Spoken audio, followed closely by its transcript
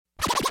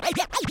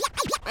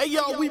Hey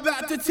yo, we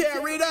about to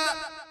tear it up.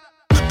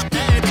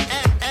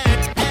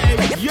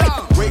 Hey, yo.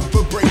 Break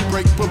for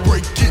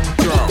break it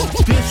down.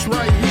 This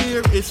right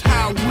here is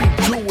how we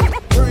do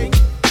it. Break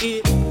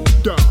it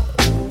down.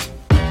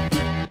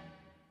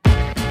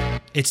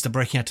 It's the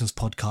Breaking Atoms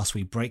podcast.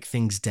 We break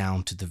things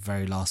down to the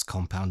very last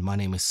compound. My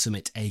name is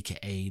Sumit,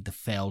 aka the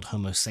failed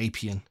Homo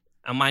sapien.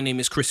 And my name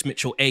is Chris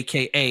Mitchell,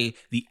 aka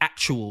the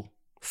actual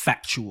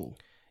factual.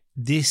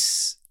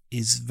 This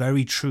is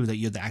very true that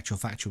you're the actual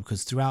factual,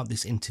 because throughout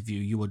this interview,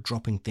 you were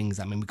dropping things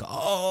that made me go,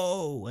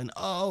 oh,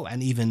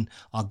 and even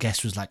our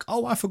guest was like,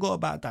 oh, I forgot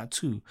about that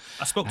too.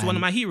 I spoke to one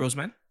of my heroes,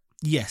 man.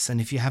 Yes,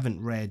 and if you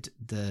haven't read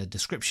the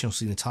description or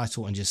seen the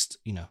title and just,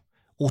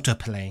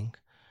 auto-playing,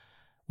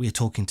 we are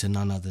talking to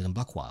none other than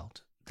Buckwild,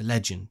 the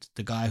legend,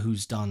 the guy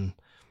who's done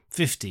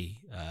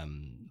 50,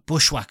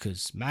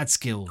 Bushwhackers, Mad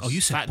Skills. Oh,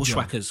 you said Fat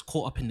Bushwhackers Joe.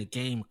 caught up in the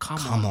game.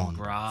 Come on,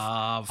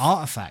 bruv.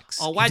 Artifacts.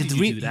 Oh, why did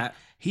you do that?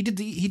 He did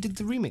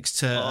the remix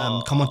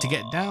to Come On To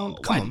Get Down.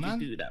 Come on, man. Why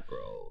did you do that,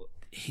 bro?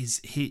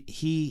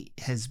 He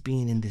has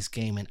been in this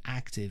game and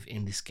active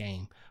in this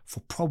game for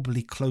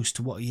probably close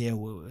to what year?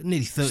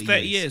 Nearly 30 years.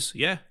 30 years,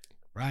 yeah.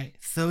 Right?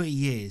 30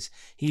 years.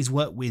 He's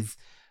worked with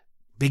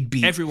Big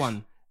Beat.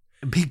 Everyone.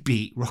 Big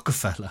Beat,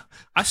 Rockefeller.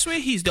 I swear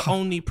he's the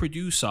only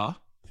producer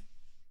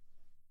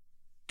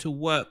to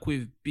work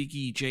with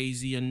Biggie,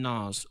 Jay-Z and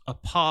Nas,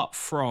 apart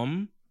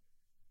from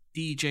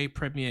DJ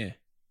Premier.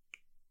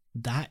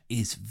 That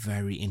is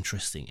very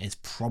interesting. It's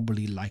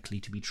probably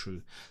likely to be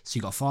true. So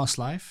you got Fast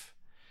Life,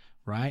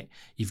 right?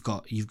 He's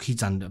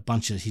done a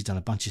bunch of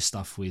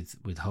stuff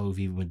with Hove,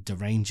 even with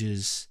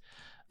Derangers.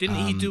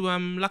 Didn't he do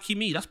Lucky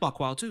Me? That's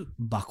Buckwild too.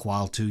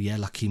 Buckwild too, yeah,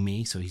 Lucky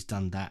Me. So he's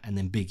done that. And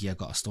then Biggie, I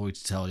got a story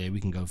to tell. Yeah, we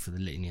can go for the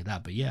litany of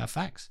that. But yeah,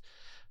 facts.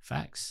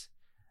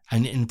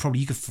 And probably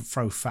you could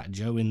throw Fat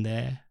Joe in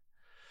there.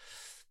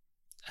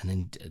 And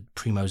then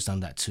Primo's done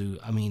that too.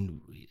 I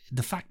mean,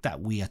 the fact that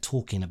we are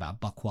talking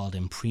about Buckwild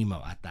and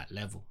Primo at that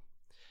level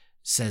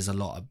says a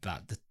lot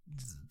about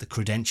the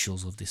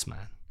credentials of this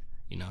man,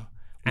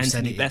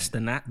 Anthony Best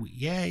than that.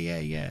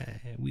 Yeah.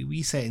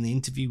 We say it in the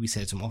interview, we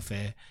say it to him off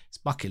air. It's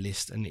bucket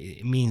list, and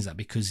it means that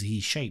because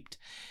DITC,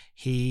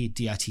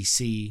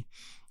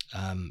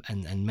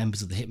 and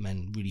members of the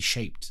Hitmen really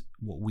shaped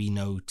what we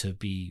know to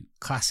be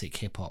classic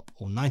hip hop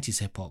or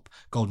 90s hip hop,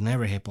 golden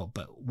era hip hop,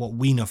 but what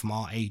we know from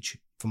our age,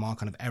 from our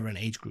kind of era and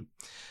age group,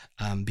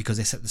 because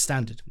they set the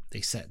standard. They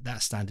set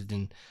that standard,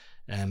 and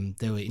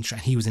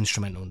he was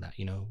instrumental in that.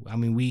 I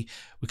mean, we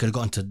could have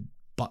gotten to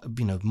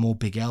more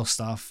Big L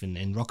stuff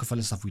and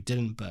Rockefeller stuff. We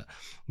didn't, but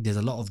there's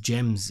a lot of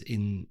gems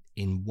in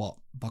what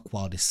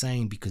Buckwild is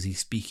saying, because he's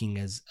speaking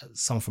as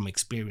someone from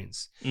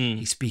experience.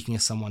 He's speaking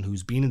as someone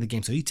who's been in the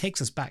game. So he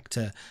takes us back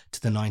to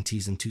the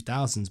 90s and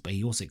 2000s, but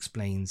he also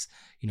explains,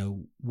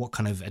 what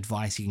kind of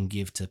advice he can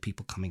give to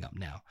people coming up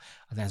now.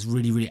 I think that's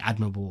really, really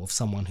admirable of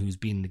someone who's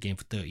been in the game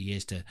for 30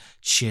 years to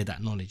share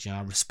that knowledge, and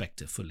I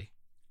respect it fully.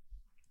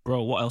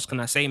 Bro, what else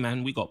can I say,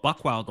 man? We got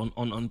Buckwild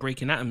on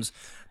Breaking Atoms.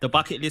 The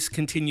bucket list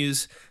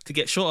continues to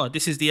get shorter.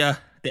 This is the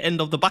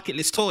end of the bucket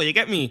list tour. You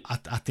get me?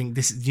 I think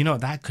this is,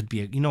 that could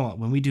be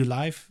when we do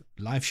live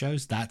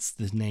shows, that's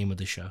the name of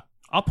the show.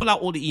 I'll pull out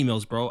all the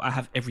emails, bro. I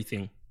have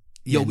everything.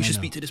 We should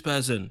speak to this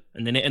person,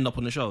 and then they end up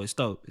on the show. It's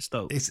dope.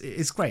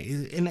 It's great,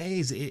 and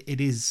it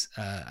is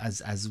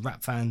as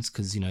rap fans,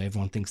 because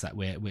everyone thinks that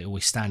we're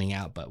always standing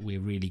out, but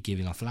we're really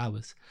giving our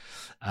flowers.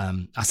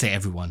 I say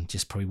everyone,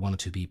 just probably one or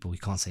two people. We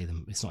can't say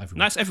them. It's not everyone.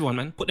 That's everyone,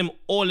 man. Put them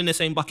all in the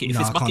same bucket. If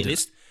it's bucket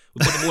list,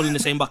 we put them all in the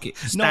same bucket.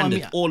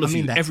 Standard,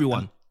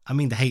 everyone. I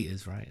mean the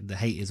haters, right? The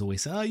haters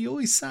always say, "Oh, you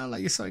always sound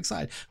like you're so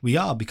excited." We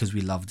are, because we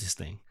love this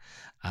thing,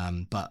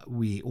 but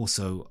we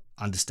also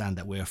understand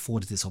that we're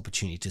afforded this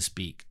opportunity to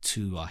speak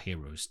to our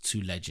heroes,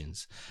 to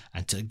legends,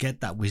 and to get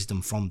that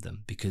wisdom from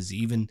them. Because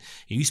even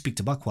you speak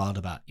to Buckwild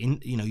about, you're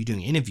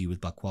doing an interview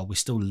with Buckwild, we're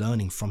still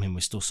learning from him.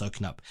 We're still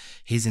soaking up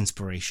his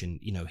inspiration,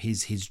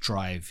 his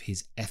drive,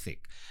 his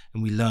ethic,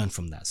 and we learn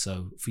from that.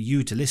 So for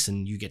you to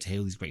listen, you get to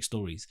hear these great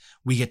stories.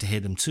 We get to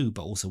hear them too,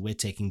 but also we're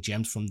taking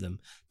gems from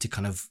them to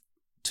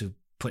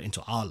put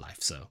into our life.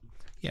 So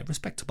yeah,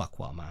 respect to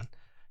Buckwild, man.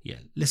 Yeah,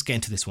 let's get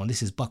into this one.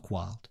 This is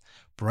Buckwild,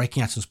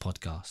 Breaking Atoms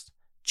podcast.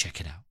 Check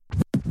it out.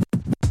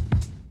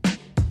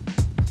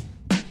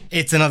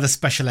 It's another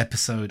special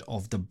episode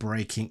of the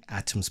Breaking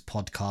Atoms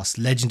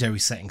podcast. Legendary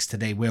settings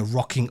today. We're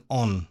rocking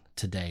on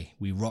today.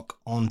 We rock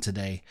on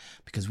today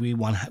because we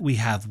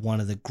have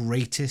one of the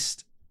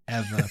greatest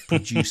ever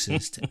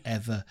producers to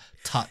ever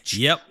touch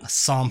a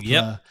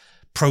sampler,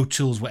 Pro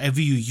Tools, whatever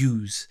you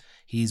use.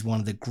 He's one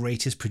of the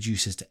greatest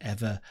producers to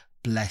ever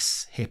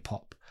bless hip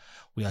hop.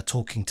 We are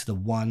talking to the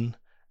one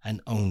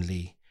and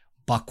only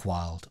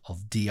Buckwild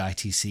of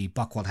DITC.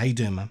 Buckwild, how you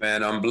doing, man?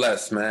 Man, I'm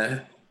blessed,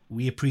 man.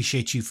 We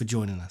appreciate you for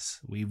joining us.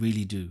 We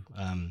really do.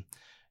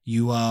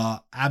 You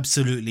are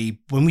absolutely,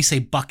 when we say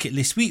bucket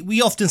list,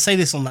 we often say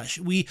this on that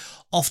we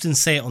often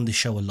say it on the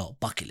show a lot,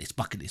 bucket list,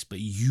 but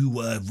you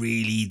were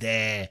really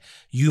there.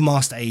 You,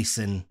 Master Ace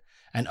and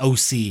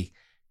OC,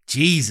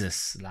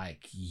 Jesus,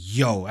 like,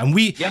 yo. And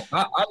we... Yeah,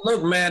 I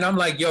look, man, I'm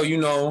like, yo,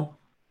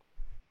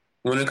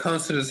 when it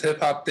comes to this hip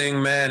hop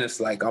thing, man, it's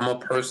like I'm a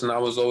person. I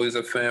was always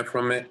a fan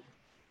from it,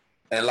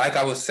 and like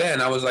I was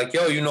saying, I was like,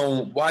 yo,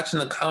 watching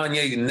the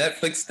Kanye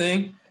Netflix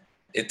thing,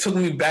 it took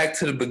me back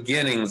to the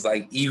beginnings,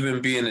 like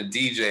even being a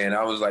DJ, and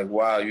I was like,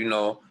 wow,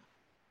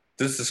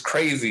 this is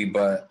crazy.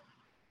 But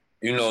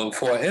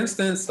for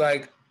instance,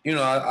 like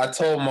I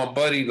told my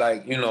buddy,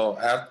 like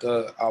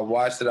after I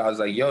watched it, I was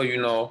like,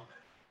 yo,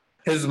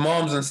 his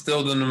mom's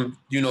instilled in him,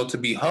 to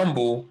be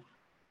humble,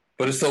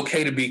 but it's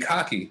okay to be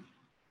cocky.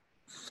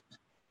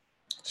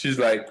 She's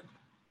like,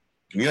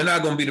 you're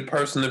not going to be the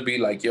person to be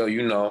like, yo,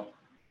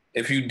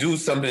 if you do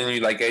something and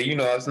you're like, hey,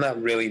 it's not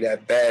really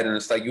that bad. And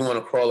it's like, you want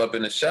to crawl up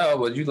in the shower,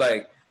 but you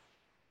like,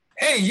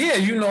 hey,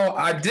 yeah,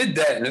 I did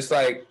that. And it's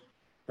like,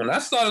 when I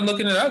started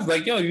looking at it, I was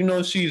like,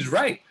 yo, she's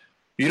right.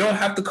 You don't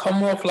have to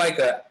come off like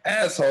an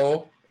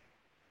asshole,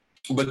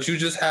 but you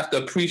just have to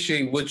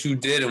appreciate what you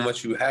did and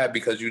what you had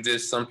because you did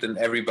something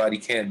everybody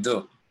can't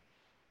do.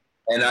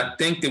 And I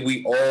think that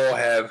we all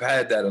have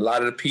had that. A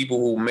lot of the people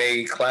who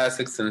made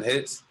classics and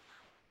hits,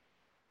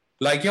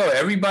 like, yo,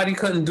 everybody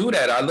couldn't do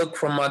that. I look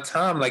from my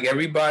time, like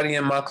everybody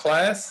in my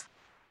class,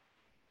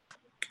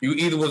 you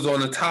either was on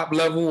the top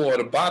level or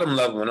the bottom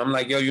level. And I'm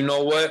like, yo, you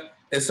know what?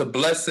 It's a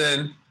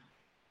blessing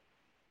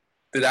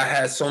that I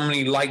had so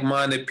many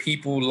like-minded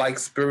people, like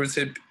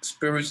spirited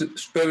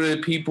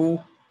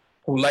people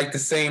who like the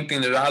same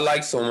thing that I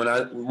like.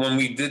 So when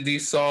we did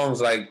these songs,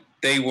 like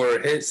they were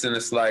hits, and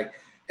it's like,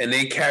 and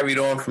they carried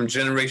on from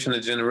generation to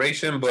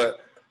generation.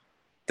 But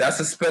that's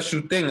a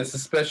special thing. It's a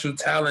special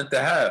talent to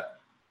have,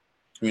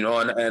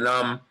 and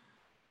I'm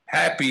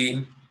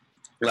happy.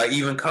 Like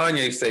even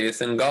Kanye say,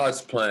 it's in God's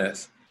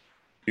plans,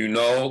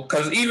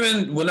 because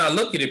even when I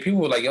look at it, people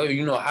were like,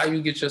 yo, how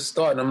you get your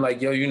start? And I'm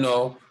like,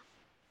 yo,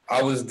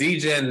 I was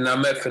DJing and I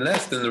met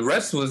Finesse, and the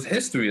rest was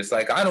history. It's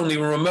like, I don't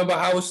even remember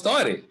how it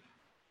started,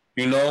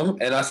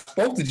 And I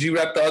spoke to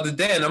G-Rap the other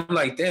day, and I'm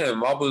like,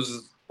 damn, I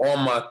was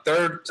on my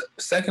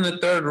second or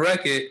third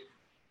record,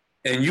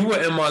 and you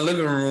were in my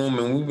living room,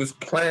 and we was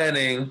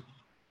planning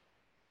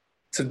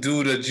to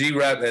do the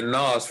G-Rap and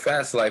Nas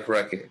Fast Life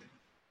record.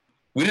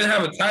 We didn't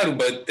have a title,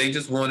 but they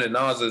just wanted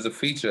Nas as a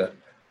feature.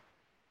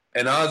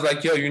 And I was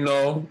like,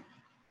 yo,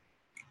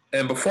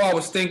 and before I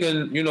was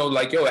thinking,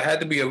 like, yo, it had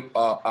to be a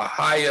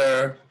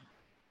higher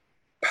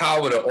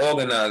power to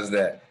organize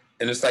that.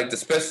 And it's like,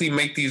 especially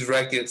make these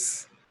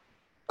records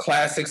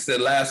classics that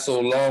last so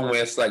long,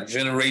 where it's like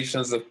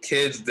generations of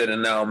kids that are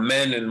now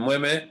men and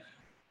women,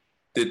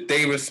 that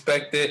they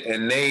respect it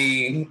and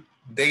they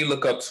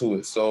look up to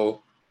it.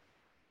 So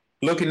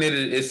looking at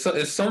it,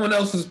 it's someone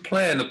else's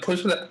plan to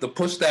push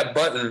that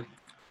button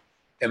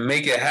and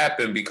make it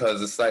happen,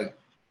 because it's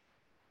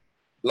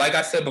like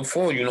I said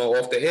before,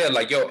 off the air,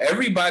 like, yo,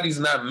 everybody's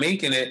not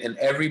making it and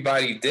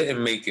everybody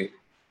didn't make it.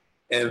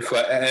 And for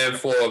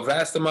a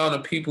vast amount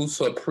of people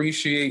to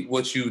appreciate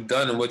what you've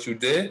done and what you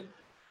did,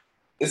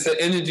 it's an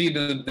energy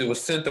that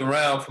was sent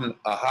around from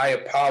a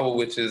higher power,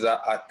 which is,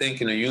 I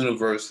think, in the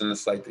universe, and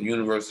it's like the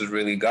universe is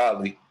really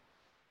godly.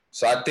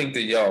 So I think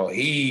that, yo,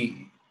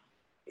 he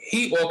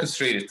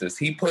orchestrated this.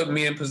 He put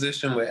me in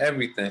position with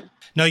everything.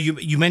 No,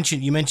 you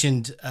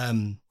mentioned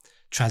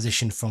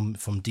transition from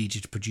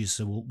DJ to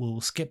producer.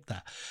 We'll skip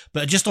that.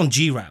 But just on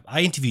G-Rap,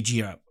 I interviewed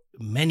G-Rap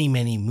many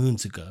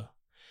moons ago.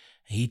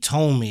 He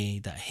told me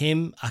that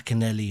him,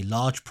 Akinele,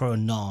 Large Pro,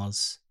 and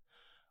Nas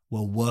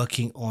were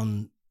working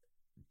on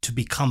to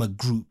become a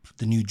group,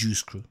 the new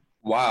Juice Crew.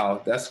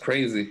 Wow, that's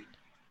crazy.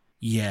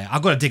 Yeah, I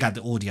got to dig out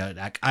the audio.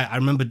 Like I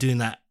remember doing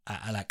that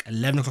at like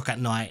 11 o'clock at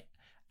night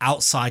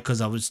outside because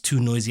I was too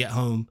noisy at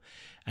home,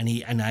 and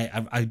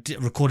I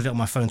recorded it on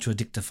my phone to a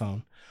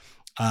dictaphone.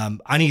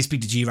 I need to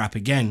speak to G-Rap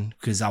again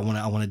because I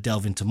want to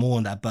delve into more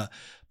on that. But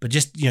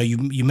just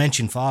you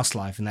mentioned Fast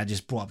Life, and that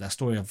just brought up that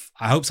story of,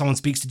 I hope someone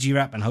speaks to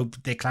G-Rap and hope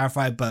they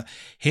clarify. But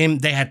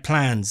they had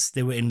plans.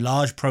 They were in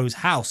Large Pro's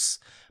house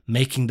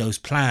making those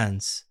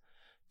plans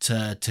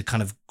to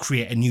kind of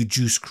create a new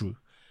Juice Crew,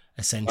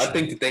 essentially. I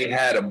think that they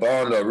had a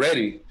bond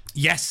already.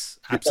 Yes,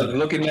 absolutely.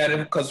 Because looking at it,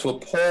 because for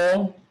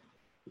Paul,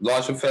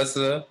 Large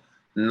Professor,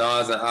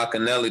 Nas, and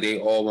Akinele, they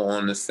all were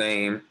on the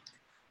same.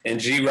 And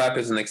G-Rap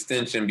is an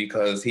extension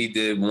because he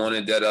did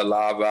Wanted Dead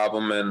Alive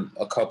album and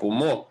a couple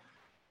more.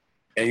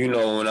 And,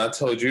 when I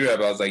told G-Rap,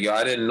 I was like, yo,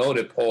 I didn't know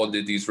that Paul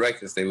did these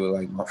records. They were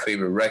like my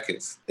favorite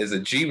records. As a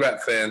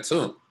G-Rap fan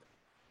too.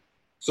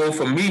 So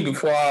for me,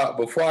 before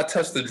I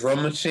touched the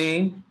drum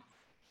machine,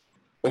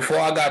 before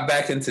I got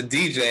back into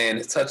DJing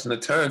and touching the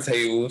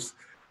turntables,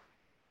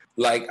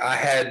 like I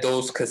had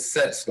those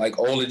cassettes, like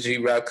all the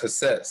G-Rap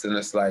cassettes. And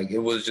it's like, it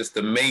was just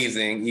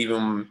amazing,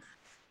 even,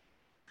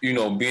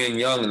 being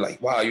young and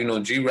like, wow,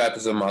 G-Rap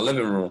is in my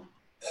living room.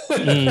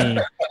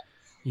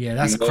 Yeah,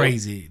 that's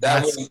crazy.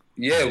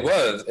 It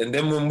was. And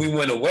then when we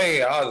went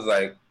away, I was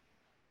like,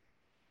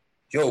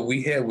 yo,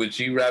 we here with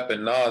G-Rap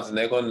and Nas, and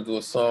they're going to do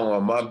a song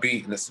on my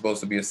beat, and it's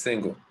supposed to be a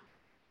single.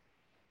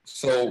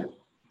 So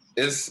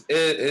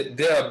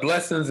there are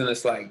blessings, and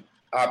it's like,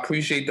 I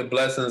appreciate the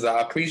blessings. I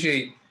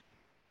appreciate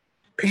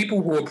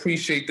people who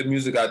appreciate the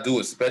music I do,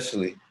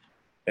 especially.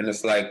 And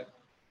it's like,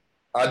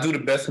 I do the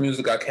best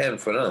music I can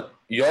for them.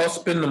 Y'all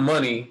spend the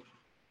money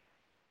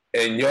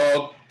and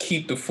y'all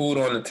keep the food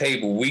on the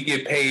table. We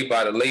get paid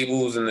by the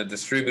labels and the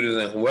distributors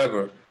and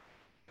whoever.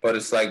 But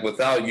it's like,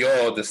 without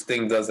y'all, this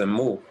thing doesn't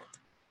move.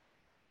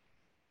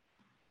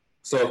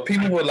 So if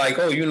people were like,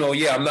 oh, you know,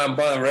 yeah, I'm not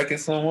buying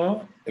records no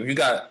more. If you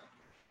got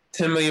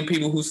 10 million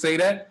people who say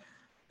that,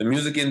 the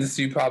music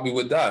industry probably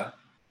would die.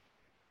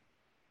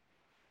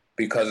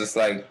 Because it's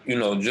like, you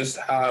know, just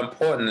how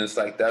important it's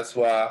like, that's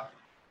why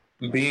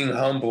being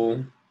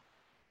humble,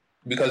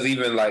 because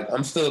even like,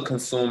 I'm still a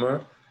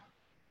consumer.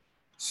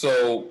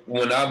 So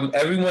when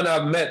everyone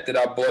I've met that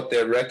I bought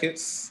their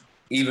records,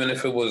 even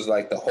if it was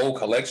like the whole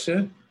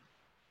collection,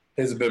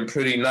 has been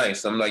pretty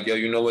nice. I'm like, yo,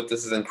 you know what?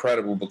 This is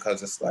incredible,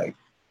 because it's like,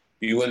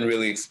 you wouldn't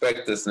really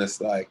expect this. And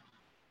it's like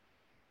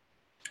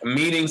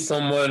meeting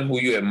someone who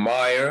you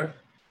admire.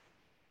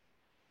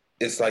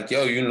 It's like,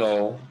 yo, you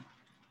know,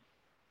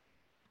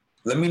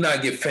 let me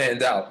not get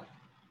fanned out.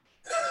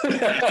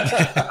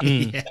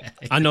 Yeah.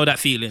 I know that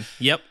feeling.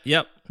 Yep.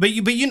 But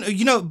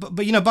you know,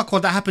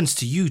 Buckwell, that happens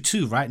to you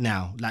too, right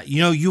now. Like,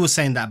 you know, you were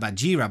saying that about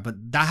G-Rap,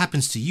 but that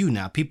happens to you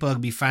now. People are gonna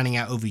be fanning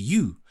out over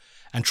you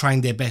and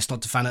trying their best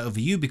not to fan out over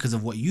you because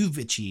of what you've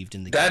achieved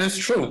in the game. That is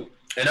true.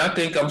 And I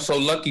think I'm so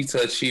lucky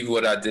to achieve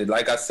what I did.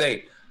 Like I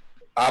say,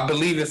 I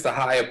believe it's the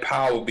higher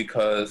power,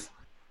 because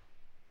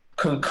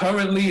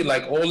concurrently,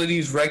 like all of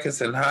these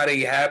records and how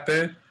they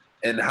happen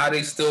and how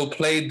they still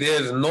play,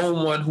 there's no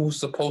one who's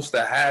supposed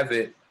to have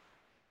it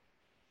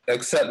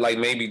except like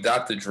maybe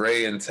Dr.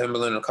 Dre and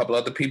Timbaland and a couple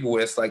other people,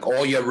 where it's like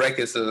all your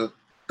records are,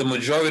 the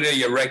majority of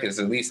your records,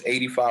 at least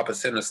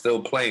 85% are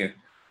still playing,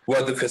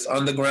 whether if it's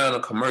underground or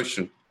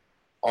commercial,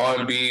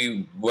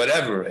 R&B,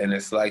 whatever. And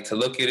it's like, to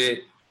look at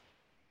it,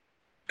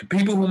 the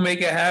people who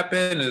make it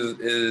happen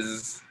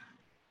is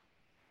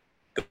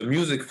the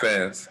music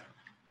fans.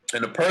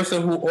 And the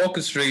person who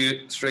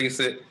orchestrates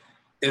it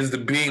is the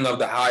being of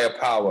the higher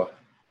power.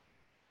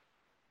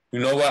 You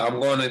know what? I'm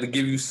going to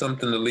give you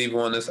something to leave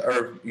on this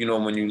earth, you know,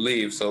 when you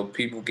leave, so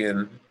people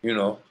can, you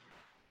know,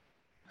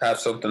 have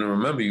something to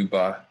remember you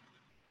by.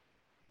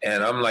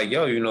 And I'm like,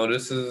 yo, you know,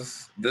 this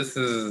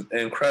is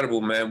incredible,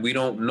 man. We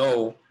don't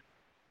know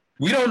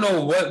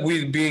what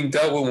we're being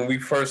dealt with when we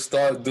first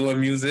start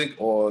doing music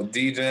or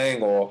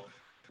DJing or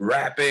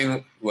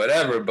rapping,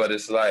 whatever. But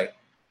it's like,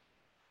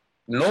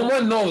 no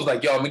one knows,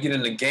 like, yo, I'm going to get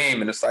in the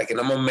game, and it's like, and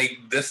I'm going to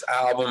make this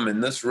album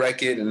and this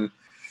record, and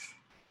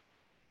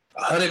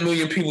 100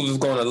 million people is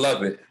going to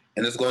love it.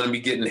 And it's going to be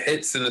getting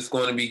hits, and it's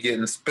going to be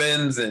getting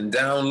spins and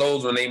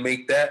downloads when they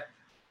make that.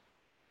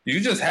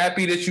 You're just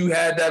happy that you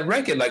had that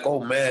record. Like,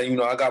 oh, man, you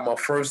know, I got my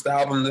first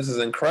album. This is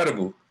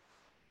incredible.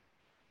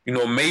 You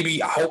know,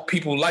 maybe I hope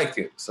people like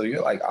it. So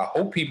you're like, I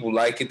hope people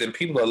like it. Then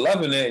people are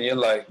loving it. And you're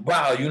like,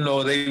 wow, you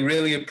know, they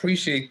really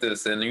appreciate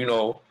this. And, you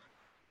know,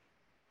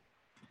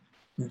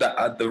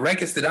 the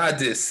records that I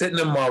did sitting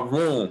in my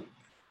room,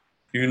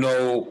 you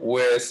know,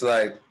 where it's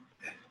like,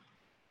 I'm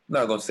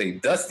not going to say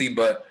dusty,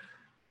 but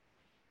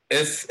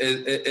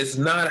it's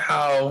not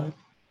how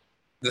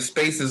the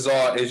spaces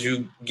are as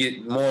you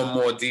get more and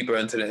more deeper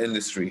into the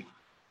industry,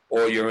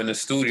 or you're in the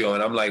studio.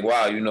 And I'm like,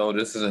 wow, you know,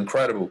 this is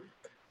incredible.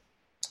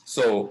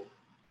 So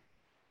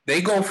they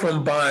go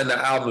from buying the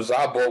albums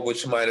I bought,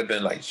 which might have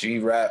been like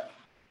G-Rap,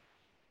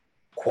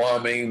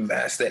 Kwame,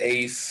 Master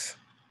Ace,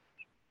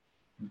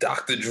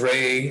 Dr.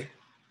 Dre,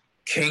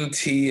 King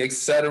T,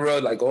 etc.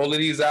 Like all of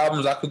these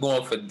albums, I could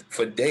go on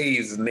for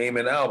days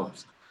naming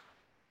albums.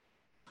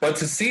 But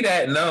to see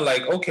that now,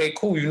 like, okay,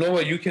 cool. You know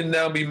what? You can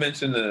now be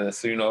mentioning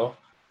this, you know.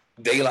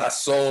 De La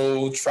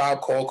Soul,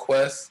 Tribe Called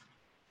Quest.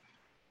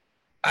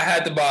 I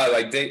had to buy,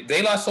 like,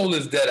 De La Soul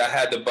is dead. I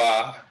had to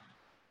buy.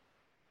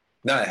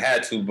 Not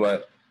had to,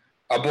 but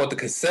I bought the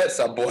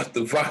cassettes, I bought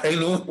the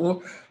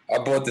vinyl, I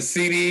bought the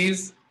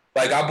CDs.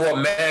 Like, I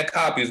bought mad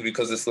copies,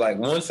 because it's like,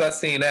 once I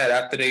seen that,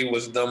 after they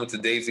was done with the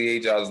Daisy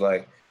Age, I was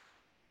like,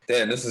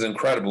 damn, this is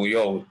incredible.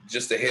 Yo,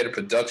 just to hear the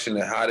production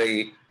and how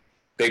they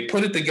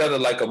put it together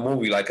like a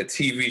movie, like a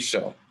TV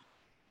show.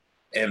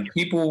 And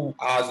people,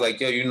 I was like,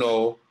 yo, you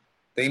know,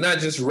 they not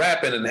just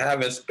rapping and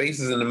having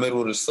spaces in the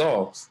middle of the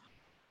songs.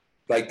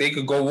 Like, they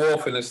could go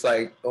off and it's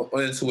like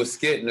into a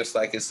skit, and it's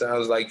like, it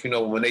sounds like, you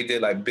know, when they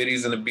did like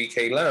Biddies in the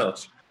BK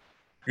Lounge,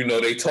 you know,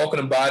 they talking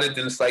about it,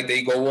 then it's like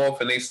they go off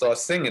and they start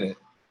singing it.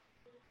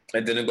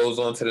 And then it goes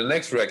on to the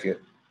next record,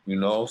 you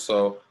know?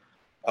 So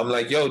I'm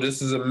like, yo,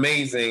 this is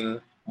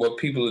amazing what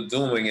people are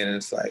doing. And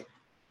it's like,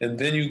 and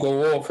then you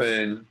go off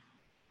and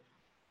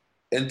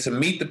to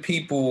meet the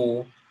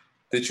people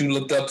that you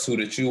looked up to,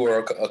 that you are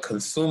a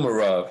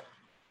consumer of,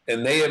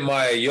 and they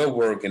admire your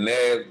work, and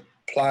they're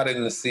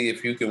plotting to see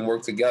if you can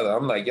work together.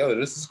 I'm like, yo,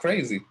 this is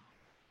crazy.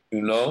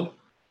 You know,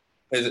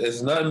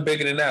 it's nothing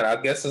bigger than that.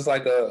 I guess it's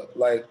like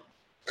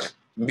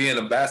being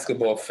a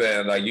basketball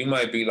fan. Like, you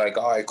might be like,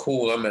 all right,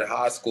 cool, I'm in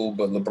high school,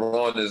 but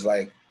LeBron is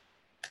like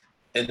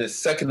in his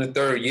second or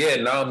third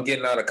year. Now I'm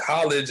getting out of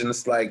college, and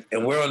it's like,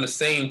 and we're on the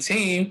same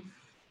team,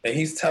 and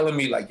he's telling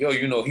me like, yo,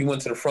 you know, he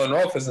went to the front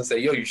office and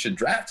said, yo, you should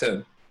draft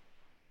him.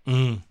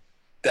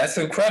 That's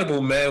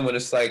incredible, man, when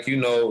it's like, you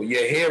know,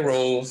 your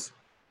heroes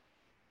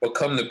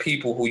become the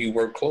people who you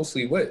work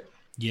closely with.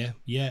 Yeah.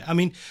 I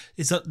mean,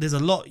 there's a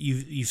lot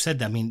you've said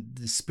that. I mean,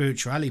 the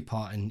spirituality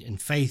part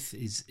and faith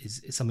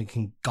is something that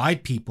can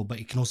guide people, but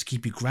it can also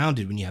keep you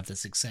grounded when you have that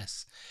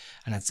success,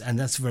 and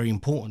that's very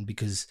important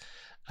because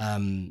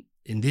in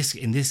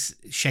this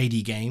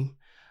shady game,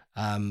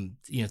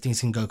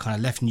 things can go kind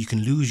of left and you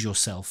can lose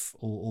yourself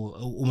or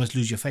almost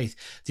lose your faith.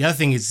 The other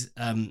thing is,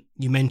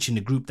 you mentioned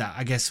a group that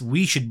I guess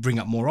we should bring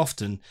up more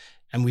often,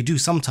 and we do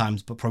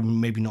sometimes, but probably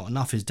maybe not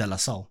enough, is De La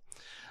Soul.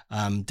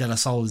 De La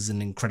Soul is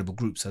an incredible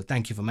group, so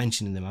thank you for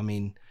mentioning them. I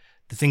mean,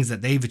 the things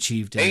that they've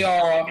achieved. They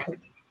are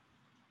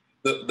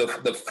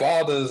the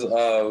fathers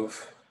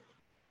of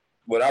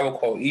what I would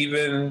call,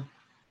 even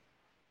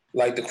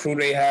like the crew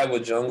they had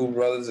with Jungle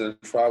Brothers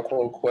and Tribe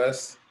Called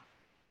Quest.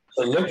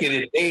 To look at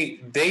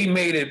it, they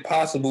made it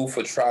possible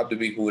for Tribe to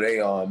be who they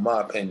are, in my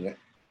opinion.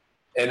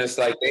 And it's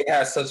like they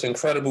had such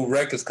incredible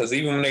records, because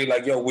even when they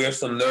like, yo, we're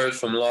some nerds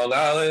from Long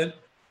Island,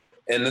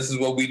 and this is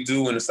what we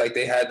do, and it's like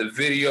they had the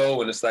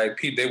video, and it's like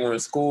they were in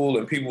school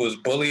and people was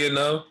bullying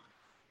them,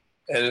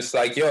 and it's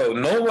like, yo,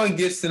 no one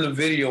gets in the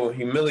video and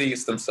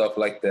humiliates themselves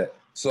like that.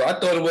 So I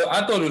thought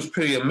it was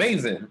pretty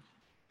amazing.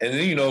 And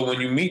then, when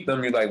you meet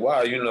them, you're like,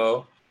 wow,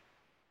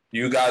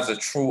 you guys are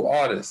true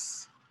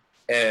artists.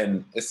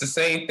 And it's the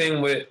same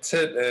thing with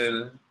Tip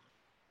and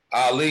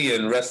Ali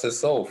and Rest His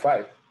Soul,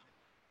 Phife.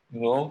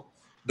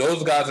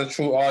 Those guys are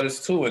true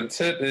artists too. And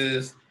Tip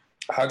is,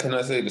 how can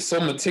I say, they're so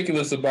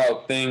meticulous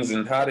about things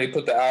and how they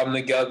put the album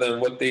together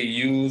and what they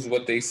use,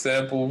 what they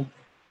sample,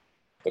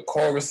 the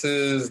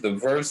choruses, the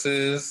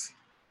verses,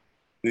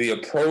 the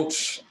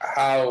approach,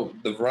 how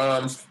the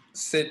rhymes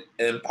sit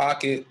in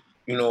pocket,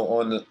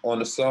 on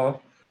the song.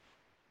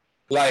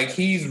 Like,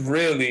 he's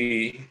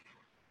really,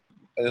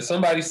 and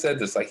somebody said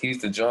this, like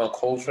he's the John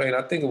Coltrane.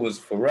 I think it was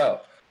Pharrell.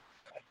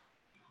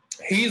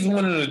 He's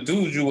one of the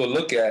dudes you will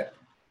look at,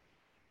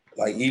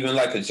 like even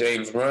like a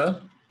James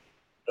Brown.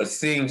 But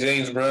seeing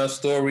James Brown's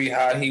story,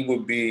 how he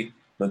would be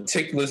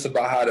meticulous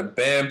about how the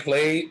band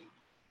played.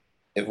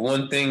 If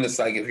one thing is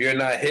like, if you're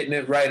not hitting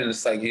it right, and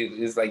it's like,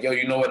 yo,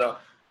 you know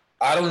what?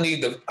 I don't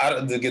need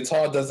the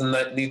guitar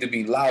doesn't need to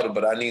be louder,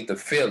 but I need to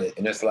feel it.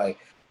 And it's like,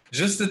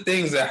 just the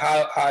things that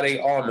how they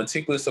are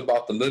meticulous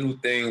about the little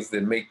things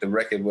that make the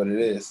record what it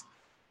is.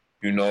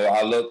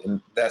 I look, and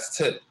that's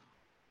Tip.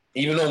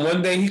 Even though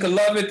one day he could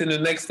love it, then the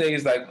next day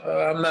he's like,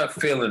 I'm not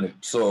feeling it.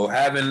 So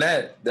having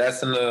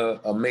that's an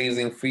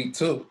amazing feat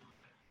too.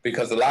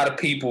 Because a lot of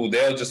people,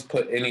 they'll just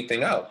put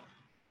anything out.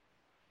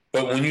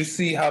 But when you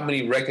see how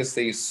many records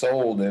they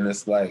sold, and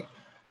it's like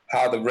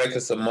how the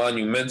records are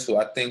monumental,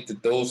 I think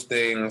that those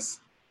things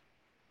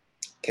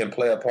can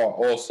play a part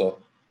also.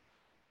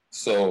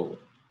 So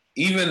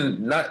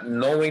even not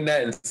knowing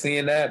that and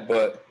seeing that,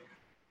 but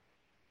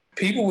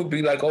people would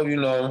be like, oh,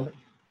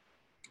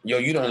 yo,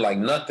 you don't like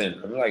nothing.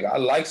 I'm like, I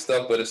like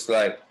stuff, but it's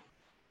like,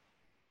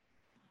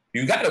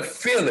 you got to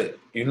feel it.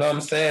 You know what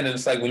I'm saying? And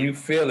it's like, when you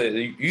feel it,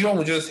 you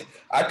don't just,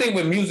 I think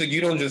with music, you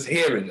don't just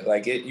hear it.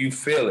 Like, you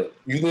feel it.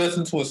 You can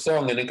listen to a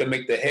song and it can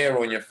make the hair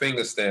on your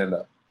finger stand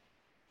up.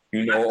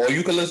 Or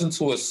you can listen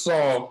to a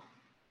song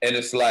and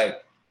it's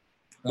like,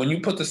 when you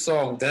put the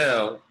song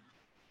down,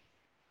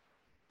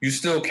 you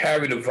still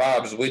carry the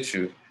vibes with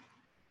you.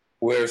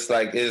 Where it's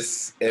like, it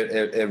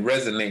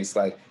resonates.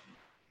 Like,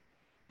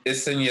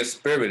 it's in your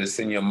spirit, it's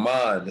in your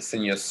mind, it's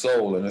in your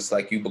soul, and it's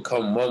like you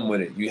become one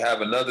with it. You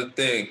have another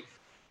thing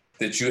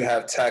that you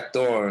have tacked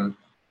on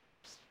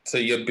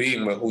to your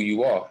being with who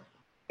you are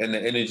and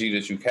the energy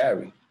that you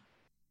carry.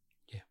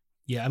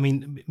 Yeah. I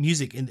mean,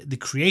 music, and the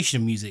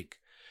creation of music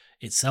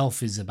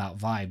itself is about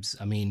vibes.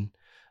 I mean,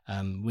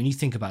 when you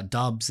think about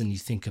dubs and you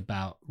think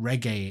about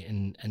reggae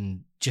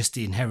and just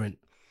the inherent,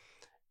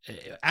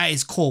 at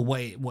its core,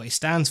 what it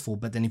stands for,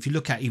 but then if you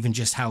look at even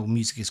just how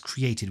music is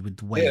created with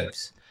the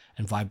waves,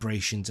 and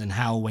vibrations, and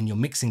how when you're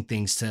mixing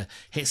things to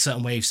hit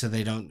certain waves so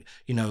they don't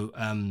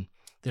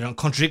they don't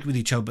contradict with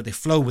each other, but they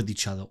flow with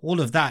each other,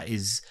 all of that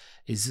is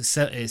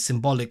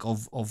symbolic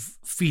of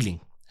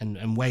feeling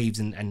and waves,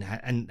 and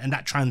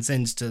that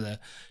transcends to the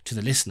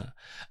listener.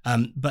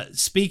 But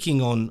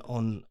speaking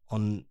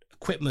on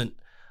equipment,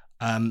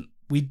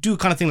 we do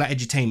kind of thing like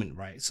edutainment,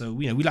 right? So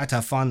we like to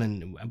have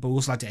fun, but we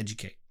also like to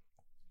educate.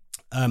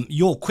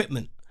 Your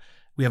equipment,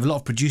 we have a lot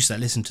of producers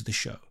that listen to the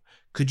show.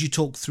 Could you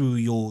talk through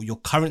your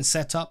current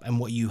setup and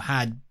what you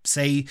had?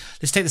 Say,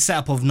 let's take the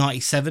setup of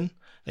 97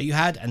 that you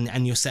had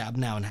and your setup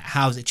now, and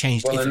how has it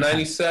changed? Well, in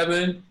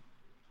 97,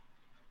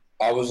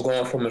 I was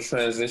going from a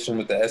transition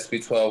with the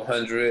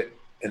SP1200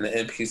 and the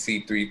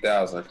MPC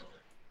 3000.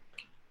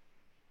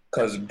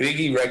 Because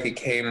Biggie record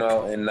came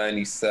out in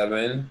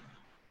 97,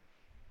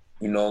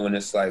 when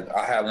it's like,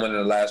 I had one of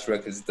the last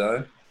records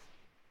done.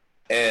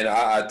 And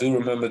I do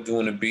remember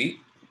doing a beat.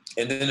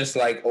 And then it's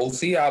like,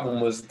 OC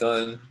album was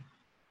done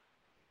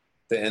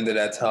the end of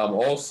that time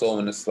also,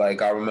 and it's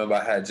like, I remember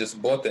I had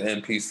just bought the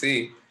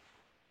MPC,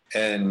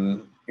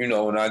 and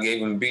when I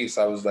gave him beats,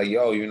 I was like,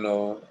 yo,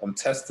 I'm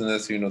testing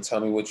this,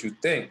 tell me what you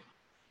think.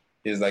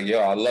 He's like, yo,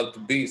 I love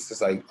the beats.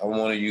 It's like, I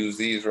want to use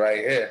these right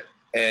here.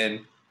 And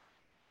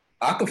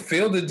I could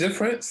feel the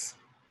difference,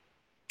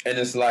 And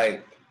it's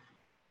like,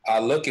 I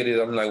look at it,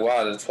 I'm like,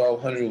 wow, the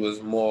 1200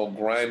 was more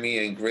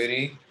grimy and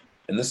gritty,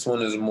 and this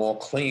one is more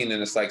clean.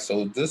 And it's like,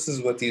 so this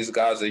is what these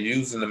guys are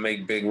using to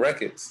make big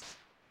records.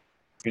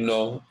 You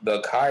know,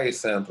 the Akai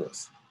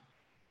samplers.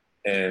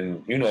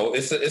 And, you know,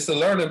 it's a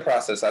learning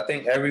process. I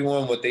think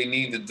everyone, what they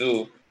need to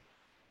do,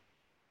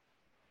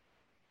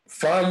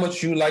 find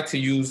what you like to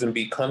use and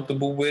be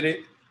comfortable with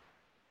it,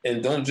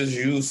 and don't just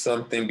use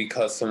something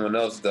because someone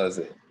else does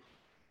it.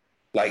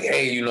 Like,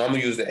 hey, you know, I'm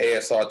gonna use the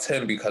ASR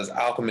 10 because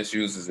Alchemist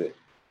uses it.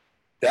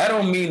 That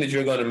don't mean that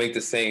you're gonna make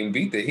the same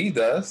beat that he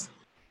does,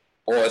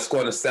 or it's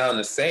gonna sound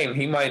the same.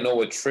 He might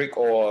know a trick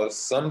or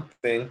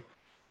something,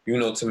 you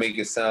know, to make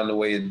it sound the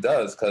way it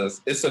does.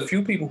 Because it's a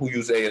few people who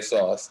use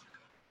ASRs.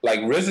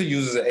 Like RZA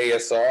uses an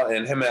ASR,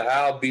 and him and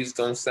Al beats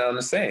don't sound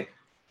the same.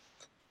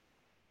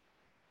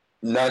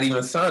 Not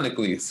even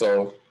sonically.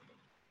 So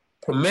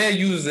Premier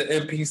uses the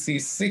MPC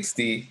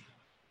 60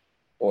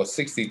 or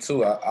 62.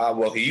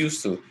 Well, he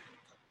used to,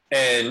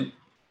 and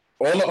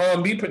all the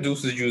R&B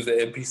producers use the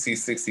MPC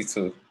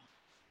 62,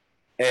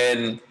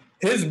 and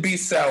his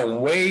beats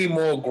sound way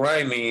more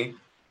grimy.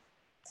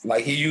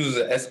 Like he uses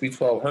an SB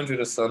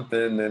 1200 or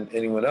something than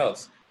anyone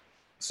else.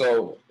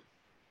 So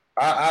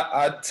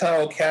I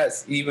tell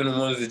cats, even the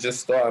ones that just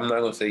start, I'm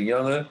not gonna say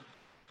younger,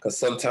 because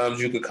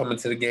sometimes you could come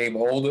into the game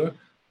older,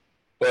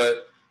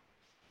 but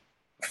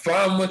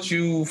find what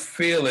you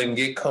feel and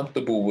get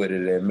comfortable with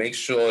it, and make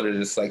sure that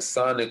it's like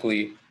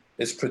sonically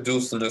it's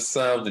producing the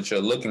sound that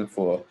you're looking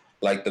for,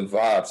 like the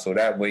vibe, so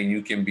that way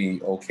you can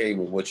be okay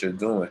with what you're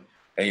doing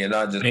and you're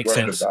not just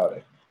worried about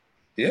it.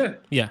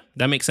 Yeah,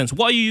 that makes sense.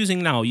 What are you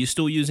using now? Are you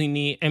still using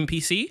the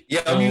MPC?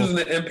 Yeah, I'm using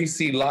the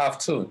MPC Live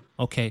too.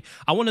 Okay,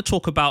 I want to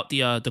talk about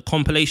the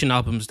compilation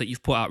albums that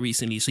you've put out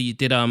recently. So you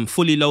did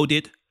Fully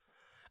Loaded,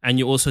 and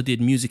you also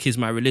did Music Is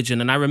My Religion.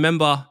 And I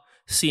remember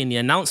seeing the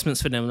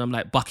announcements for them, and I'm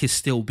like, Buck is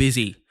still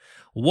busy.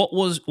 What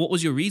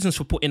was your reasons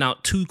for putting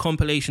out 2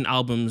 compilation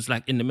albums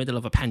like in the middle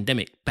of a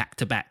pandemic, back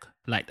to back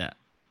like that?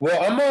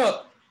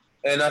 Well,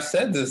 and I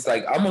said this,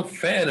 like, I'm a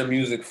fan of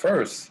music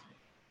first.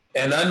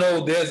 And I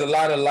know there's a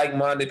lot of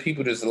like-minded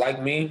people that's like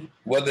me,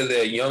 whether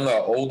they're young or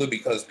older,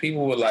 because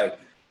people were like,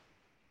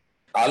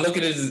 I look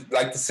at it as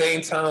like the same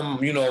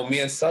time, you know,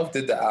 me and Self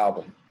did the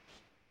album.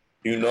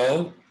 You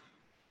know,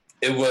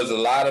 it was a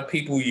lot of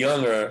people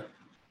younger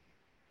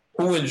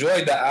who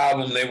enjoyed the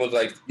album. They was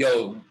like,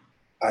 yo,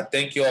 I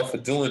thank y'all for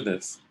doing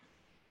this.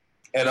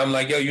 And I'm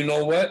like, yo, you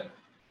know what?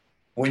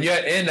 When you're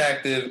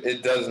inactive,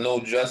 it does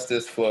no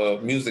justice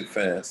for music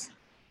fans.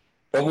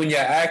 But when you're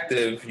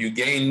active, you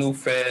gain new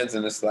fans,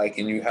 and it's like,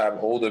 and you have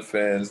older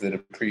fans that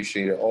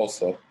appreciate it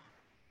also.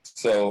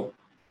 So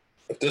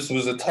if this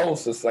was a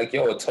toast, it's like,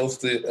 yo, a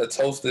toast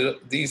to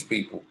these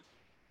people,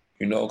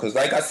 you know? Because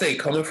like I say,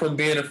 coming from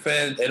being a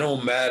fan, it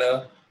don't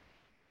matter.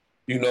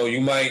 You know,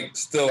 you might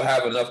still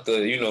have enough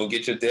to, you know,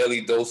 get your daily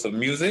dose of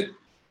music.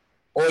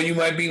 Or you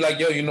might be like,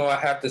 yo, you know, I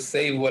have to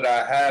save what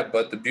I have.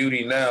 But the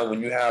beauty now,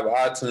 when you have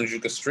iTunes, you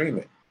can stream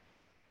it.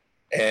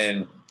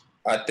 And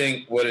I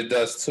think what it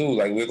does too,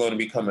 like we're going to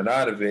be coming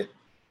out of it,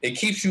 it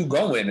keeps you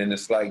going. And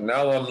it's like,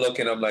 now I'm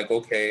like,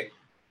 okay,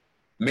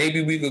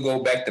 maybe we could go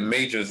back to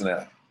majors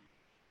now.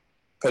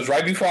 Because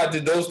right before I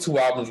did those 2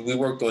 albums, we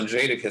worked on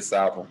Jadakiss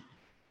album.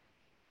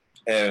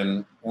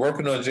 And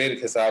working on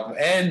Jadakiss album,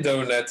 and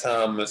during that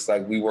time, it's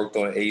like we worked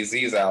on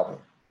AZ's album.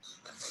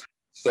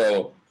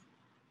 So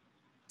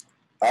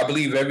I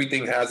believe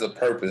everything has a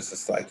purpose.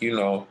 It's like, you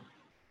know,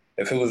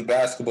 if it was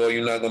basketball,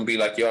 you're not going to be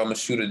like, yo, I'm going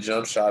to shoot a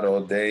jump shot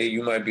all day.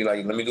 You might be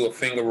like, let me do a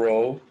finger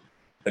roll.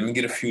 Let me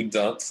get a few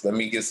dunks. Let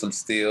me get some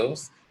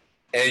steals.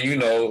 And, you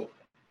know,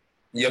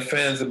 your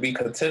fans will be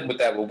content with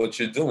that, with what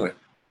you're doing.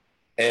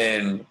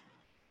 And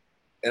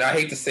I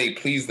hate to say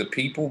please the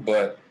people,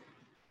 but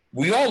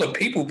we all are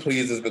people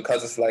pleasers,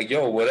 because it's like,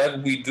 yo, whatever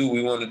we do,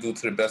 we want to do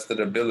to the best of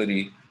the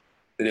ability,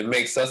 that it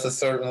makes us a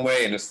certain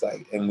way. And it's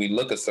like, and we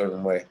look a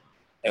certain way,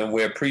 and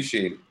we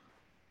appreciate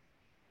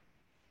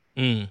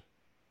it.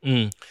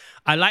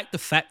 I like the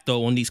fact,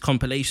 though, on these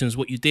compilations,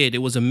 what you did, it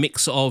was a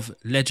mix of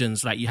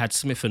legends. Like you had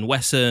Smith and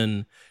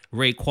Wesson,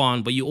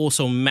 Raekwon, but you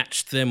also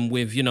matched them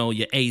with, you know,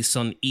 your Ace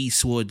on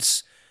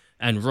Eastwoods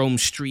and Rome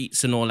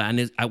Streets and all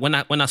that. And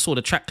when I saw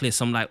the track list,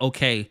 I'm like,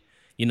 okay,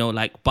 you know,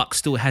 like Buck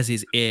still has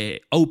his ear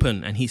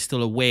open and he's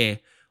still aware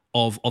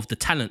of the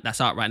talent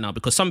that's out right now,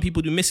 because some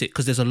people do miss it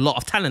because there's a lot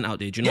of talent out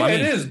there. Do you know what I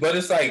mean? Yeah, it is, but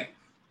it's like,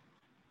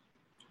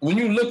 when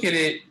you look at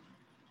it,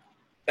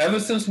 ever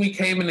since we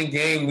came in the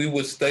game, we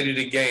would study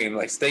the game,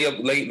 like stay up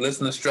late,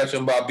 listen to Stretch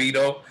and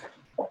Bobbito,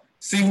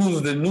 see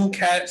who's the new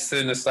cats,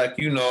 and it's like,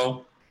 you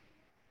know,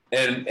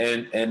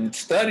 and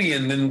study,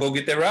 and then go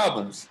get their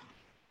albums.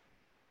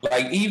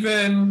 Like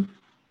even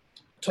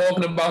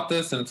talking about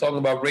this and talking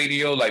about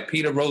radio, like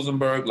Peter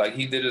Rosenberg, like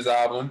he did his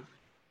album.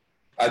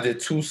 I did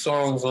 2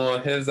 songs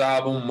on his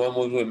album. One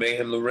was with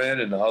Mayhem Lauren,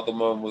 and the other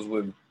one was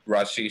with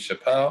Rashid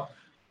Chappelle.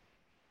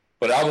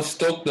 But I was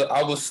stoked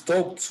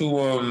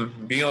to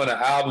be on the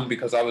album,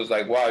 because I was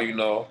like, wow, you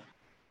know,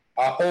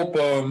 I hope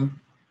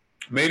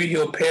maybe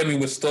he'll pair me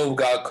with Stove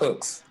God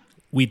Cooks.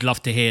 We'd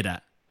love to hear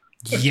that.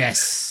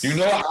 Yes. You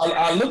know,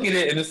 I look at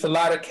it and it's a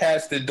lot of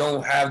cats that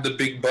don't have the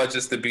big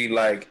budgets to be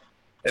like,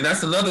 and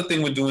that's another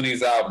thing with doing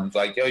these albums.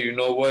 Like, yo, you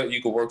know what?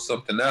 You could work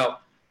something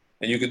out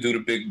and you could do the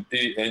big,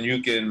 and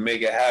you can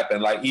make it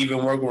happen. Like,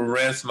 even working with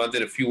Ransom, I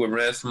did a few with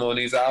Ransom on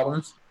these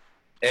albums.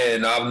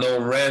 And I've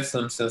known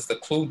Ransom since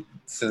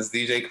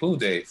DJ Clue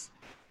days.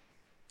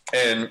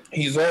 And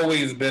he's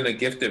always been a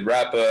gifted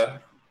rapper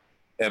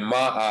in my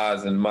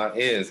eyes and my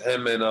ears.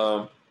 Him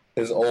and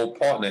his old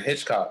partner,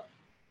 Hitchcock.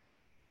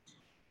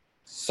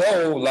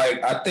 So,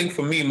 like, I think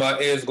for me, my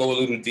ears go a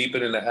little deeper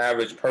than the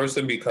average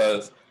person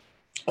because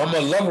I'm a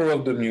lover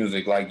of the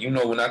music. Like, you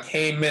know, when I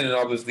came in and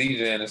I was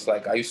DJing, it's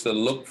like I used to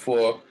look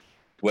for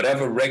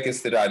whatever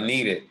records that I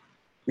needed.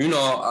 You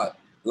know,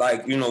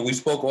 we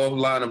spoke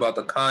offline about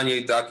the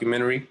Kanye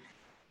documentary.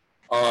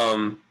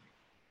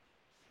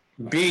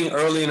 Being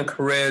early in a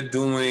career,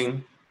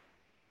 doing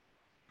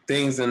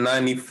things in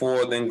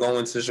 '94, then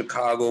going to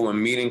Chicago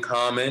and meeting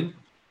Common,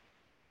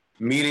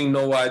 meeting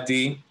No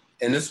ID.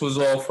 And this was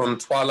all from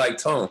Twilight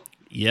Tone.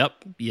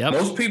 Yep.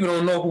 Most people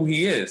don't know who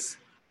he is.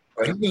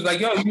 But he was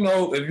like, yo, you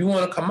know, if you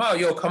want to come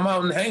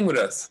out and hang with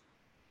us.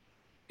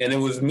 And it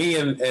was me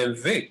and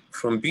Vic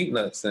from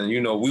Beatnuts. And,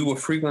 you know, we would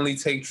frequently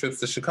take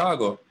trips to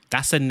Chicago.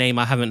 That's a name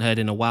I haven't heard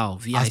in a while.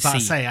 VIC. I was about to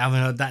say, I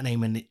haven't heard that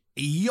name in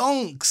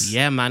yonks.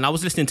 Yeah, man. I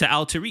was listening to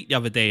Al Tariq the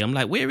other day. I'm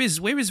like, where is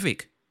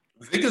Vic?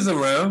 Vic is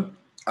around.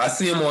 I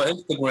see him on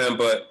Instagram,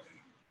 but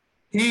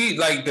he,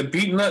 like, the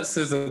Beatnuts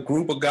is a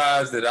group of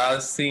guys that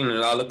I've seen,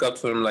 and I look up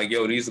to them like,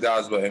 yo, these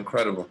guys were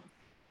incredible.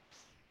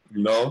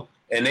 You know?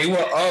 And they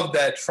were of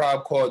that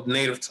tribe called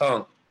Native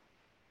Tongue.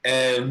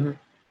 And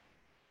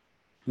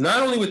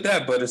not only with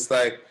that, but it's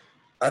like,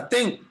 I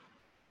think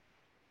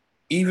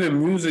even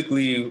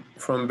musically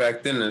from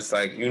back then, it's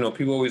like, you know,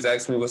 people always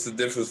ask me what's the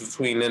difference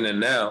between then and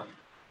now.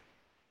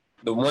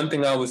 The one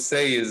thing I would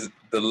say is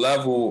the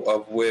level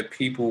of where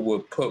people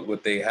would put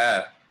what they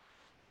have.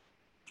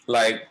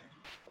 Like,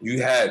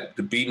 you had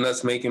the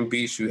Beatnuts making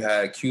beats, you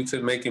had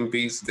Q-Tip making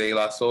beats, De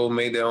La Soul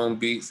made their own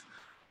beats,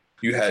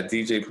 you had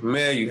DJ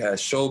Premier, you had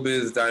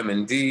Showbiz,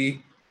 Diamond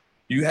D.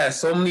 You had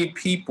so many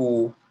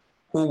people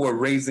who were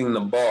raising the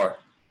bar.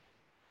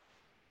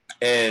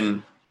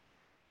 And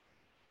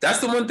that's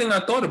the one thing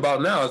I thought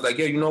about now. I was like,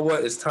 yeah, you know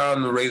what? It's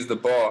time to raise the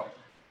bar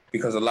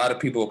because a lot of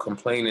people are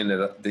complaining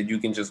that you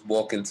can just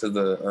walk into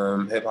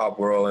the hip-hop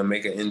world and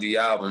make an indie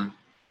album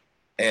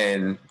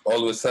and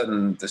all of a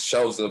sudden the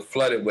shelves are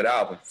flooded with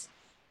albums.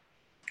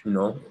 You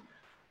know,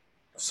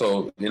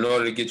 so in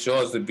order to get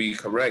yours to be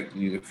correct,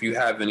 if you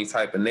have any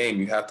type of name,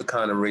 you have to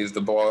kind of raise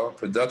the bar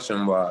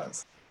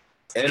production-wise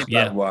and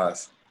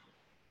rap-wise.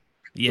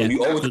 Yeah, so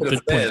you owe it to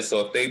the fans.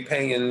 So if they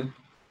paying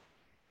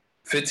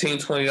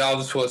 $15,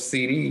 $20 for a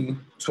CD,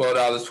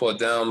 $12 for a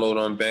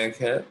download on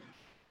Bandcamp,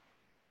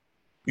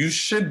 you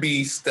should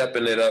be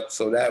stepping it up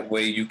so that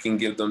way you can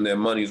give them their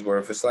money's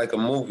worth. It's like a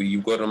movie.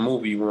 You go to a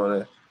movie, you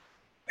want to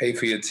pay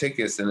for your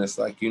tickets, and it's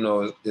like, you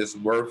know, it's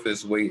worth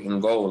its weight in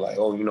gold. Like,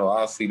 oh, you know,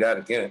 I'll see that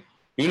again.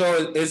 You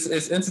know,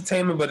 it's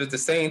entertainment, but at the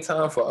same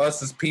time, for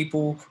us as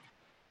people,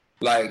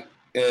 like,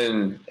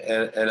 and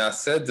I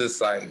said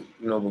this, like,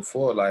 you know,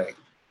 before, like,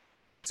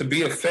 to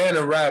be a fan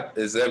of rap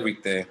is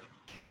everything.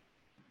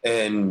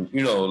 And,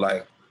 you know,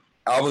 like,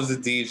 I was a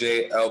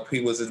DJ,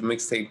 LP was a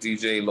mixtape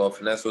DJ, Law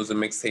Finesse was a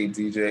mixtape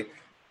DJ.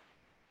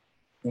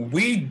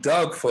 We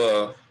dug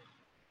for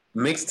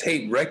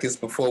mixtape records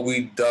before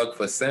we dug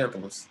for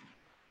samples.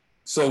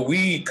 So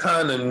we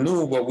kind of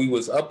knew what we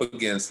was up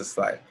against. It's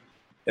like,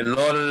 in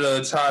order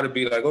to try to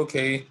be like,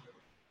 okay,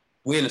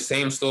 we in the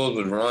same stores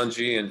with Ron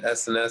G and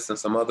SNS and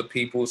some other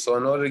people. So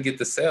in order to get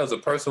the sales, a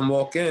person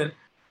walk in,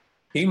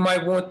 he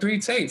might want 3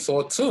 tapes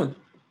or 2.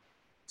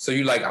 So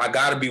you like, I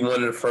gotta be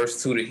one of the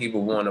first 2 that he would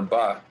want to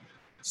buy.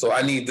 So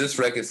I need this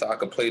record so I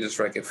could play this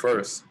record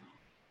first.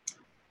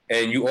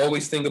 And you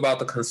always think about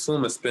the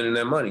consumer spending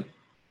their money.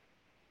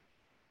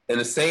 And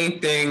the same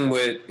thing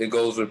it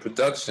goes with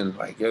production.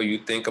 Like, yo, you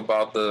think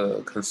about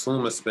the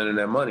consumer spending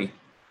their money.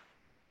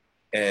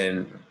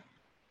 And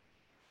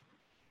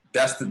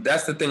that's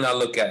the thing I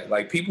look at.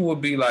 Like, people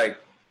would be like,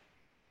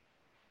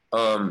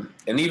 and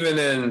even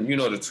in, you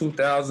know, the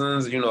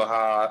 2000s, you know,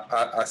 how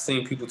I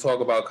seen people talk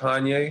about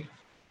Kanye,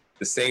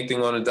 the same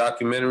thing on the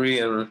documentary.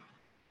 And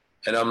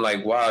I'm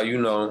like, wow, you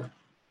know,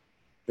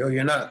 yo,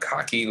 you're not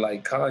cocky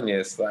like Kanye.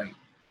 It's like,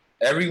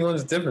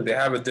 everyone's different. They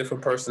have a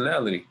different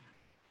personality.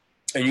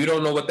 And you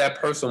don't know what that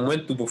person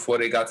went through before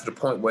they got to the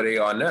point where they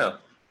are now.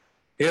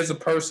 Here's a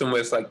person where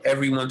it's like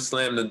everyone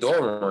slammed the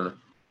door on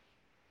them.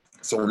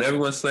 So when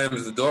everyone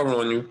slams the door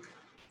on you,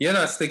 you're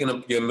not sticking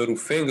up your middle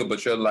finger,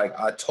 but you're like,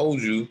 I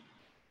told you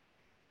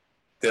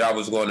that I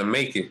was going to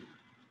make it.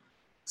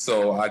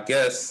 So I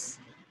guess,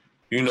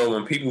 you know,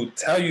 when people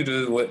tell you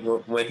this,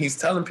 when he's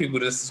telling people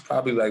this, it's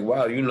probably like,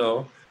 wow, you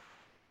know,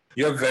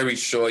 you're very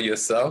sure of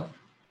yourself.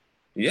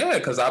 Yeah,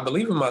 because I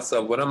believe in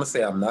myself. What I'm going to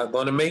say, I'm not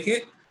going to make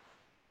it.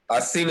 I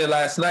seen it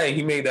last night, and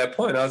he made that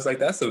point. I was like,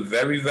 that's a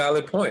very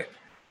valid point.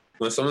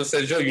 When someone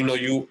says, yo, you know,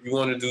 you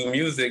want to do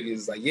music,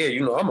 it's like, yeah,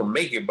 you know, I'm going to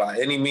make it by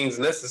any means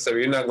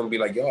necessary. You're not going to be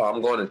like, yo,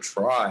 I'm going to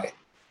try.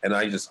 and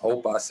I just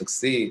hope I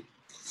succeed.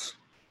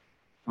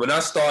 When I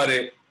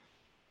started,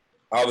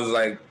 I was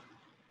like,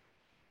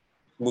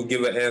 we'll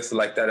give an answer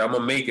like that. I'm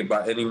gonna make it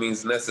by any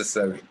means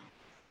necessary.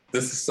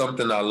 This is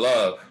something I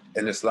love.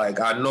 And it's like,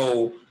 I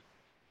know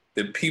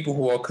the people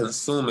who are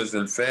consumers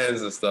and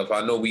fans and stuff,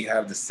 I know we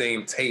have the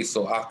same taste,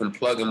 so I can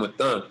plug in with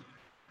them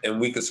and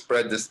we could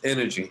spread this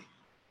energy.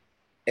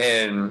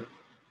 And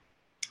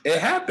it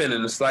happened.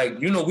 And it's like,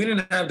 we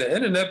didn't have the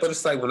internet, but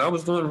it's like when I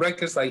was doing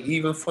records, like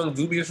even Funk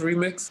Dubious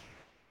Remix,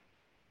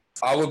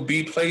 I would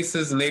be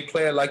places and they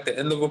play at like the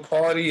end of a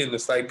party, and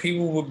it's like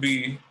people would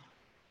be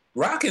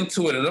rocking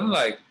to it. And I'm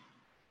like,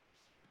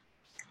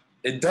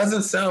 it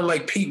doesn't sound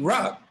like Pete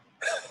Rock.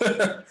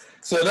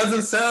 So it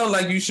doesn't sound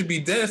like you should be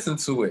dancing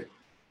to it.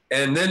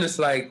 And then it's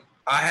like,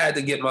 I had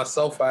to get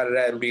myself out of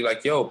that and be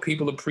like, yo,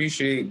 people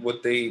appreciate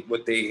what they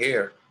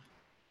hear.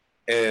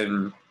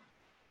 And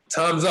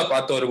Time's Up,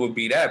 I thought it would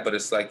be that, but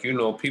it's like,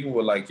 people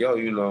were like,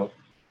 yo,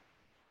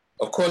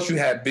 of course you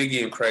had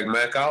Biggie and Craig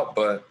Mack out,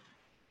 but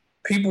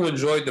people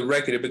enjoyed the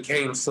record. It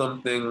became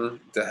something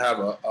to have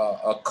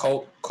a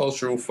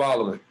cultural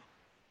following.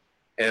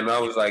 And I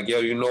was like, yo,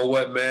 you know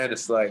what, man?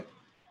 It's like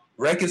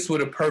records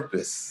with a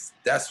purpose.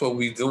 That's what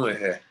we doing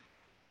here.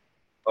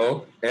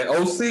 Oh, and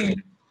OC,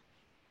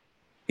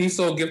 he's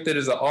so gifted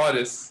as an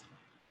artist.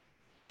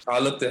 I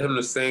looked at him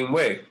the same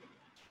way.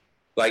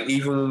 Like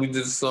even when we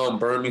did the song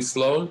Burn Me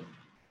Slow,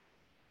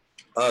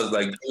 I was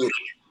like, dude.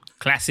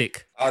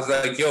 Classic. I was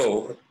like,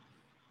 yo,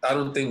 I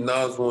don't think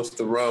Nas wants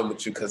to run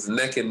with you because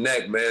neck and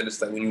neck, man.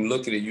 It's like when you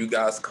look at it, you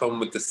guys come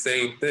with the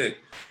same thing.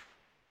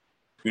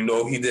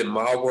 He did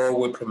My World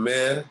with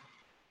Premier.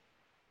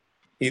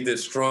 He did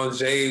Strong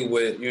J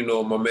with,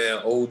 my man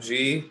OG.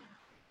 He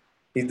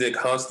did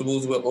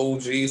Constables with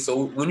OG.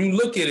 So when you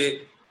look at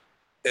it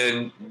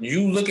and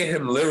you look at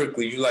him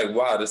lyrically, you're like,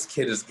 wow, this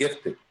kid is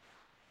gifted.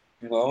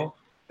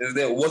 Is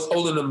that what's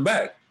holding him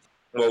back?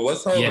 Well,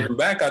 what's holding him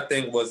back, I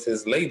think, was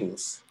his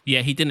labels.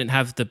 Yeah, he didn't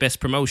have the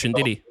best promotion,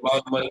 did he? A lot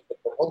of money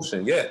for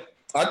promotion, yeah.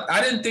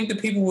 I didn't think that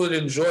people would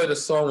enjoy the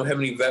song with him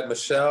and Yvette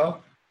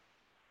Michelle.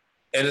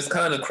 And it's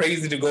kind of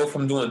crazy to go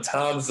from doing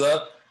Time's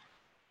Up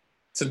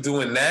to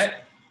doing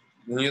that.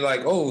 And you're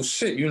like, oh,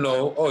 shit, you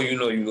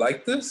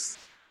like this?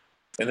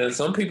 And then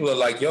some people are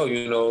like,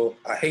 yo,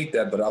 I hate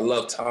that, but I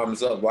love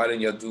Time's Up. Why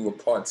didn't y'all do a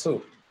part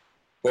 2?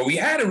 Well, we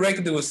had a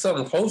record that was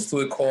something close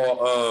to it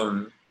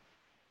called,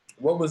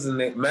 what was the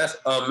name?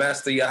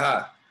 Master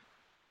Yaha.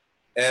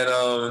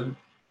 And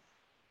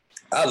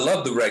I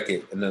love the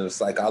record. And then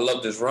it's like, I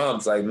love this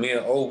rhymes. Like me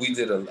and we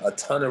did a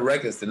ton of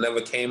records that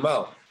never came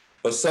out.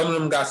 But some of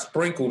them got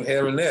sprinkled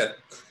here and there.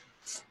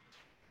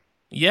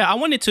 Yeah, I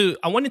wanted to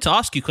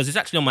ask you because it's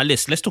actually on my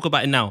list. Let's talk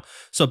about it now.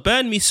 So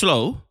Burn Me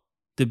Slow,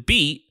 the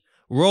beat,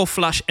 Raw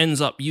Flush ends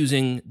up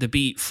using the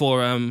beat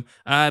for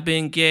I've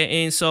been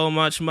getting so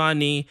much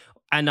money,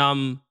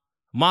 and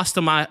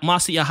Master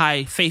Your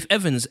High, Faith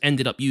Evans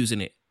ended up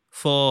using it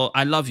for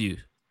I Love You.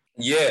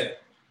 Yeah.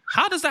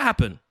 How does that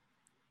happen?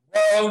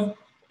 Well,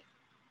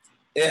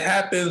 it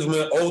happens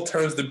when O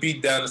turns the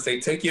beat down and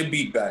say, take your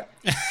beat back.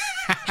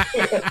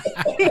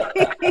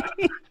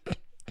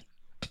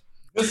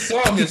 This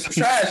song is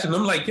trash. And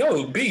I'm like,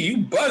 yo, B, you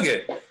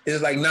bugging.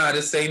 It's like, nah,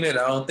 this ain't it.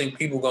 I don't think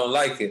people gonna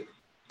like it.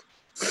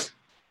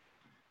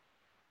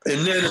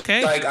 And then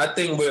like I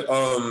think with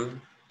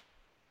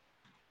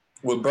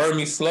Burn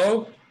Me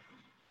Slow,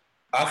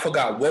 I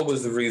forgot what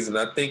was the reason.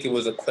 I think it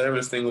was a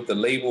clearance thing with the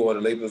label, or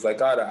the label was like,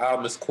 the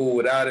album is cool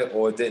without it,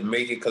 or it didn't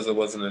make it because it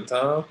wasn't in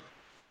time.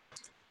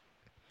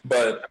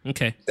 But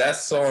that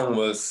song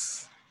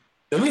was...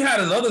 Then we had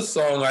another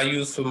song I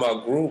used for my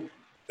group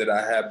that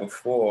I had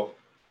before.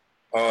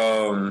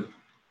 The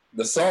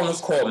song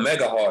was called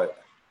Mega Heart.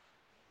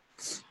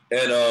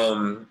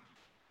 And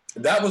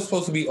that was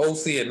supposed to be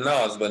OC and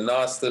Nas, but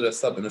Nas stood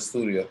us up in the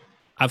studio.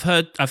 I've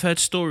heard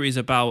stories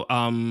about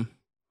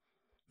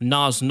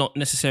Nas not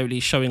necessarily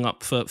showing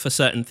up for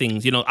certain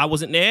things. I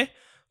wasn't there,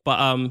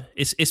 but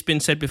it's been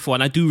said before,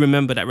 and I do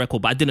remember that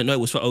record, but I didn't know it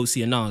was for OC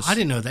and Nas. I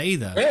didn't know that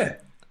either. Yeah,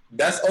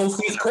 that's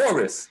OC's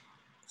chorus.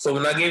 So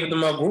when I gave it to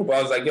my group,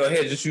 I was like, yo,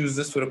 here, just use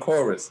this for the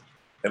chorus.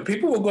 And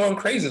people were going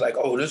crazy, like,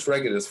 oh, this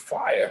record is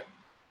fire.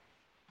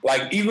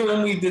 Like, even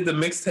when we did the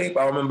mixtape,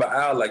 I remember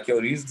Al, like, yo,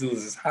 these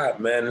dudes is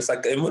hot, man. It's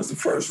like, it was the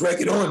first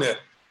record on there.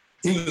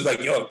 He was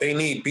like, yo, if they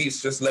need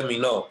beats, just let me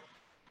know.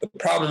 The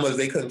problem was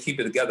they couldn't keep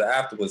it together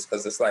afterwards,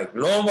 because it's like,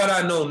 knowing what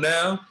I know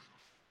now,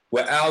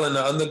 with Al in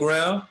the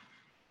underground,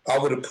 I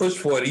would have pushed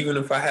for it, even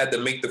if I had to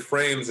make the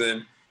frames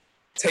and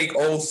take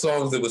old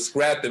songs that were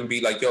scrapped and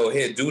be like, yo,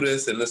 here, do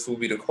this, and this will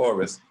be the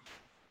chorus.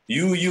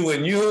 You,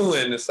 and you,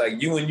 and it's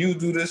like, you and you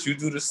do this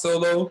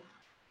solo,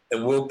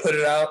 and we'll put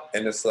it out,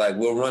 and it's like,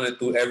 we'll run it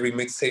through every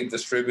mixtape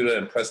distributor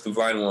and press the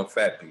vinyl on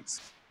Fat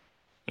Beats.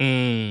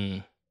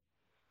 Hindsight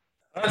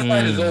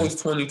is always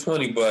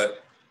 20/20,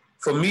 but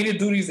for me to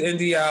do these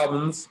indie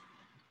albums,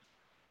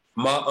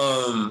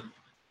 my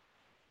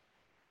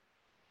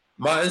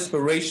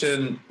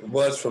inspiration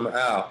was from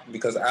Al,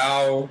 because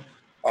Al,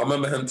 I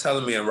remember him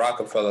telling me in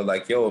Rockefeller,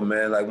 like, yo,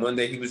 man, like one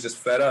day he was just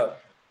fed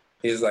up.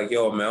 He's like,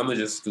 yo, man, I'm gonna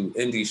just do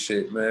indie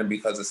shit, man,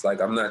 because it's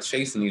like I'm not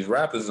chasing these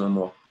rappers no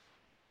more.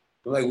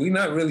 I'm like, we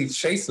not really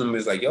chasing them.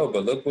 It's like, yo,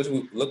 but look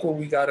what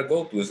we gotta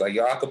go through. It's like,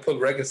 yo, I could put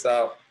records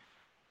out,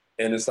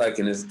 and it's like,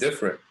 and it's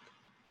different.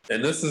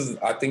 And this is,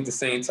 I think, the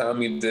same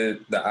time he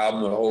did the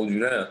album with Hold You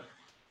Down.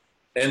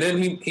 And then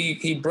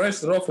he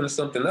branched it off into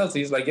something else.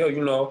 He's like, yo,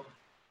 you know,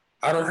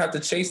 I don't have to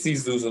chase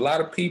these dudes. A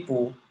lot of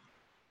people,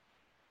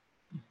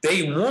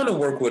 they want to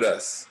work with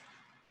us.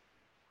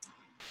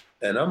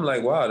 And I'm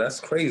like, wow, that's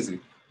crazy.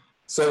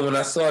 So when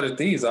I started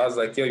these, I was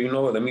like, yo, you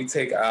know what? Let me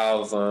take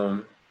Al's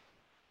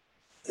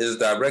his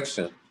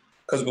direction.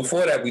 Because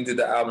before that, we did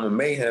the album with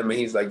Mayhem, and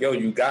he's like, yo,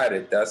 you got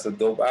it. That's a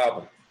dope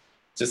album.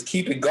 Just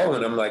keep it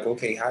going. I'm like,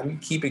 okay, how do you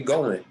keep it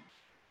going?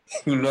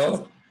 You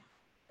know?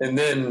 And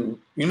then,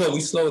 you know,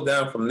 we slowed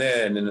down from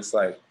there. And then it's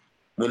like,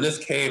 when this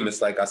came,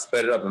 it's like I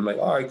sped it up. I'm like,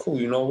 all right, cool.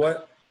 You know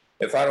what?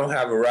 If I don't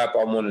have a rap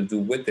I want to do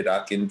with it, I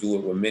can do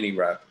it with many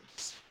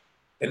rappers.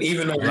 And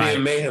even though me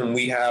and Mayhem,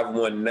 we have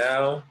one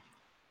now,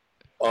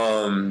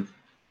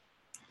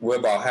 we're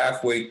about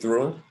halfway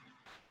through.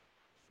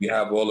 We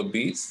have all the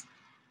beats.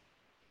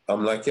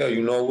 I'm like, yo,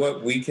 you know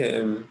what? We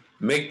can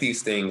make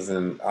these things.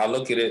 And I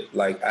look at it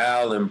like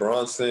Al and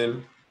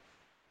Bronson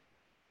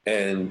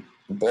and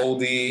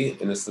Boldy,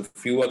 and there's a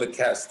few other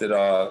cats that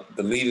are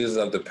the leaders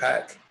of the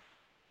pack.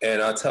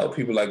 And I tell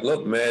people, like,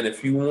 look, man,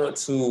 if you want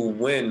to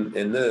win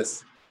in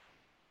this,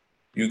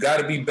 you got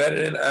to be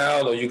better than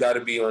Al, or you got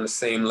to be on the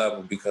same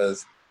level,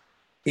 because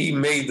he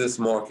made this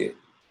market.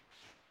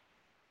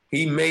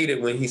 He made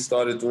it when he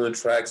started doing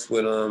tracks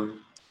with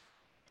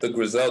the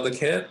Griselda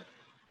camp,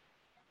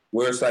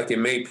 where it's like it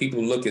made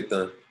people look at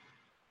them.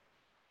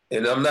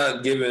 And I'm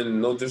not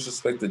giving no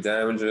disrespect to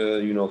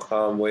Damager, you know,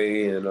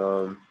 Conway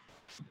and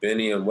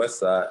Benny and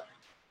Westside,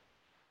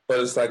 but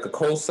it's like a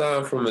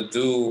cosign from a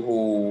dude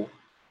who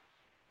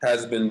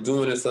has been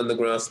doing this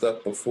underground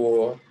stuff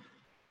before,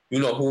 you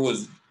know, who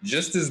was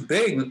just as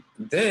big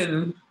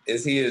then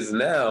as he is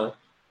now.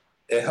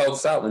 It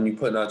helps out when you're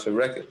putting out your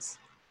records.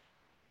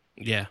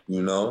 Yeah.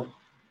 You know?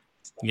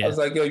 Yeah. I was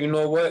like, yo, you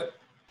know what?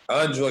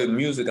 I enjoy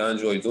music. I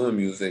enjoy doing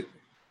music.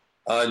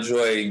 I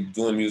enjoy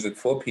doing music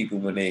for people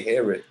when they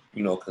hear it,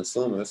 you know,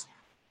 consumers.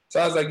 So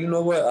I was like, you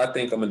know what? I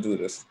think I'm going to do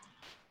this.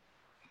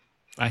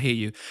 I hear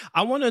you.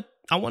 I want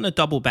to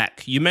double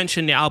back. You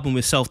mentioned the album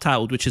with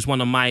Self-Titled, which is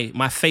one of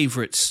my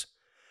favorites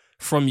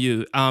from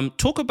you.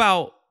 Talk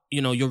about,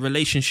 you know, your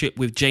relationship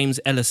with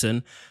James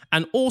Ellison,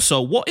 and also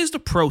what is the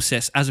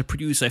process as a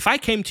producer? If I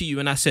came to you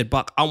and I said,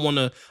 Buck, I want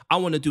to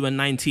do a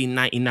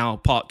 1990 Now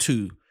Part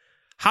 2.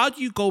 How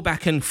do you go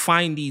back and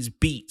find these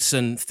beats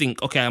and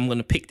think, okay, I'm going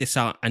to pick this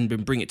out and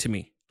then bring it to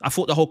me? I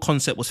thought the whole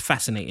concept was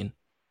fascinating.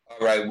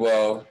 All right,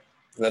 well,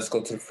 let's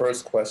go to the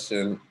first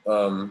question.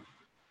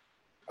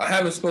 I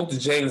haven't spoke to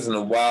James in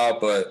a while,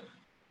 but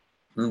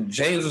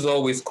James was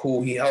always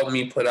cool. He helped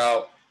me put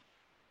out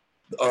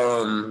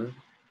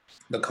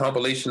the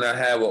compilation I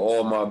had with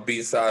all my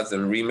B-sides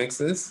and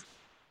remixes.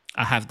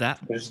 I have that.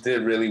 Which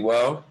did really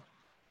well.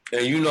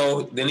 And, you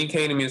know, then he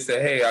came to me and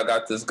said, hey, I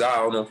got this guy. I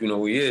don't know if you know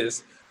who he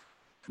is,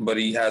 but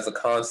he has a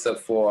concept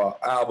for an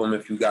album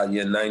if you got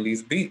your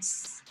 90s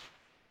beats.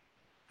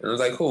 And I was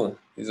like, who?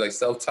 He's like,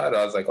 Self-Titled.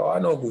 I was like, oh, I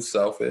know who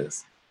Self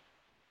is.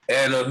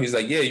 And he's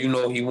like, yeah, you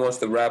know, he wants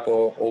to rap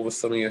over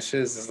some of your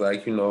shits. It's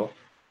like, you know,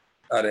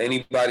 out of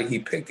anybody he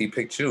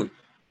picked you.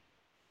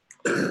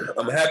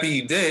 I'm happy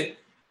he did.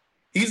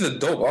 He's a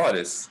dope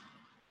artist.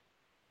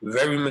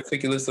 Very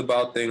meticulous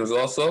about things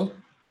also.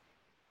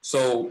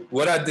 So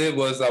what I did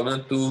was I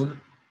went through,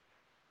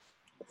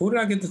 who did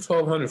I get the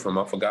 1200 from?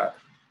 I forgot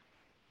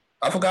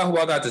who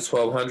I got the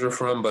 1200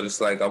 from, but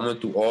it's like I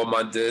went through all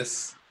my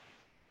discs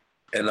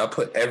and I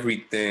put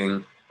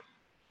everything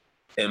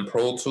in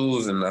Pro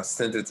Tools and I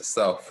sent it to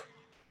Self.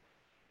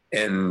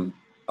 And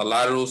a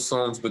lot of those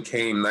songs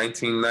became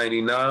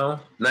 1999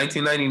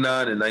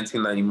 and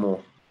 1990 more,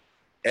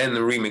 and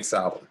the remix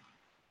album.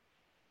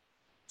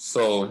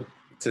 So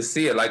to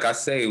see it, like I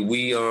say,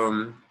 we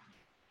when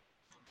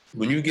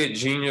you get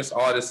genius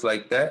artists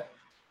like that,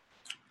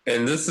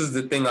 and this is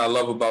the thing I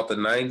love about the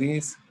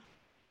 90s,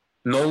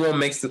 no one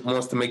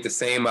wants to make the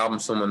same album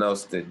someone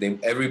else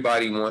did.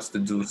 Everybody wants to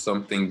do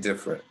something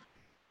different.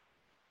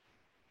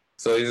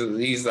 So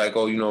he's like,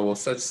 oh, you know, well,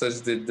 such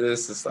did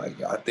this. It's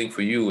like, I think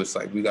for you, it's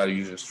like we got to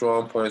use your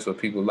strong points, what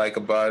people like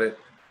about it.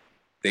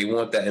 They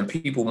want that, and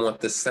people want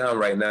this sound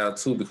right now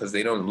too because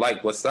they don't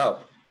like what's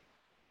out.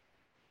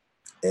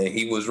 And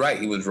he was right.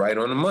 He was right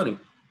on the money.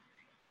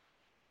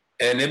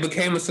 And it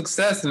became a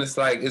success, and it's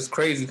like, it's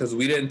crazy because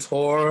we didn't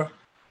tour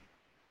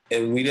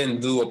and we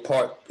didn't do a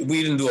part 3.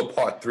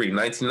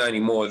 1990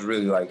 More is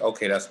really like,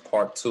 okay, that's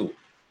part 2.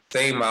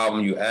 Same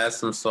album, you add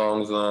some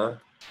songs on,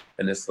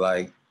 and it's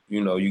like,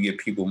 you know, you get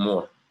people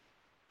more.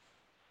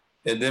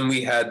 And then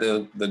we had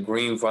the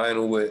green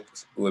vinyl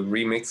with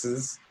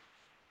remixes,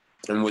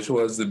 and which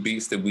was the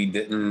beats that we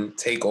didn't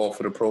take off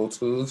of the Pro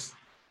Tools.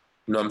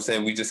 You know what I'm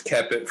saying? We just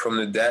kept it from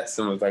the DATs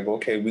and was like,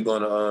 okay, we're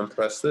going to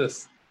press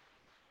this.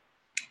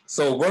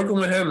 So working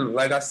with him,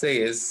 like I say,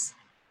 it's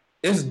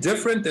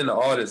different than the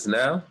artists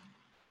now.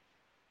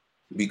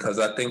 because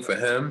I think for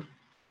him,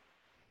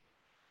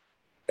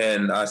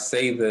 and I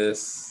say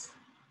this,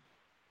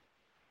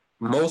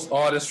 most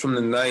artists from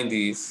the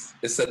 90s,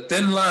 it's a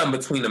thin line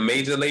between a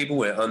major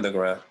label and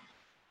underground.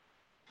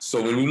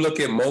 So when you look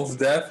at Mos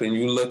Def and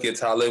you look at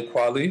Talib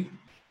Kweli,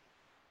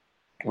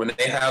 when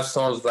they have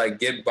songs like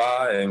Get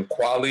By and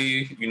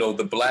Kweli, you know,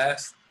 The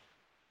Blast,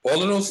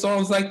 all of those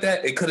songs like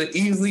that, it could have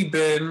easily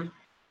been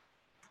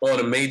on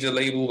a major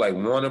label like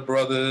Warner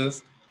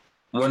Brothers,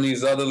 one of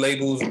these other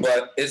labels,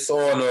 but it's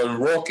on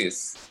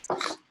Rawkus.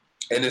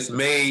 And it's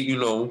made, you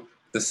know,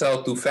 to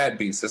sell through Fat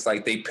Beats. It's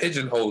like they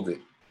pigeonholed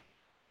it.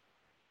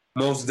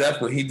 Mos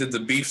Def, when he did the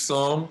Beef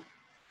song,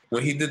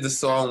 when he did the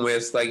song where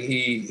it's like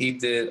he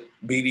did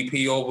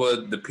BDP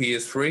over the P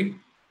is Free,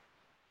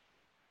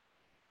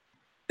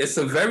 it's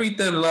a very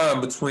thin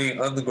line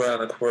between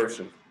underground and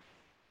commercial.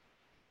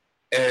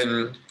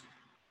 And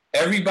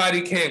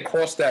everybody can't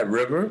cross that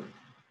river.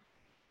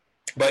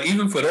 But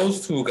even for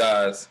those two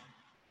guys,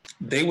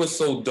 they were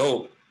so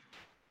dope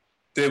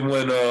that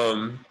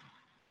when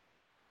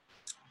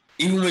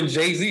even when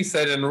Jay-Z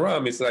said in the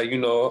rhyme, it's like, you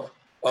know,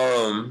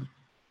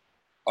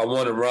 I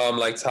want to rhyme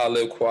like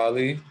Talib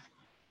Kweli.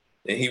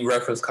 And he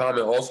referenced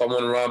Common. Also, I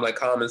want to rhyme like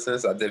Common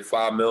Sense. I did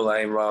 5 mil. I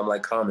ain't rhyme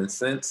like Common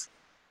Sense.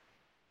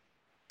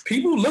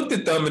 People looked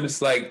at them and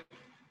it's like,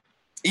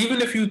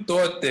 even if you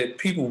thought that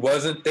people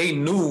wasn't, they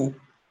knew,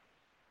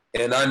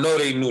 and I know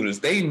they knew this,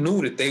 they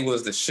knew that they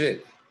was the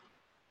shit.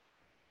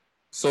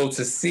 So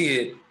to see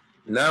it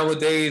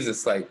nowadays,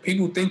 it's like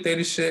people think they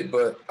the shit,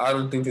 but I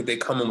don't think that they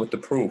coming with the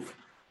proof.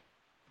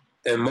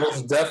 And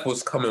Mos Def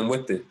was coming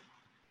with it,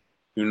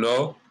 you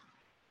know?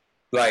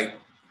 Like,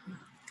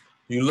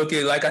 you look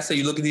at, like I said,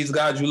 you look at these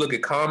guys, you look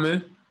at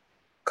Common.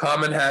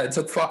 Common had, it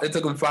took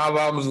him 5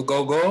 albums to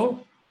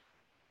go.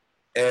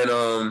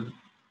 And,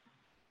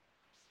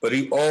 but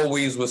he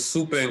always was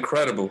super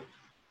incredible.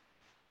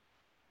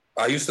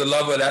 I used to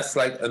love her. That's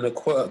like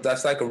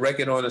a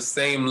record on the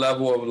same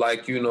level of,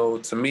 like, you know,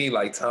 to me,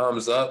 like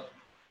Time's Up,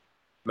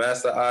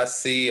 Master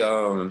IC.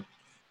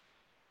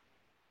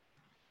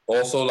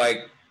 Also,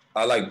 like,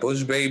 I like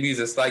Bush Babies.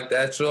 It's like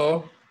that,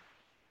 y'all.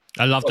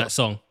 I love that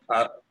song.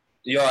 I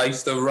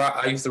used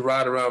to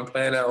ride around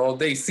playing that all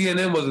day.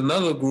 CNN was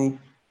another group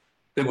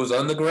that was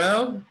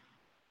underground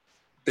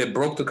that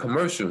broke the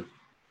commercial.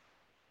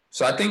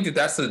 So I think that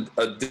that's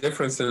a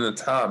difference in the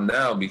time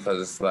now,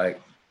 because it's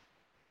like,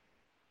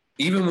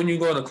 even when you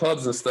go to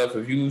clubs and stuff,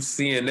 if you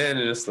CNN and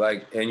it's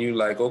like, and you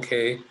like,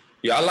 okay,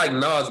 yeah, I like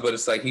Nas, but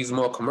it's like he's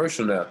more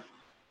commercial now.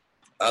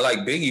 I like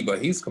Biggie,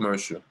 but he's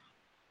commercial.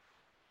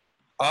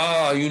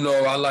 You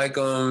know, I like,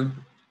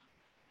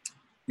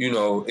 you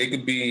know, it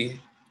could be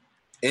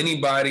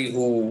anybody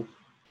who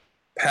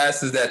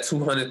passes that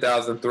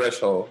 200,000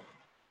 threshold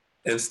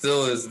and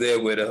still is there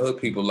where the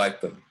hood people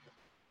like them.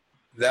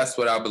 That's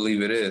what I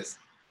believe it is.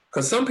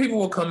 Because some people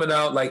were coming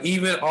out, like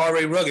even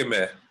R.A. Rugged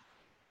Man.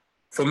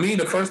 For me,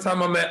 the first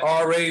time I met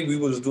R.A., we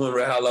was doing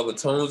Red Hot Lava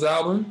Tone's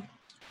album.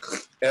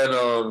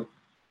 And,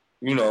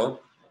 you know,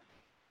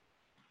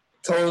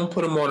 Tone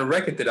put him on a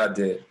record that I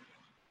did.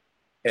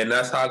 And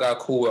that's how I got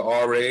cool with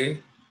R.A.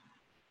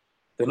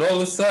 Then all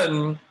of a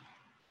sudden,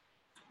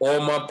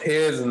 all my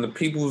peers and the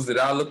peoples that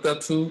I looked up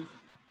to,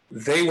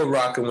 they were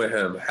rocking with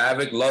him.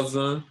 Havoc loves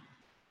him.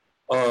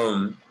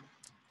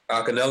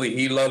 Akinelli,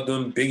 he loved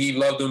him. Biggie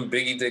loved him.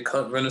 Biggie did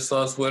Cunt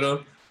Renaissance with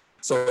him.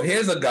 So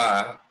here's a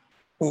guy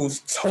who's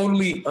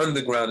totally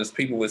underground, as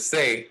people would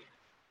say,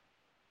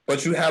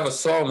 but you have a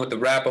song with the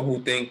rapper who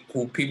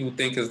people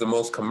think is the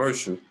most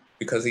commercial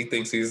because he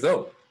thinks he's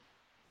dope.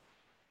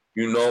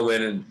 You know,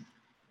 and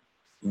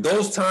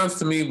those times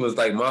to me was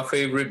like my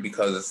favorite,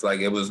 because it's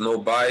like it was no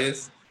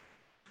bias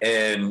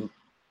and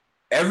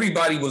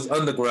everybody was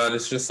underground. It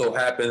just so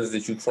happens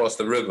that you cross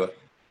the river.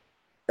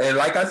 And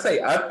like I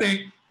say, I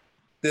think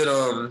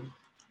that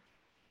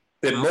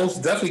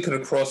most definitely could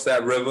have crossed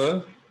that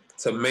river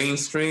to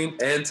mainstream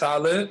and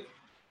Talib,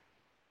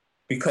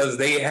 because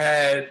they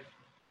had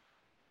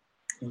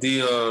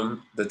the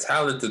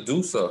talent to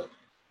do so.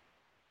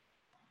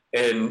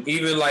 And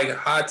even like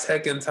High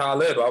Tech and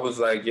Talib, I was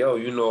like, yo,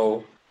 you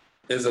know,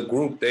 as a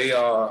group, they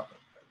are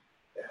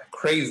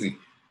crazy,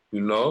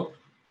 you know?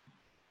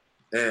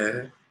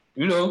 And,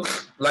 you know,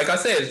 like I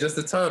said, it's just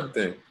a time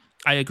thing.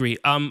 I agree.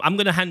 I'm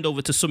going to hand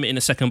over to Summit in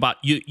a second, but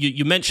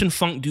you mentioned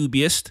Funk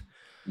Dubious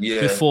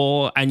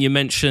before, and you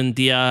mentioned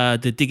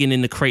the Digging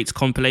in the Crates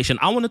compilation.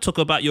 I want to talk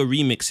about your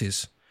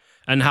remixes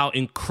and how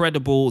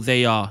incredible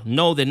they are.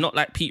 No, they're not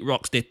like Pete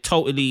Rock's. They're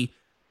totally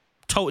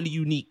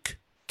unique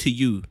to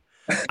you.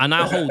 And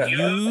I hold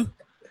you,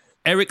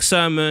 Erick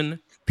Sermon,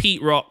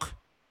 Pete Rock,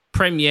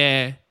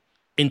 Premier,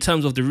 in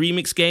terms of the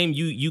remix game,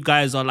 you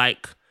guys are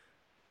like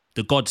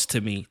the gods to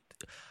me.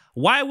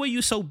 Why were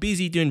you so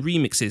busy doing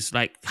remixes?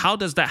 Like, how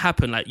does that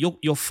happen? Like,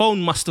 your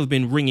phone must have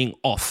been ringing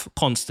off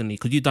constantly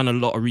because you've done a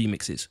lot of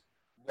remixes.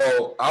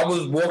 Well, I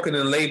was walking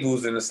in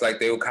labels and it's like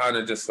they were kind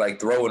of just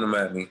like throwing them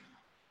at me.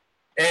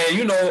 And,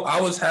 you know,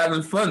 I was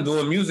having fun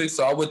doing music,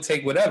 so I would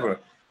take whatever.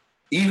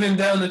 even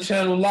down to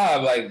Channel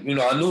Live, like, you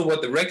know, I knew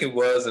what the record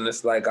was, and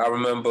it's like, I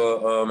remember,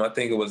 I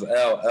think it was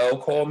L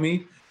called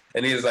me,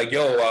 and he was like,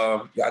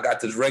 yo, I got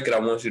this record I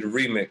want you to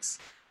remix.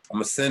 I'm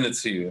going to send it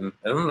to you.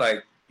 And I'm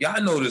like, yeah, I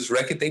know this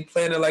record. They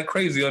playing it like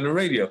crazy on the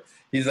radio.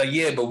 He's like,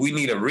 yeah, but we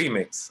need a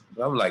remix.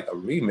 And I'm like, a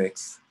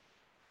remix?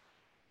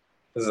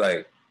 It's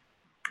like,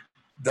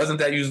 doesn't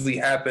that usually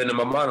happen? In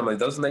my mind, I'm like,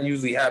 doesn't that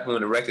usually happen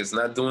when the record's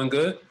not doing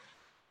good?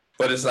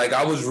 But it's like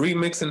I was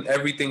remixing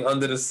everything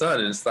under the sun.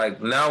 And it's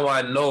like now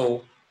I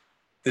know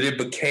that it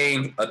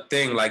became a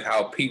thing like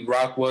how Pete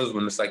Rock was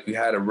when it's like you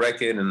had a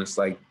record and it's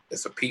like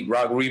it's a Pete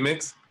Rock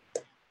remix.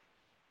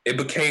 It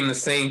became the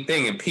same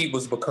thing. And Pete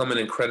was becoming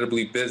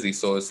incredibly busy.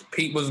 So as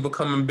Pete was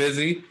becoming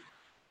busy,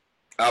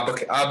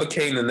 I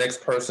became the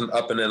next person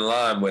up and in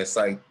line where it's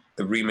like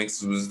the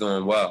remixes was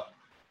doing well.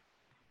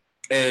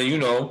 And, you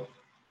know,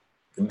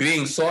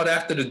 being sought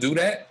after to do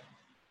that,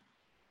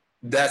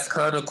 that's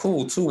kind of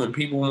cool too. When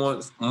people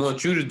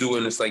want you to do it,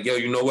 and it's like, yo,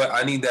 you know what?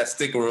 I need that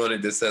sticker on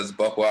it that says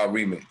Buck Wild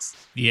Remix.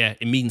 Yeah,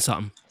 it means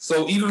something.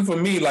 So even for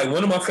me, like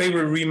one of my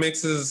favorite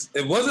remixes,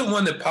 it wasn't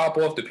one that pop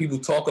off that people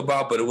talk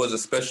about, but it was a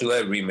Special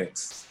Ed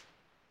remix.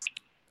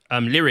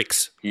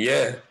 Lyrics.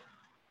 Yeah.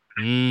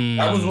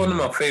 That was one of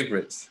my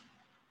favorites.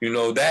 You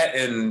know, that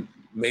and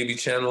maybe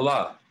Channel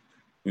Live,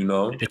 you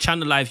know. The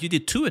Channel Live, you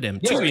did two of them,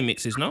 two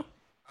remixes, no?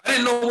 I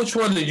didn't know which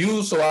one to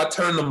use, so I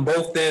turned them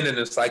both in, and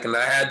it's like, and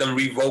I had them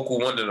re-vocal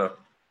one of them.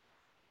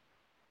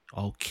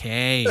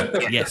 Okay,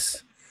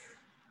 yes.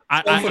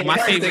 My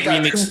favorite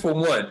remix. 2 for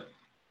 1.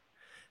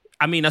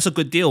 I mean, that's a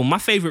good deal. My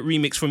favorite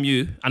remix from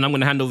you, and I'm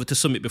going to hand over to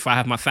Summit before I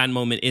have my fan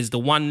moment, is the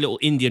One Little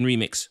Indian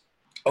remix.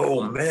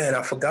 Oh, man,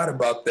 I forgot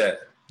about that.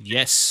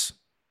 Yes.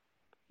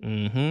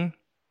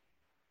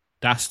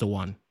 That's the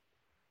one.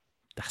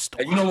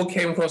 And you know what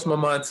came across my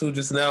mind, too,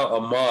 just now?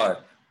 Ahmad.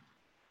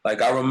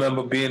 Like, I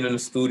remember being in the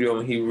studio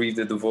and he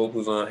redid the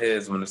vocals on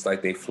his when it's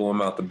like they flew him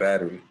out the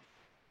battery.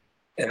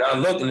 And I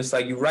look and it's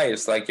like, you're right.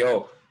 It's like,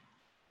 yo,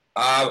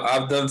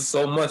 I've done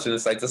so much. And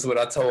it's like, this is what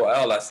I told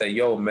Al. I said,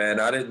 yo, man,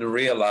 I didn't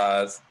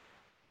realize,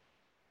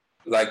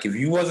 like, if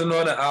you wasn't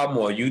on the album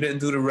or you didn't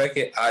do the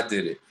record, I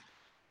did it.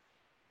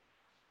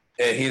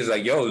 And he's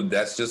like, yo,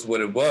 that's just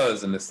what it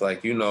was. And it's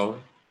like, you know,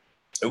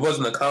 it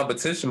wasn't a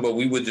competition, but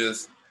we were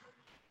just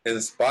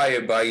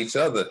inspired by each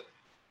other.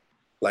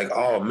 Like,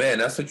 oh, man,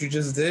 that's what you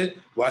just did?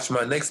 Watch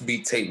my next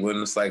beat tape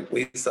when it's like,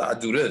 wait, so I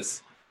do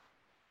this.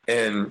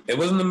 And it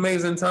was an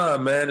amazing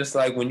time, man. It's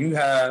like when you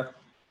have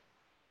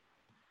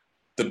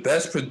the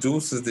best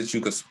producers that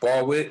you could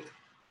spar with,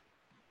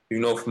 you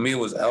know, for me, it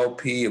was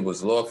LP, it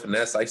was Lord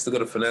Finesse. I used to go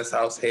to Finesse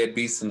House, head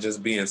beats, and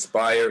just be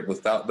inspired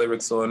without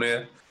lyrics on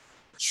there.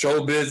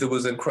 Showbiz, it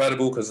was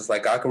incredible because it's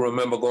like I can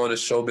remember going to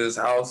Showbiz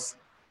House.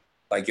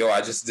 Like, yo, I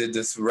just did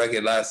this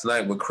record last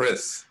night with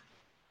Chris.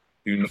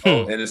 You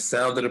know, and it's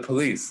Sound of the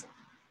Police.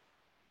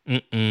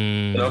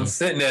 And I'm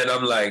sitting there and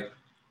I'm like,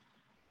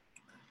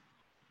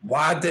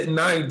 why didn't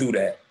I do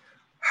that?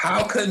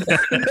 How could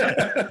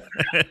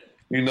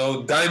you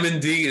know,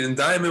 Diamond D, and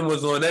Diamond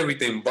was on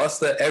everything,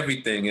 Busta,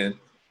 everything. And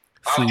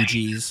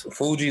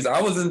Fugees. I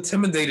was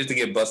intimidated to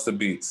get Busta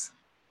beats.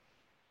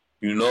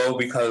 You know,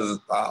 because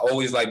I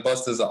always like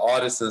Busta as an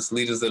artist since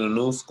Leaders of the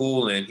New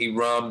School, and he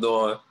rhymed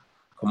on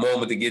Come On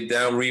With the Get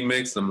Down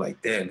remix. I'm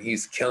like, damn,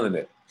 he's killing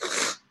it.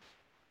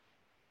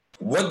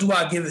 What do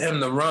I give him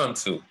the rhyme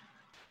to?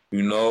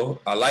 You know,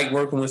 I like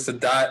working with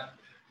Sadat.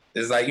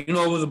 It's like, you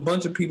know, it was a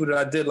bunch of people that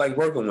I did like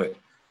working with.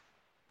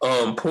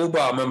 Pooh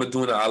Bah, I remember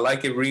doing the I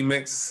Like It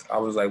remix. I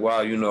was like,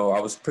 wow, you know, I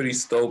was pretty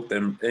stoked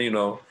and you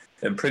know,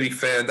 and pretty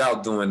fanned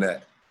out doing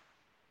that.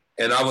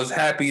 And I was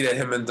happy that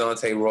him and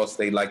Dante Ross,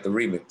 they liked the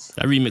remix.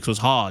 That remix was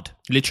hard,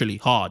 literally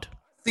hard.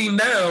 See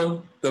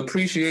now the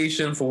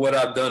appreciation for what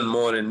I've done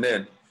more than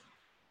then.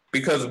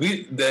 Because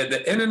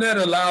the internet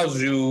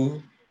allows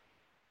you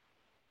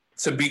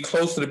to be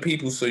close to the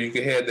people so you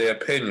can hear their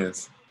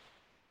opinions.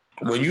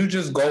 When you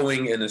just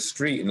going in the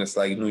street and it's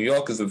like New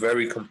York is a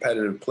very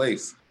competitive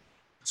place.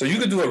 So you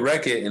could do a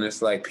record and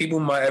it's like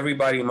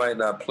everybody might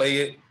not play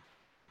it.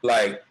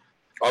 Like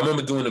I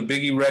remember doing a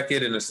Biggie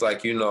record and it's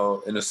like, you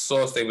know, in the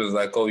source they was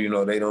like, oh, you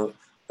know, the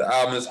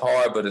album is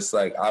hard, but it's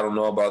like, I don't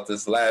know about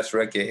this last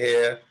record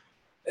here.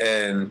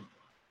 And,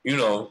 you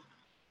know,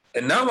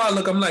 and now I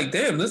look, I'm like,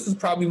 damn, this is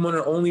probably one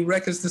of the only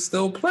records to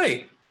still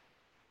play.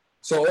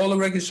 So all the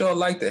records y'all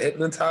like, the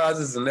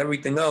Hypnotizers and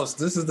everything else,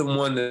 this is the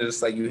one that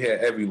it's like you hear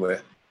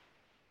everywhere.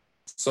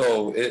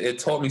 So it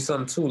taught me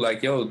something too,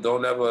 like, yo,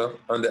 don't ever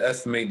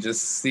underestimate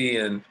just see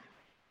and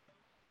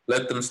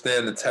let them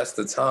stand the test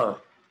of time.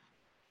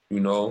 You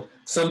know,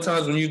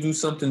 sometimes when you do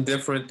something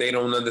different, they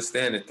don't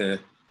understand it then.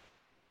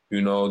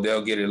 You know,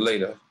 they'll get it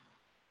later.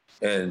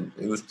 And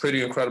it was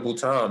pretty incredible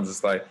times.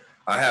 It's like,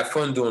 I had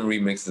fun doing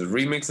remixes.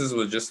 Remixes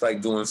was just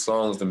like doing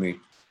songs to me.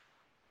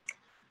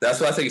 That's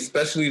why I say,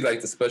 especially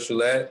like the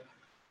Special Ed.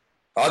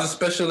 I was a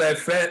Special Ed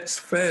fan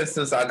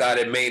since I got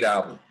it made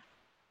album.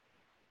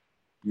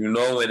 You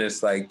know, and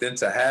it's like, then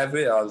to have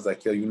it, I was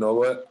like, yo, you know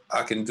what?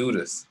 I can do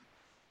this.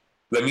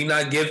 let me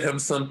not give him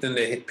something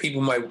that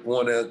people might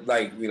want to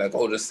like be like,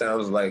 oh, this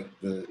sounds like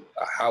the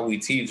How We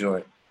T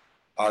joint.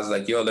 I was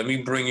like, yo, let me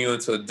bring you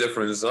into a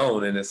different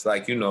zone. And it's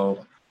like, you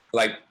know,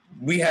 like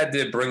we had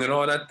to Bring It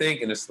On, I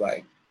think. And it's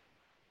like,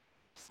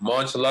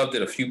 Monch loved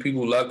it. A few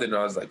people loved it. And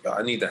I was like, yo,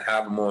 I need to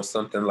have him on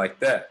something like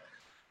that.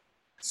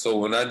 So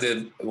when I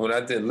did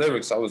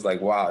lyrics, I was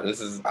like, wow,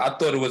 I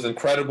thought it was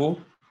incredible.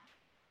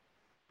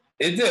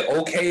 It did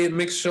okay at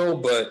Mix Show,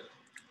 but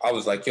I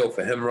was like, yo,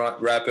 for him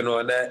rapping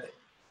on that,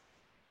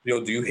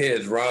 yo, do you hear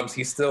his rhymes?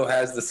 He still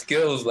has the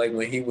skills like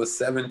when he was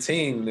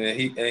 17 and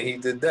he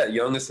did that,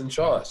 youngest in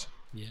charge.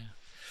 Yeah.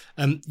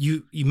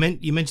 You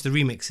mentioned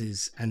the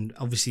remixes, and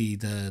obviously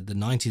the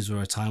 90s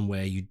were a time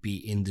where you'd be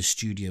in the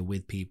studio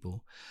with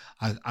people.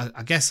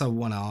 I guess I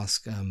want to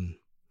ask,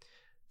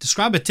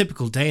 describe a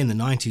typical day in the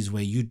 90s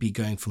where you'd be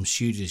going from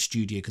studio to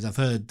studio, because I've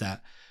heard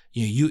that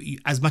you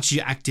as much as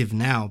you're active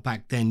now,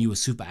 back then you were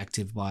super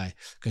active by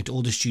going to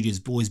all the studios,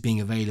 always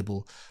being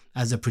available.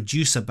 As a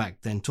producer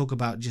back then, talk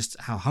about just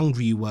how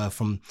hungry you were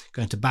from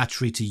going to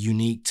Battery to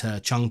Unique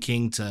to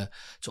Chunking to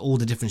all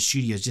the different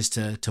studios just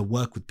to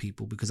work with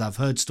people, because I've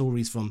heard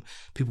stories from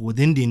people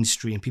within the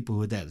industry and people who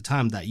were there at the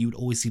time that you would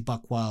always see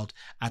Buck Wild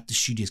at the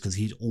studios because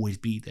he'd always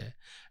be there.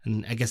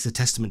 And I guess a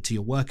testament to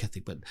your work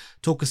ethic. But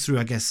talk us through,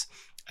 I guess,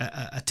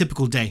 a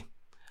typical day.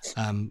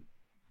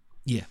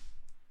 Yeah.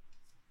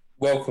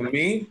 Well, for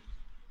me,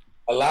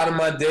 a lot of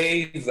my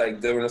days,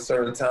 like during a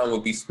certain time,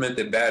 would be spent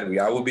at Battery.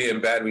 I would be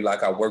in Battery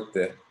like I worked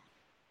there.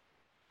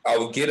 I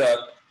would get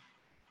up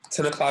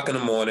 10 o'clock in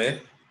the morning.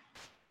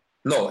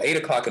 No, 8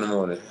 o'clock in the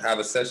morning. Have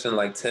a session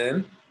like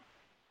 10.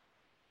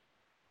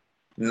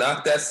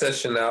 Knock that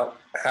session out.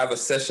 Have a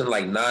session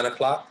like 9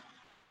 o'clock.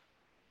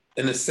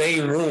 In the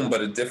same room,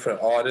 but a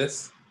different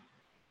artist.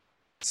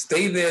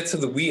 Stay there till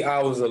the wee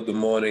hours of the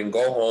morning.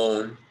 Go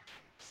home.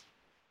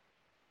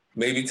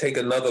 Maybe take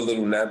another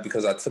little nap,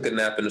 because I took a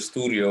nap in the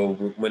studio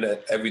when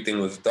everything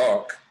was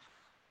dark,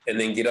 and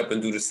then get up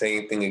and do the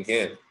same thing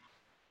again.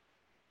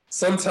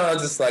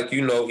 Sometimes it's like,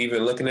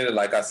 even looking at it,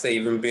 like I say,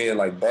 even being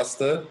like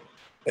Busta,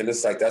 and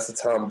it's like that's the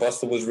time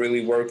Busta was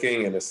really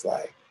working, and it's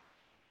like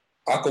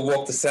I could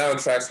walk the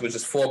soundtracks, which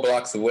is 4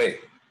 blocks away,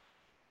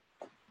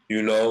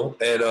 and go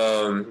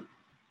to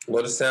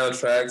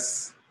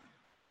soundtracks,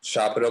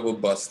 chop it up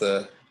with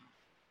Busta,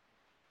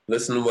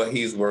 listen to what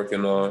he's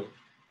working on,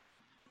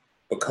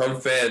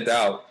 become fanned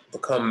out,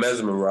 become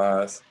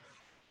mesmerized.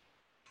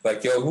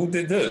 Like, yo, who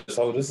did this?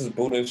 Oh, this is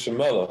Buddha and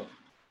Shamela.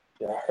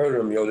 Yeah, I heard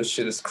him. Yo, this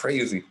shit is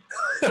crazy.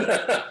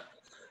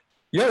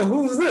 Yo,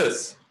 who's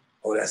this?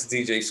 Oh, that's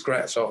DJ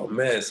Scratch. Oh,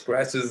 man,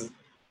 Scratch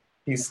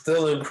he's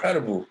still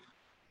incredible.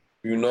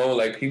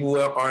 Like people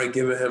aren't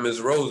giving him his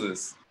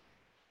roses.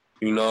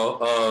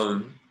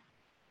 And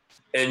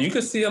you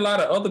can see a lot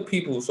of other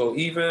people. So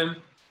even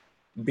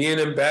being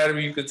in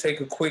Battery, you could take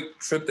a quick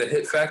trip to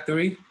Hit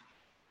Factory.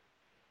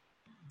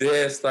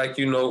 There's like,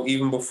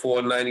 even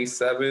before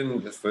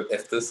 97,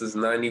 if this is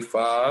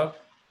 95,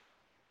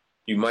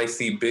 you might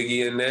see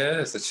Biggie in there.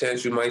 It's a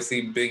chance you might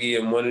see Biggie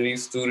in one of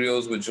these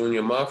studios with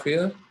Junior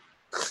Mafia.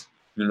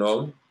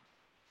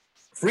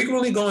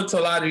 Frequently going to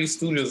a lot of these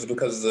studios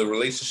because of the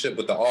relationship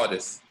with the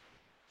artist.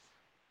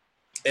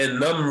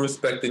 And them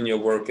respecting your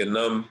work and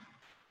them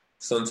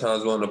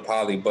sometimes wanting to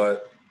poly.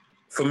 But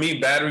for me,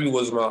 Battery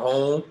was my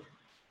home.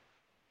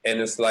 And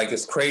it's like,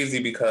 it's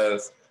crazy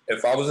because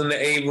if I was in the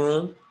A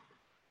room,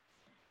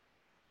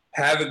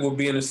 Havoc would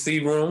be in the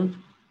C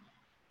room,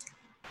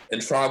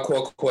 and Tribe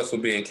Called Quest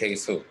would be in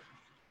K2.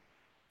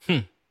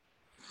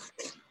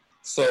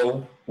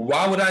 So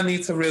why would I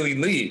need to really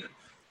leave?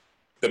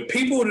 The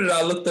people that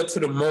I looked up to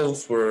the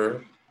most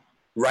were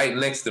right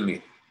next to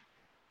me.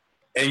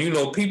 And,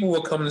 people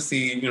would come to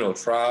see,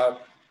 Tribe,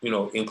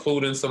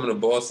 including some of the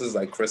bosses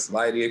like Chris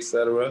Lighty,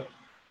 etc.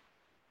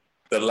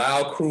 The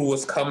Loud Crew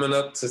was coming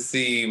up to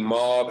see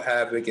Mob,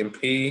 Havoc, and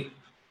P.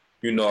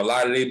 A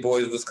lot of they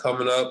boys was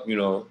coming up,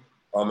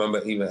 I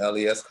remember even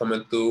LES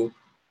coming through.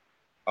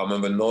 I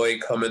remember Noy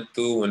coming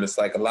through, and it's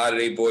like a lot of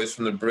they boys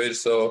from the bridge.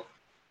 So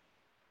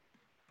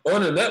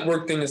on the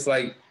network thing, it's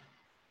like,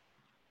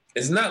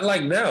 it's not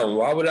like now.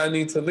 Why would I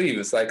need to leave?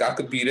 It's like I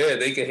could be there.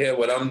 They can hear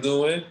what I'm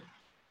doing.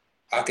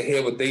 I can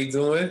hear what they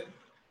doing.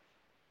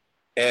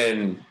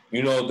 And,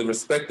 the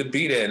respect to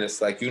be there. And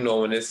it's like,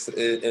 and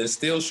it's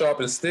still sharp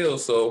and still.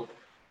 So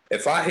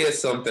if I hear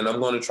something, I'm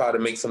going to try to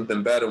make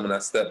something better when I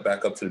step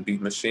back up to the beat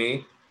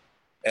machine.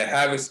 And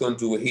Havoc's going to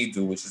do what he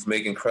do, which is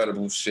make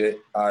incredible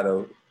shit out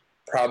of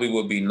probably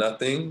would be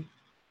nothing,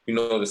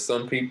 to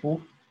some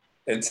people.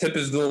 And Tip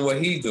is doing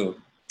what he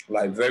do,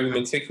 like very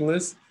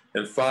meticulous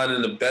and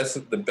finding the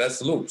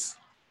best loops.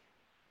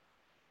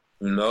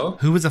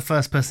 Who was the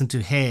first person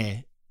to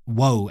hear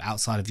Whoa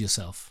outside of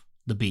yourself,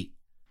 the beat?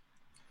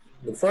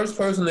 The first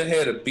person to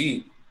hear the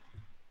beat,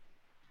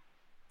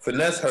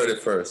 Finesse heard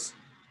it first.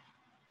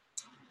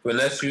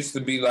 Finesse used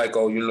to be like,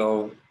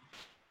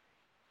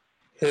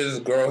 his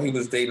girl he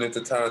was dating at the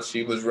time,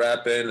 she was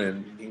rapping,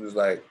 and he was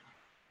like,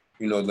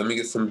 let me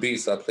get some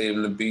beats. So I played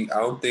him the beat. I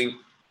don't think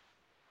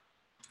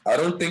I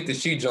don't think that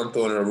she jumped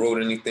on it or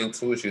wrote anything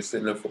to it. She was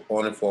sitting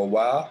on it for a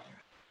while.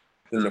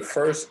 Then the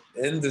first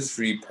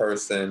industry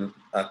person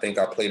I think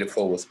I played it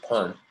for was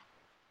Pun.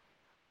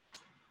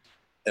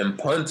 And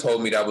Pun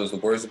told me that was the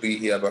worst beat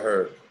he ever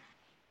heard.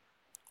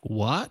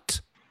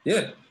 What?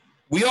 Yeah.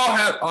 We all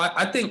have,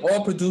 I think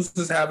all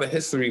producers have a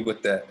history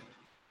with that.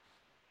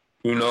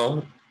 You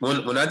know,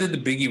 when I did the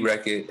Biggie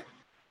record,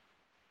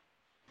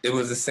 it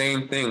was the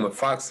same thing with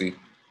Foxy.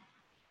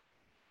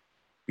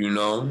 You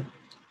know?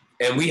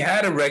 And we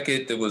had a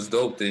record that was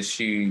dope that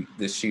she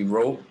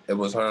wrote. It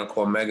was her and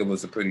Cormega.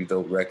 Was a pretty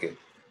dope record.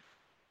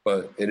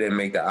 But it didn't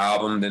make the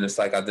album. Then it's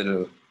like I did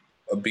a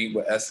beat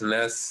with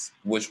SNS,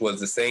 which was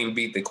the same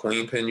beat that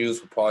Queen Pen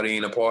used for Party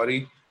Ain't a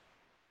Party.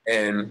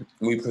 And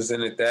we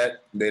presented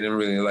that. They didn't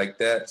really like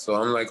that. So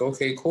I'm like,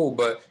 okay, cool.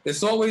 But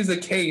it's always a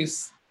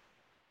case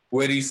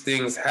where these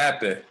things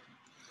happen.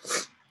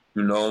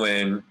 You know,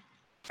 and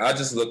I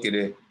just look at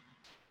it.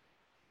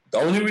 The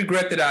only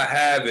regret that I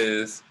have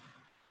is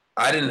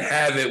I didn't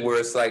have it where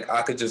it's like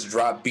I could just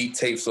drop beat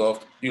tapes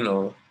off, you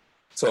know,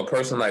 to a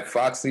person like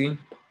Foxy, you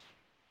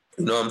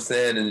know what I'm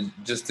saying, and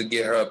just to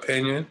get her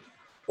opinion,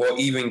 or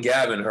even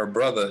Gavin, her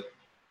brother,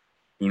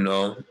 you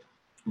know.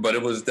 But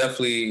it was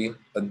definitely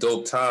a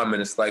dope time,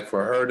 and it's like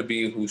for her to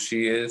be who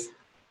she is,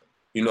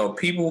 you know,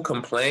 people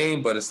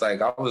complain, but it's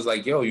like I was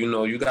like, yo, you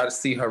know, you got to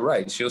see her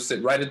write. She'll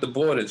sit right at the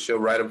board and she'll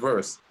write a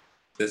verse.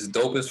 It's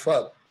dope as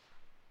fuck.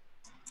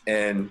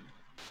 And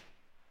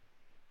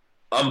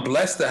I'm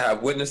blessed to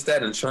have witnessed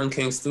that in Chung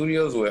King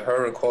Studios with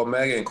her and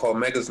Cormega, and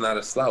Cormega's not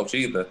a slouch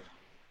either.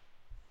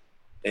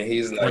 And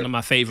he's like one of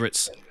my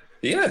favorites.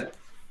 Yeah,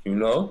 you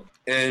know?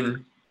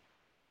 And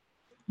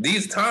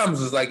these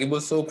times was like, it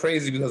was so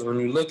crazy because when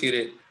you look at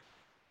it,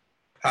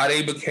 how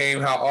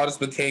artists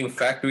became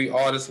factory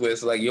artists where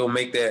it's like you'll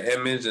make their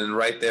image and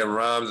write their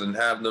rhymes and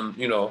have them,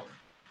 you know,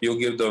 you'll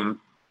give them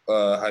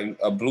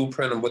a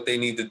blueprint of what they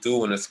need to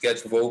do in a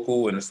sketch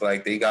vocal, and it's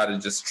like they got to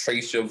just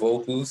trace your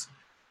vocals.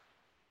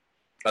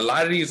 A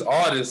lot of these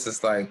artists,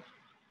 it's like,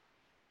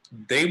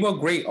 they were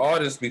great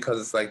artists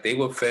because it's like they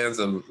were fans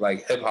of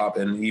like hip hop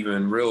and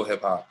even real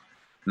hip hop.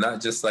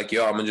 Not just like,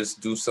 yo, I'm gonna just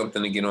do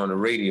something to get on the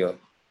radio.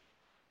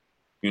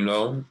 You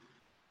know?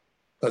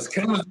 Because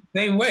Kim was the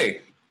same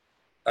way.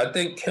 I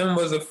think Kim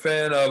was a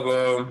fan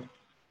of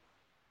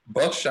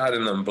Buckshot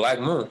and them, Black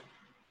Moon.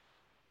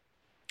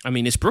 I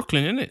mean, it's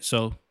Brooklyn, isn't it?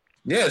 So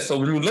yeah, so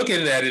when you're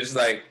looking at it, it's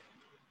like,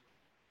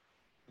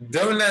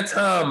 during that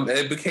time,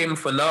 it became a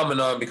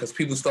phenomenon because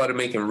people started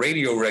making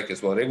radio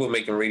records. Well, they were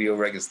making radio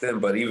records then,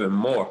 but even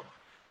more.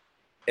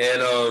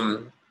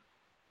 And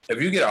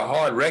if you get a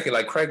hard record,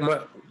 like Craig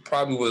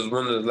probably was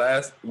one of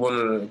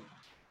the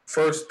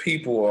first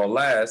people or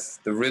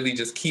last to really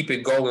just keep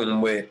it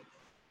going with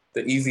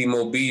the Easy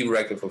Mo B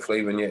record for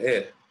Flavor in Your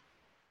Ear.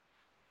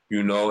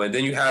 You know, and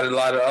then you had a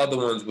lot of other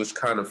ones which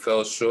kind of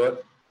fell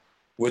short,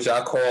 which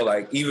I call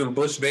like even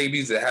Bush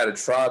Babies that had a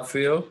tribe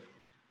feel.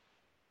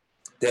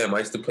 Damn, I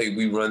used to play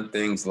We Run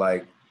Things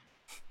like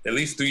at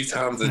least 3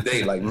 times a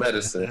day, like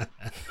medicine.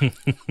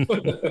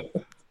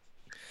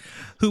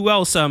 Who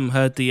else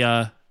heard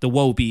the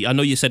Woe beat? I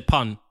know you said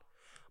Pun,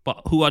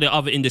 but who are the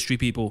other industry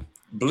people?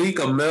 Bleak,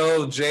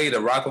 Amel, Jay,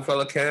 the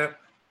Rockefeller Camp.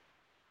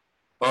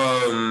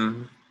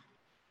 And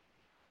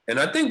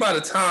I think by the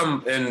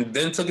time, and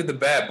then took it to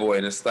Bad Boy,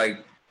 and it's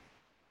like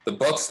the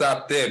buck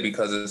stopped there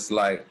because it's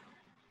like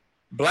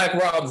Black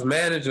Rob's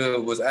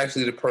manager was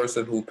actually the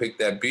person who picked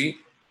that beat.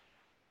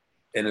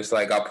 And it's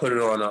like I put it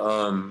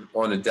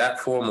on a DAP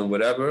form or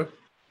whatever,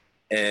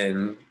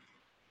 and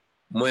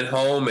went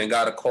home and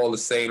got a call the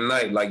same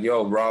night, like,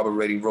 yo, Rob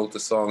already wrote the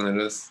song to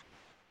this.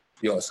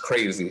 Yo, it's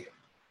crazy.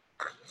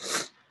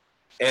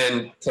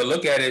 And to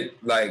look at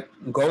it, like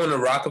going to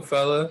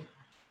Rockefeller,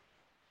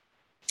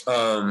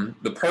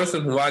 the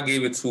person who I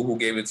gave it to, who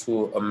gave it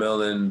to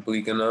Amel and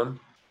Bleak and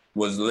them,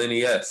 was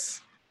Lenny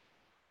S.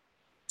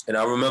 And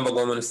I remember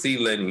going to see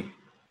Lenny,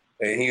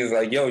 and he was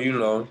like, yo, you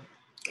know,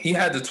 he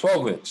had the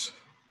 12-inch.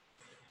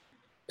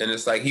 And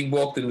it's like he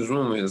walked in his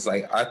room and it's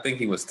like, I think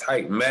he was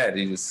tight, mad.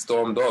 He just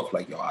stormed off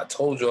like, yo, I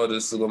told y'all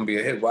this is going to be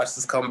a hit. Watch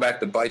this come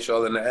back to bite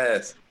y'all in the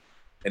ass.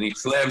 And he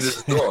slammed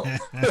his door.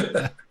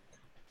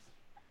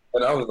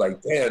 And I was like,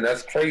 damn,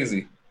 that's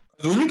crazy.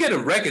 When you get a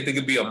record that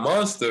could be a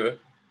monster,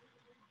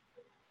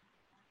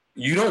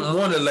 you don't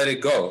want to let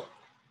it go.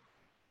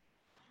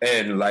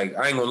 And like,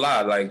 I ain't gonna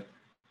lie, like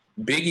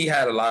Biggie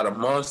had a lot of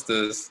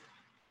monsters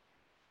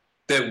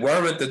that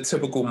weren't the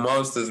typical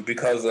monsters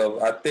because of,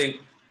 I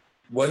think,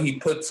 what he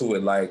put to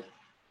it, like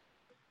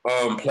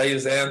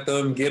Players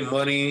Anthem, Get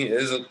Money.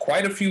 There's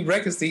quite a few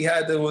records he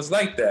had that was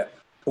like that.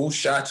 Who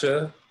Shot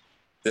Ya?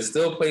 That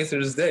still plays to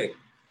this day.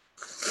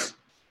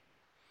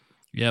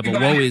 Yeah,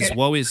 but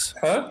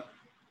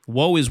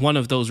Woe is one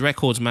of those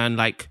records, man.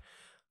 Like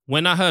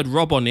when I heard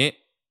Rob on it,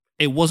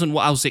 it wasn't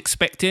what I was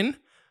expecting.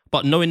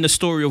 But knowing the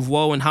story of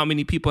Woe and how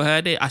many people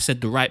heard it, I said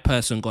the right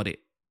person got it.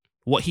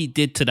 What he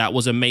did to that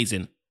was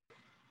amazing.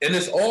 And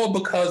it's all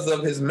because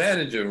of his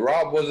manager.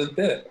 Rob wasn't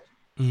there.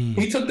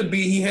 He took the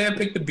beat, he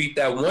handpicked the beat,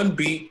 that one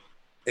beat,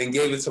 and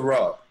gave it to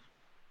Rob.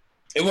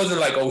 It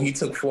wasn't like, oh, he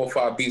took 4 or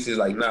 5 beats. He's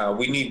like, nah,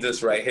 we need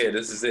this right here.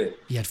 This is it.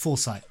 He had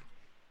foresight.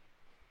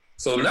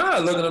 So now I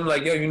look at him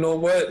like, yo, you know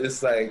what?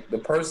 It's like the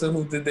person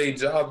who did their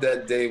job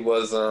that day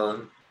was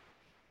the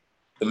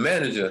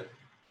manager.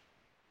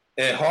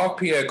 And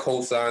Harvey had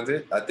co-signed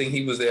it. I think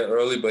he was there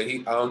early, but I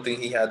don't think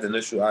he had the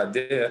initial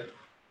idea.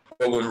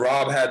 But when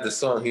Rob had the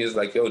song, he was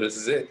like, yo, this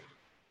is it.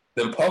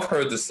 Then Puff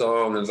heard the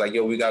song and was like,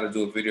 yo, we got to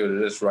do a video to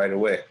this right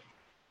away.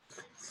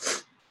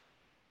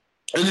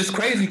 And it's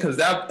crazy because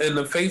that and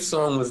the Faith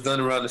song was done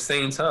around the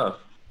same time.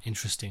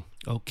 Interesting.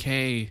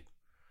 Okay.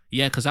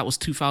 Yeah, because that was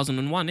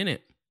 2001, innit?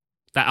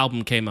 That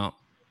album came out.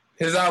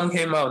 His album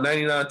came out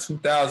 99,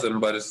 2000,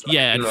 but it's like,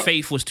 yeah, and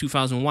Faith was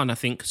 2001, I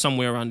think,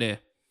 somewhere around there.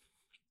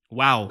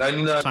 Wow.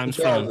 99, Times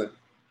 2000. flown.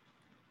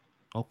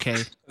 Okay.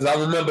 Because I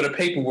remember the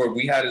paperwork.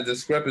 We had a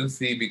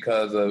discrepancy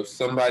because of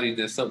somebody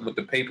did something with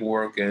the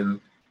paperwork,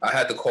 and I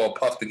had to call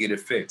Puff to get it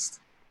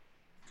fixed.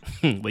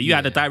 But you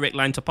had a direct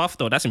line to Puff,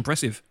 though. That's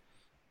impressive.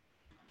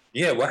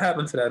 Yeah, what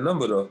happened to that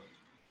number, though?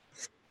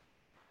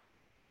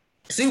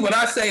 See, what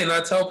I say, and I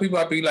tell people,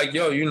 I be like,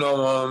 yo, you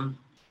know,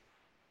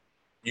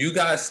 you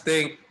guys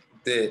think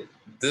that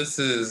this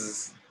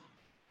is...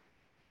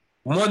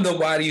 Wonder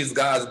why these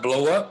guys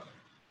blow up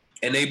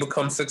and they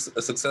become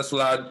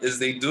successful as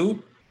they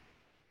do.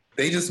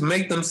 They just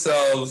make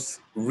themselves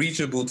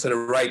reachable to the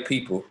right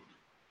people.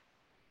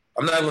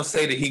 I'm not going to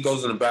say that he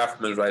goes in the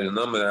bathroom and write a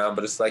number down,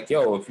 but it's like,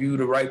 yo, if you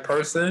the right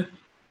person,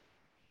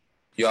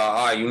 yo,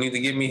 all right, you need to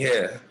get me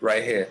here,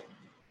 right here.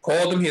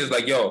 Called him, he was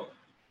like, yo,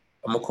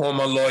 I'm going to call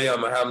my lawyer,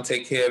 I'm going to have him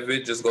take care of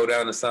it, just go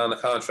down and sign the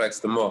contracts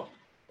tomorrow.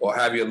 Or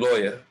have your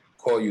lawyer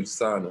call you to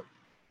sign them.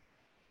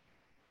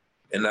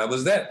 And that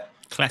was that.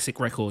 Classic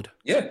record.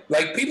 Yeah,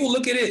 like people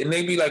look at it and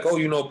they be like, oh,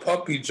 you know,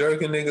 Puff be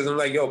jerking niggas. I'm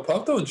like, yo,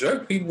 Puff don't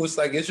jerk people. It's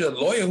like, it's your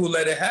lawyer who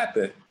let it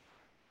happen.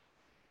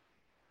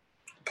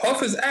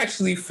 Puff is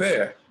actually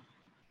fair.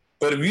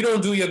 But if you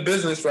don't do your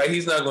business right,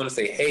 he's not going to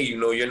say, hey, you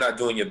know, you're not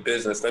doing your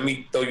business. Let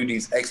me throw you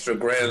these extra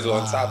grands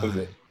on top of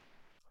it.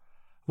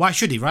 Why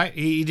should he, right?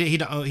 He's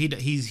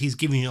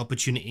giving you an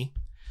opportunity.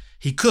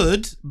 He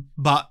could,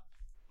 but...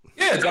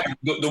 Yeah,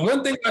 the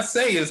one thing I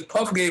say is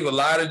Puff gave a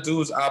lot of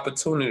dudes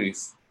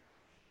opportunities.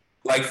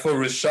 Like for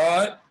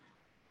Rashad,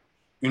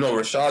 you know,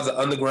 Rashad's an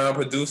underground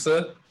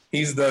producer.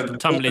 He's done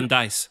Tumbling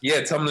Dice.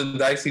 Yeah, Tumbling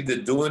Dice. He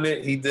did Doing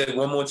It. He did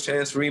One More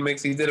Chance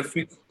remix. He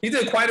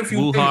did quite a few.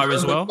 Woo-Ha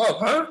as well.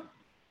 Huh?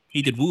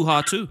 He did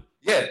Woo-Ha too.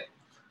 Yeah.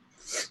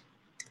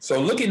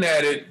 So looking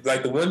at it,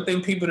 like the one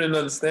thing people didn't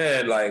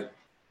understand, like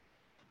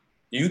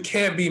you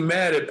can't be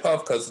mad at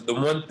Puff because the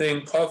one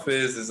thing Puff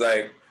is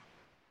like,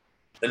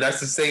 and that's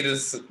to say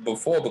this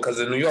before, because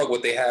in New York,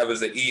 what they have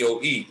is an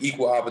EOE,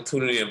 Equal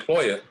Opportunity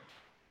Employer.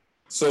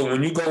 So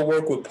when you go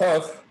work with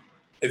Puff,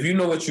 if you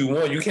know what you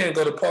want, you can't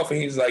go to Puff and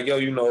he's like, yo,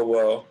 you know,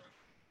 well,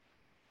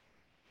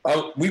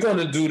 we're going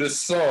to do this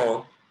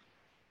song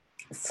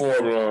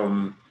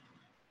for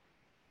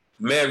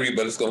Mary,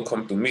 but it's going to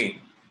come through me.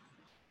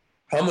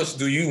 How much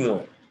do you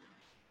want?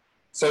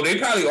 So they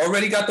probably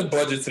already got the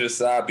budget to the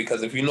side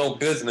because if you know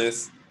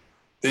business,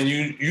 then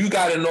you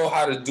got to know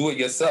how to do it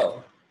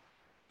yourself.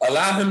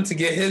 Allow him to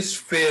get his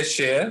fair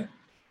share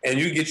and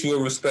you get you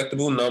a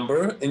respectable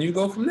number and you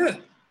go from there.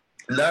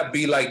 Not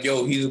be like,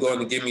 yo, he's going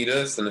to give me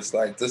this, and it's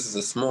like, this is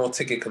a small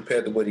ticket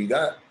compared to what he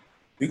got.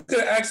 You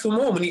could have asked for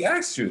more when he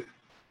asked you.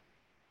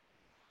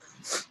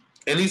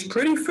 And he's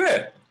pretty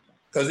fair.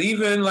 Because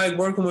even, like,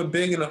 working with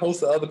Big and a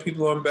host of other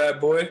people on Bad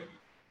Boy,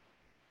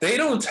 they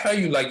don't tell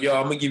you, like, yo,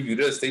 I'm going to give you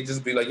this. They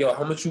just be like, yo,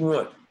 how much you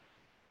want?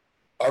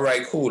 All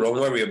right, cool, don't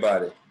worry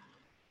about it.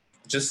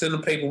 Just send the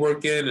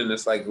paperwork in, and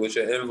it's like, what's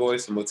your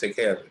invoice, and we'll take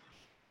care of it.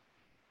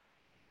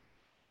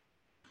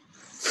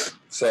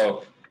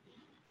 So...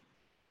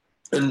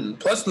 And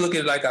plus, look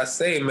at it like I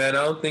say, man,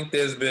 I don't think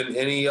there's been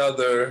any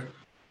other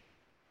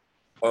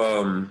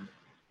indie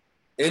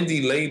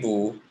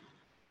label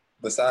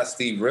besides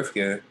Steve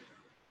Rifkin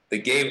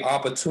that gave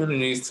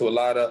opportunities to a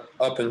lot of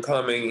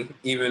up-and-coming,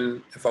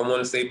 even if I want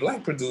to say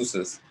black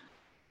producers.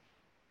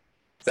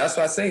 That's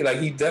why I say, like,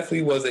 he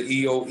definitely was an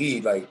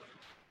EOE. Like,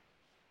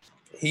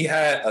 he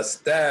had a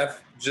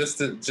staff just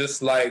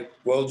like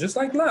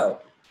Loud.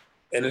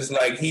 And it's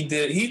like he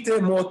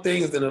did more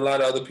things than a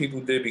lot of other people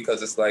did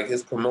because it's like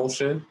his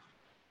promotion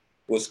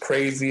was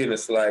crazy. And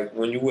it's like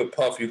when you with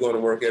Puff, you're going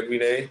to work every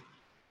day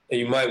and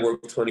you might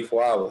work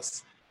 24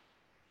 hours.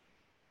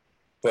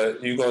 But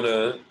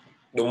the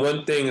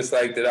one thing is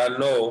like that I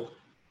know,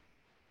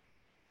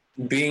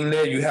 being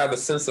there, you have a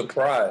sense of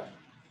pride.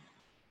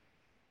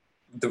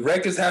 The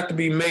records have to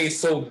be made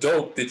so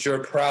dope that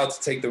you're proud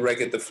to take the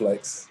record to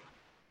Flex.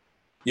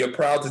 You're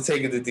proud to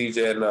take it to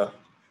DJ Enough.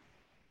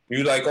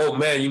 You're like, oh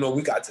man, you know,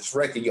 we got this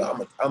record, yo,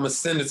 I'm gonna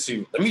send it to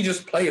you. Let me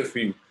just play it for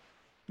you.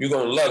 You're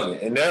gonna love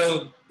it. And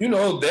they'll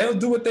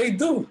do what they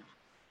do.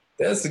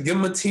 They'll give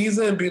them a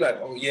teaser and be like,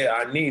 oh yeah,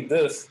 I need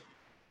this.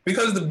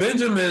 Because the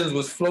Benjamins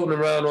was floating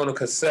around on a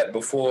cassette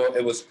before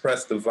it was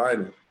pressed to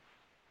vinyl.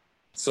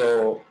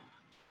 So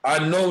I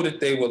know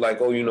that they were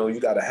like, oh, you know, you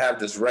gotta have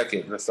this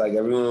record. And it's like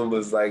everyone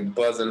was like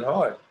buzzing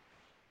hard.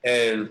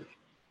 And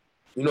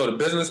you know, the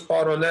business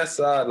part on that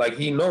side, like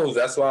he knows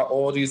that's why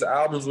all these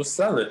albums were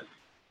selling.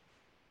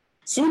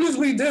 Soon as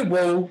we did,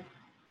 well,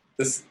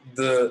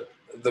 the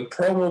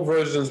promo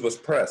versions was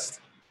pressed.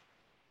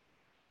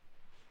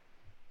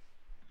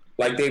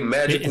 Like they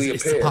magically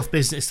It's appeared. the Puff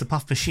business. It's the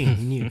Puff machine.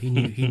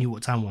 He knew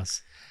what time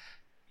was.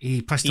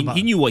 He pressed the button.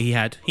 He knew what he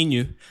had. He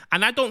knew.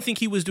 And I don't think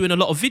he was doing a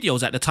lot of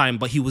videos at the time,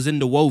 but he was in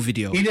the Woe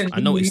video. I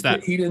noticed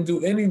that. He didn't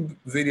do any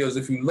videos.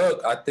 If you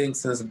look, I think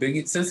since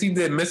he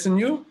did Missing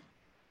You,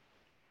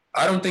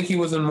 I don't think he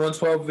was in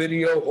 112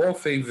 video or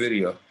Faith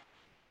video.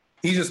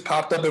 He just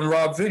popped up in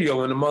Rob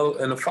video in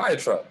the fire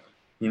truck,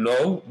 you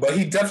know? But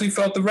he definitely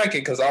felt the record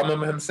because I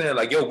remember him saying,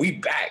 like, yo, we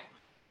back.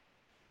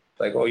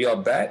 Like, oh, y'all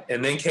back?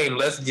 And then came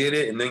Let's Get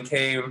It, and then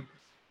came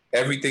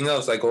everything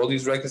else. Like, all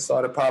these records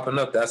started popping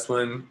up. That's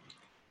when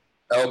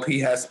LP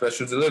had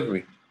Special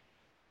Delivery.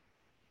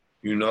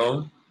 You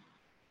know?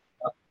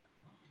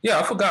 Yeah,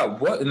 I forgot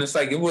what, and it's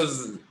like, it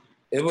was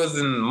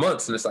in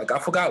months, and it's like, I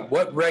forgot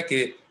what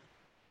record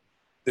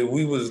that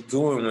we was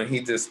doing when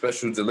he did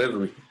Special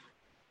Delivery.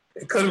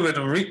 It could have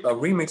been a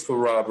remix for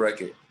Rob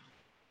record,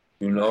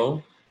 you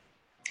know?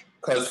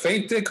 Because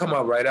Faith did come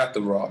out right after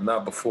Rob,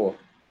 not before,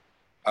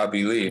 I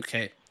believe.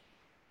 Okay.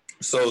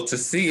 So to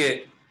see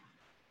it,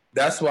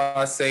 that's why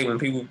I say when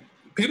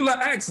people are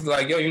asking,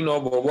 like, yo, you know,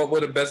 well, what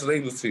were the best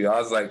labels to you? I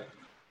was like,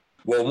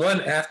 well,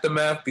 one,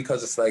 Aftermath,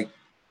 because it's like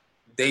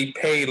they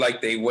pay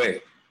like they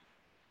weigh.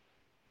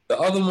 The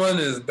other one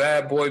is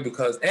Bad Boy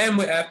and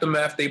with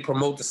Aftermath, they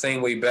promote the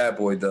same way Bad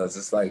Boy does.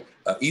 It's like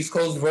an East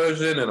Coast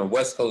version and a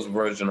West Coast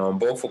version on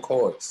both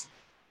accords.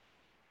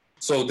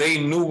 So they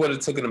knew what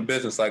it took in the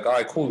business. Like, all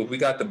right, cool. If we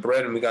got the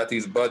bread and we got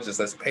these budgets,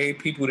 let's pay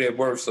people their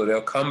worth so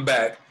they'll come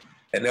back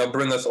and they'll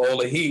bring us all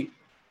the heat.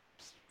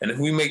 And if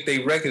we make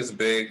their records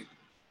big,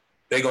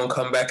 they're going to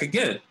come back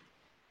again.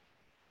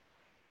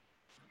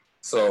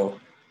 So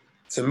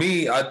to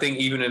me, I think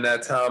even in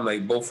that time,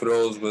 like both of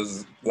those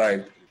was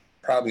like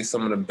probably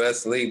some of the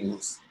best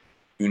labels,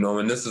 you know,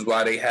 and this is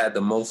why they had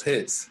the most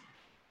hits.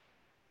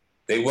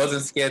 They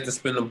wasn't scared to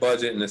spend the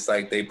budget, and it's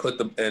like they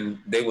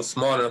were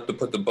smart enough to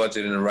put the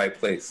budget in the right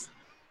place.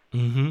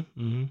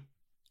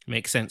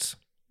 Makes sense.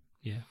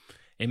 Yeah,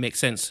 it makes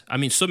sense. I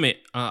mean, Summit,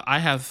 I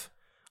have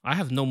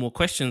no more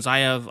questions.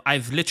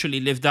 I've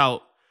literally lived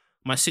out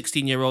my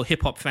 16-year-old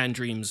hip hop fan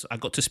dreams. I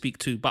got to speak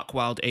to Buck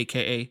Wild,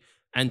 aka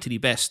Anthony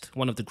Best,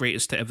 one of the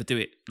greatest to ever do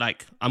it.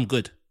 Like, I'm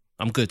good.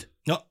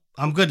 No,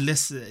 I'm good.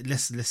 Let's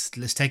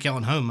take it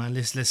on home, man.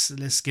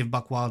 Let's give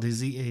Buck Wild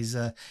his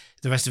the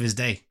rest of his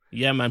day.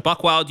 Yeah, man.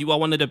 Buck Wild, you are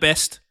one of the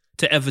best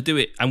to ever do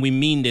it. And we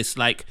mean this.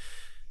 Like,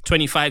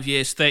 25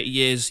 years, 30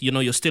 years, you know,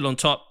 you're still on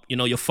top. You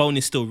know, your phone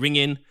is still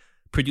ringing.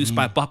 Produced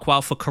by Buck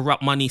Wild for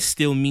Corrupt Money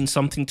still means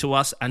something to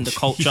us and the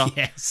culture.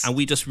 Yes. And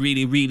we just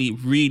really, really,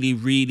 really,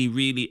 really,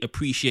 really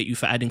appreciate you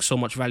for adding so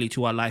much value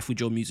to our life with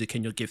your music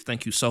and your gift.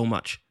 Thank you so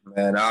much.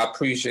 Man, I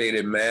appreciate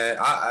it, man.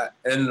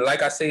 And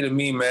like I say to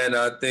me, man,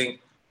 I think,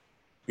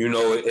 you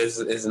know,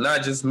 it's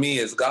not just me,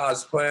 it's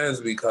God's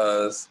plans,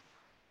 because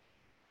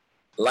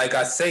like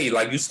I say,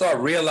 like you start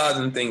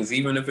realizing things,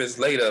 even if it's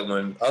later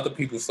when other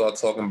people start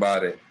talking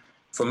about it.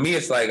 For me,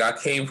 it's like I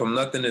came from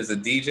nothing as a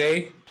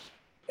DJ,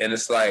 and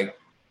it's like,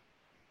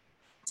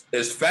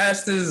 as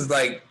fast as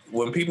like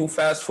when people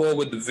fast forward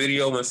with the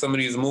video and some of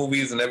these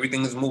movies and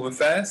everything is moving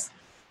fast,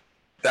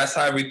 that's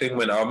how everything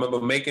went. I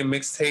remember making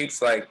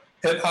mixtapes like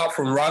Hip Hop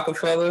from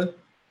Rockefeller.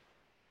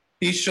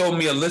 He showed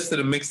me a list of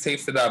the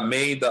mixtapes that I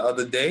made the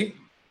other day.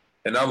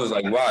 And I was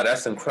like, wow,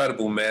 that's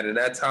incredible, man. And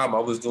that time I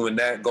was doing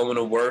that, going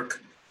to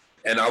work,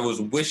 and I was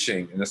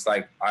wishing. And it's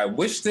like, I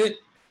wished it,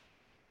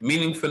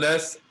 meaning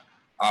Finesse.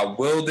 I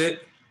willed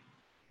it.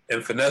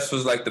 And Finesse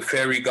was like the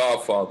fairy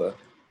godfather.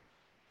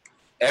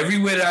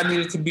 Everywhere that I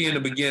needed to be in the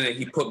beginning,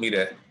 he put me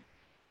there.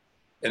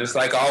 And it's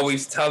like I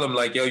always tell him,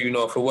 like, yo, you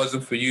know, if it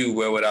wasn't for you,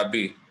 where would I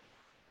be?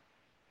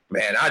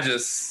 Man, I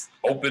just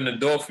opened the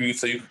door for you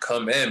so you could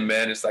come in,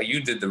 man. It's like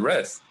you did the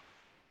rest.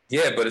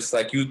 Yeah, but it's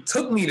like you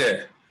took me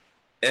there.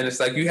 And it's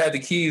like you had the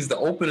keys to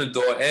open the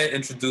door and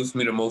introduce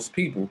me to most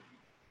people.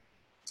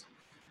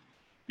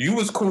 You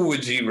was cool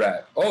with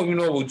G-Rap. Oh, you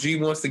know, well, G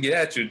wants to get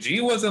at you.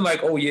 G wasn't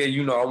like, oh, yeah,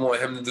 you know, I want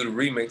him to do the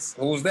remix.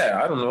 Who was that?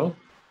 I don't know.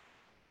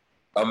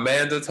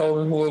 Amanda told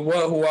him who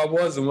I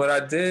was and what I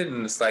did,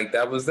 and it's like,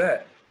 that was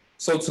that.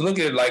 So to look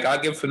at it, like, I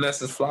give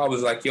Finesse's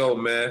flowers, like, yo,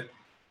 man,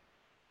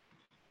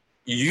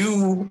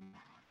 you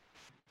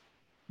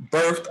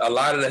birthed a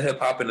lot of the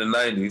hip-hop in the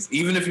 90s,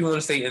 even if you want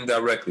to say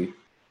indirectly.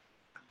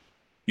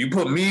 You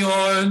put me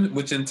on,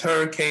 which in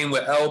turn came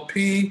with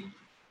LP,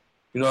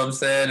 you know what I'm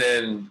saying,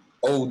 and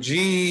OG,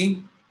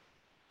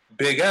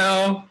 Big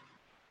L.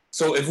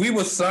 So if we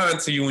were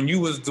signed to you and you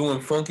was doing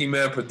Funky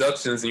Man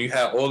Productions and you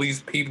had all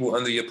these people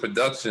under your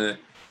production,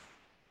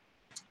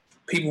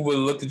 people would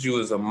have looked at you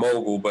as a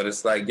mogul, but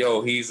it's like,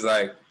 yo, he's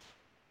like,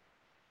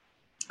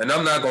 and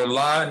I'm not gonna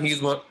lie,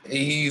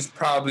 he's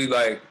probably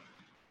like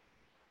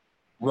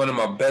one of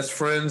my best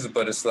friends,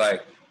 but it's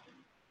like,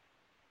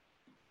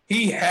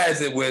 he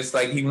has it where it's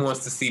like he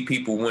wants to see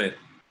people win.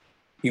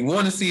 He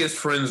wants to see his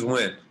friends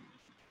win.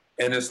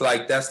 And it's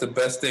like that's the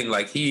best thing.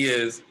 Like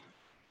he's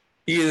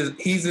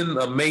an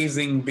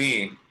amazing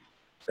being.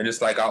 And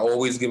it's like I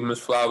always give him his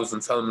flowers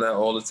and tell him that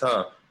all the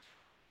time.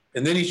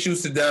 And then he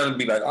shoots it down and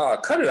be like,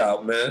 cut it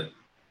out, man.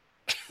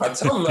 I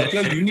tell him like,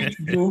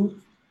 yo,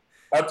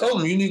 I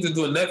told him you need to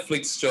do a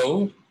Netflix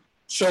show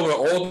showing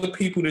all the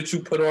people that you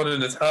put on in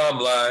the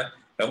timeline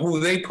and who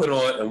they put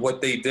on and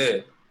what they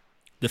did.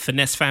 The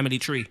Finesse family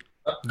tree.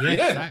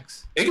 Yeah,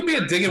 facts. It could be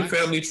a digging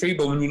family tree,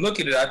 but when you look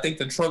at it, I think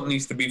the Trump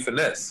needs to be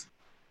Finesse.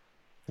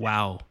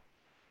 Wow.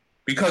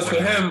 Because for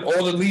him,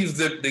 all the leaves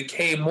that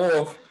came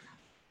off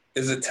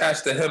is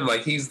attached to him.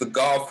 Like he's the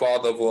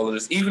godfather of all of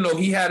this. Even though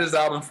he had his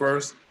album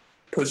first,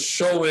 put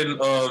showing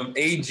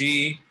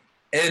AG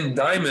and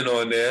Diamond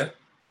on there.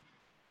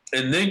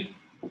 And then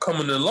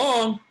coming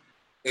along,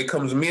 it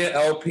comes me and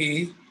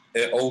LP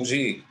and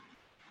OG.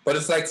 But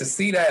it's like to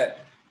see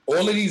that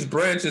all of these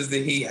branches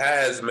that he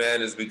has,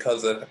 man, is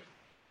because of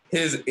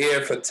his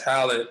ear for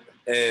talent.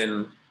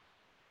 And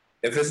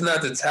if it's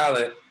not the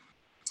talent,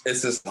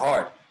 it's his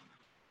heart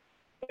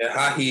and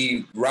how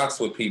he rocks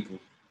with people.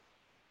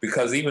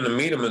 Because even to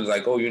meet him, it's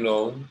like, oh, you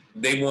know,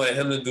 they wanted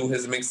him to do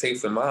his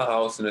mixtapes in my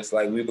house, and it's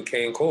like we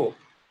became cool.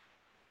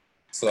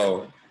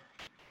 So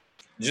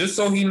just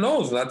so he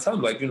knows, and I tell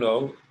him, like, you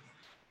know,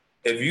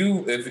 if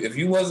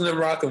you wasn't in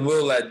Rock and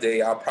Will that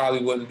day, I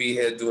probably wouldn't be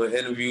here doing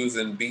interviews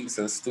and beats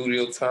and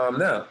studio time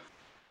now.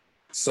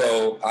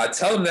 So I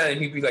tell him that, and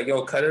he'd be like,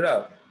 yo, cut it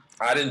up.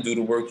 I didn't do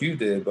the work you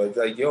did, but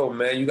like, yo,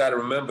 man, you got to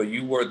remember,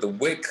 you were the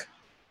wick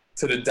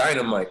to the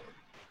dynamite.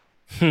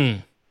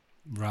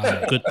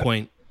 Right. Good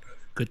point.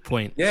 Good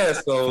point. Yeah,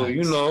 so,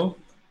 you know,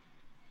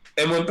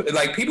 and when,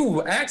 like, people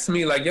will ask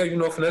me, like, yo, you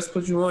know, Finesse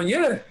put you on?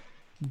 Yeah.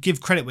 Give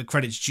credit where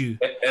credit's due.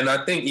 And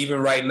I think even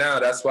right now,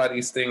 that's why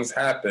these things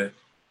happen.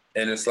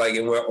 And it's like,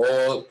 and we're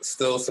all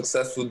still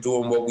successful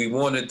doing what we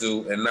want to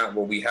do and not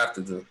what we have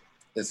to do.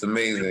 It's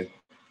amazing.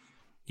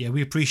 Yeah,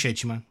 we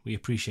appreciate you, man. We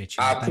appreciate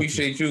you. I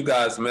appreciate you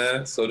guys,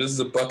 man. So this is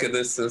a bucket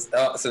list since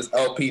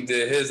LP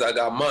did his, I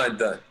got mine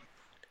done.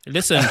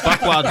 Listen,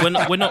 Buckwild,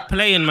 we're not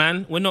playing,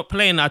 man. We're not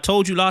playing. I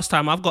told you last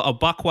time, I've got a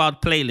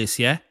Buckwild playlist,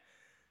 yeah?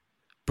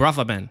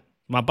 Brother, man.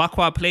 My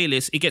Buckwild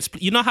playlist, it gets...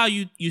 You know how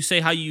you say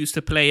how you used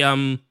to play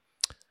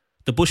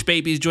the Bush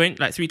Babies joint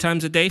like 3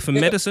 times a day for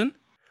medicine?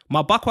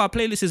 My Buckwild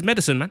playlist is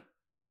medicine, man.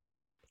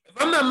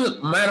 If I'm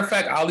not... Matter of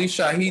fact, Ali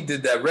Shaheed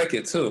did that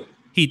record, too.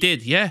 He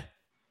did, yeah.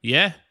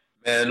 Yeah.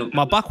 Man,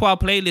 my Buckwild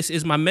playlist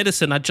is my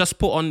medicine. I just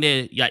put on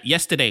there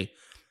yesterday.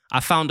 I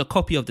found a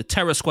copy of the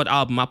Terror Squad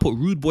album. I put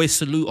Rude Boy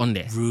Salute on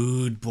there.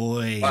 Rude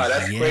Boy. Wow,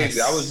 that's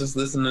crazy. I was just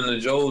listening to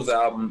Joe's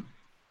album,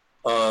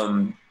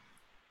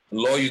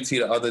 Loyalty,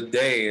 the other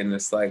day, and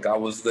it's like I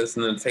was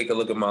listening to Take a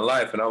Look at My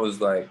Life, and I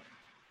was like,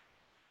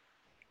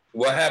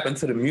 what happened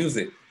to the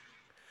music?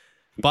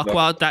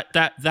 Buckwild,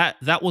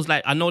 that was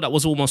like, I know that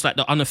was almost like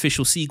the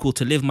unofficial sequel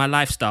to Live My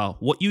Lifestyle.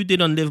 What you did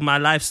on Live My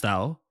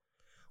Lifestyle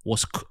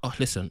was,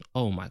 listen,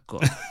 oh my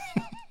God.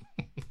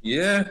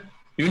 Yeah.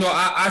 You know,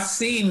 I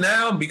see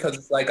now, because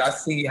it's like I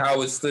see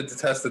how it stood the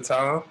test of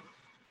time,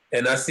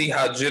 and I see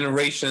how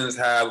generations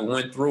have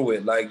went through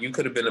it. Like, you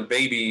could have been a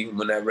baby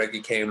when that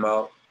record came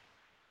out.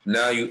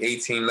 Now you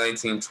 18,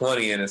 19,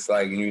 20, and it's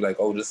like, and you're like,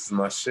 oh, this is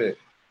my shit.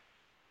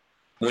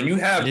 When you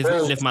have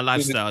Live My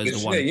Lifestyle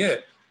is the one. Yeah.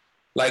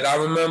 Like, I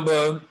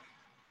remember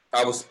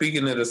I was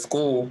speaking at a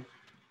school,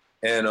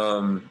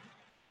 and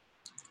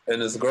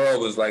this girl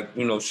was like,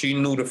 you know, she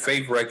knew the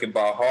Faith record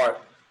by heart,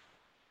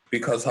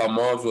 because her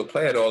moms would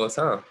play it all the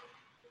time.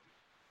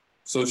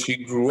 So she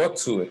grew up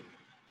to it.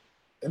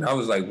 And I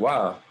was like,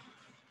 wow,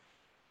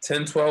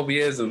 10, 12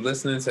 years of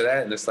listening to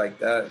that, and it's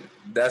like,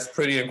 that's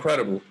pretty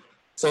incredible.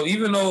 So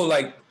even though,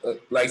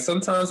 like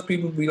sometimes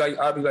people be like,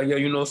 I'll be like, yo,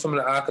 you know, some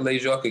of the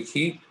accolades y'all could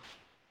keep,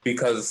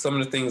 because some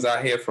of the things I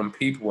hear from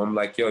people, I'm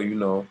like, yo, you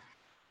know,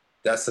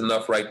 that's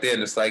enough right there.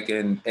 And it's like,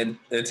 and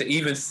to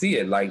even see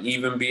it, like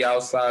even be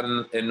outside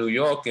in New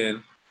York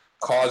and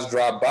cars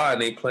drive by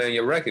and they playing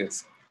your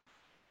records.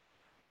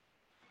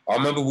 I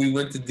remember we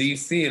went to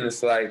DC, and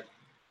it's like,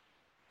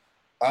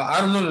 I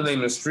don't know the name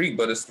of the street,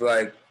 but it's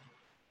like,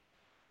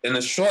 in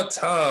a short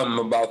time,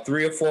 about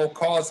 3 or 4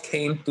 cars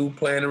came through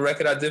playing the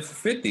record I did for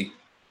 50.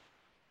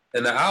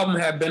 And the album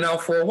had been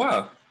out for a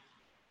while.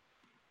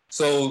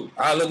 So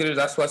I look at it,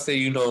 that's why I say,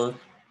 you know,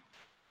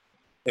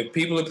 if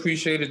people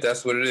appreciate it,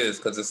 that's what it is.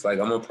 Because it's like,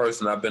 I'm a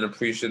person, I've been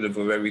appreciative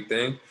of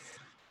everything.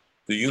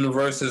 The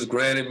universe has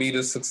granted me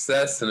the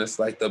success, and it's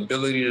like the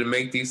ability to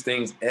make these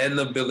things and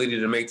the ability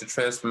to make the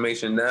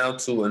transformation now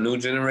to a new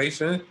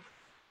generation.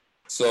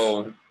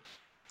 So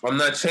I'm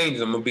not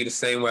changing. I'm going to be the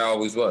same way I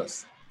always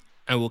was.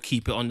 And we'll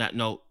keep it on that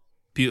note.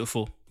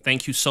 Beautiful.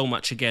 Thank you so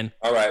much again.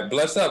 All right.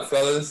 Bless up,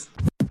 fellas.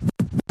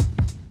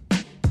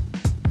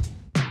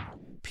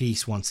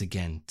 Peace once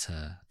again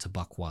to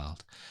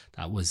Buckwild.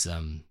 That was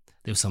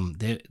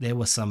there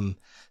were some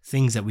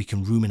things that we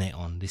can ruminate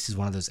on. This is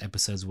one of those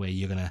episodes where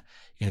you're gonna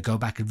go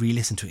back and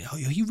re-listen to it. Oh,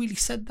 you really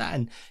said that,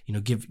 and you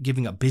know,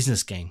 giving up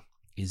business game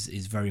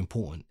is very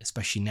important,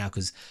 especially now,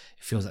 because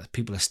it feels like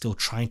people are still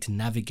trying to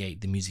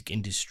navigate the music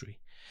industry.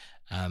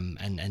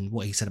 and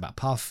what he said about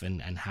Puff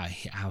and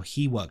how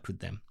he worked with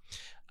them.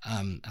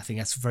 I think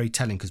that's very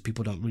telling, because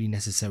people don't really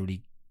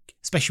necessarily,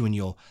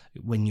 especially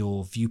when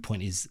your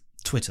viewpoint is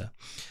Twitter.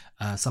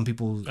 Some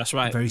people That's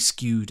right. are very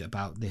skewed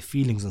about their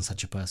feelings on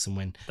such a person.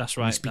 When That's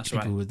when you right. speak That's to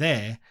people right. who are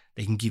there,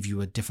 they can give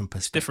you a different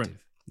perspective. Different.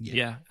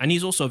 Yeah. And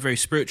he's also a very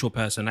spiritual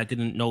person. I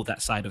didn't know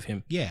that side of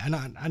him. Yeah,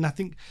 and I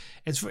think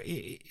it's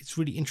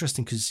really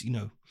interesting because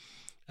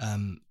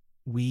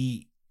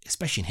we,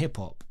 especially in hip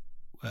hop,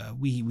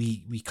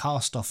 we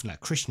cast off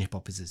like Christian hip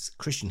hop is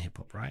Christian hip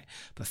hop, right?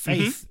 But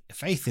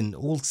faith in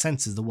all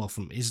senses of the world,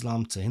 from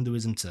Islam to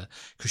Hinduism to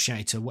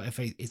Christianity to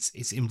whatever,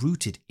 it's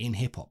enrooted in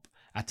hip hop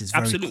at its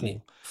very Absolutely.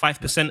 core.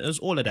 5%ers,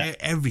 all of that.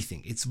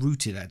 Everything, it's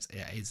rooted at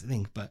its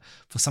thing. But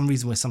for some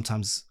reason, we're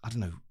sometimes, I don't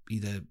know,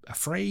 either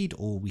afraid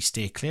or we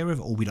steer clear of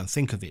it, or we don't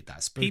think of it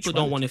that spirituality.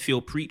 People don't want to feel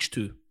preached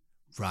to.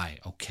 Right.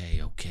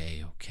 Okay.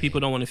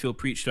 People don't want to feel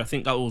preached to. I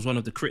think that was one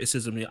of the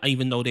criticism.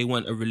 Even though they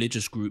weren't a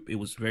religious group, it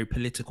was very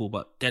political.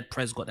 But Dead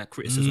Prez got that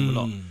criticism a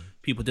lot.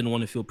 People didn't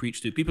want to feel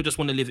preached to. People just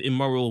want to live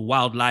immoral,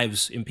 wild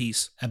lives in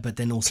peace. But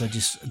then also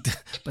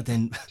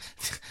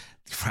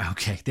right,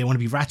 okay, they want to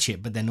be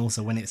ratchet, but then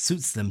also when it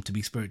suits them to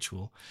be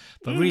spiritual.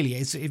 But really,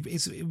 it's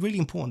really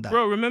important that.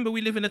 Bro, remember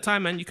we live in a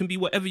time, man. You can be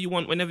whatever you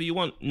want, whenever you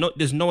want. No,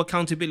 there's no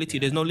accountability.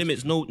 There's no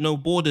limits. No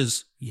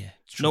borders. Yeah.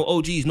 True. No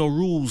OGs. No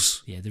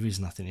rules. Yeah, there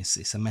is nothing.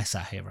 It's a mess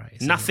out here, right?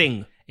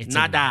 Nothing.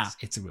 Nada.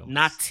 It's a real mess.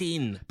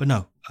 Nothing. But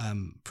no,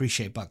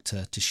 appreciate Buck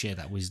to share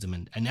that wisdom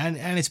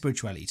and his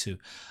spirituality too.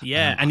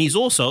 Yeah, and he's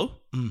also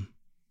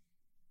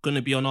going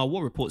to be on our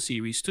War Report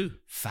series too.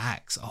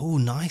 Facts. Oh,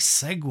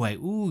 nice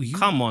segue. Ooh,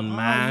 Come on,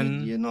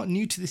 man. You're not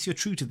new to this. You're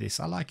true to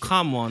this. I like it.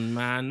 Come on,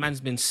 man. Man's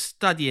been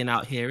studying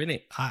out here,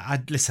 innit? I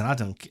listen. I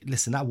don't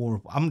listen. That War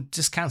Report. I'm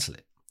just cancel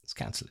it. Let's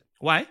cancel it.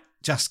 Why?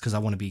 Just because I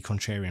want to be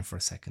contrarian for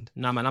a second.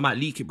 Nah, man. I might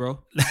leak it, bro.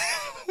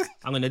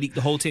 I'm going to leak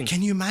the whole thing.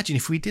 Can you imagine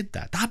if we did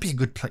that? That'd be a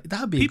good play.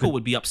 People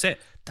would be upset.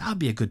 That'd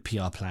be a good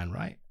PR plan,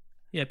 right?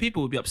 Yeah,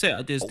 people would be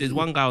upset. There's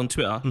one guy on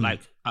Twitter,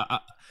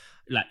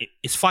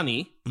 it's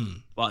funny,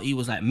 but he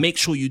was like, make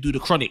sure you do the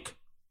chronic.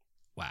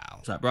 Wow.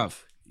 It's like, bruv,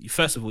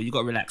 first of all, you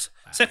got to relax.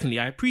 Secondly,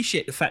 I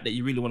appreciate the fact that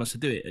you really want us to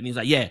do it. And he's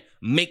like, yeah,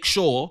 make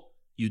sure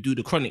you do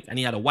the chronic. And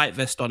he had a white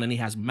vest on and he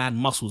has mad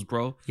muscles,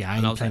 bro. Yeah,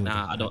 and I was like,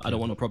 nah, I don't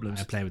want no problems.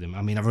 I play with him.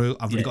 I mean, I've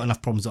really got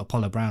enough problems with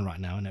Apollo Brown right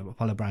now, and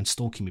Apollo Brown's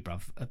stalking me,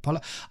 bruv.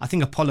 I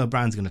think Apollo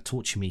Brown's going to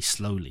torture me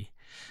slowly.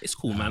 It's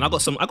cool, man. I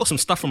got some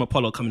stuff from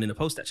Apollo coming in the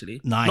post,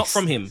 actually. Nice. Not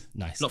from him.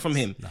 Nice. Not from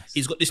him. Nice.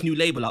 He's got this new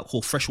label out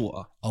called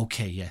Freshwater.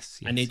 Okay, yes.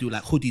 And they do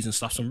like hoodies and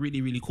stuff. Some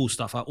really, really cool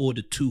stuff. I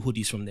ordered 2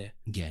 hoodies from there.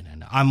 Yeah,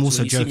 no. I'm also So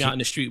when you joking. see me out in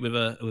the street with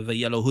a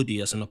yellow hoodie,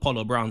 that's an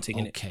Apollo Brown thing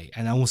in it. Okay,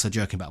 and I'm also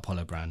joking about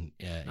Apollo Brown.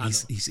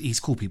 He's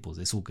cool people.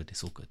 It's all good.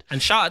 It's all good.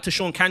 And shout out to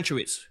Sean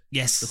Kantrowitz.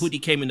 Yes. The hoodie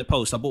came in the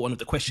post. I bought one of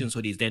the questions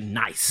hoodies. They're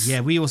nice.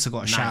 Yeah, we also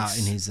got a shout out Nice.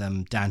 in his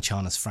Dan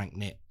Charnas Frank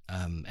Knit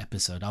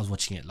episode. I was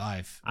watching it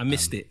live. I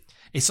missed it.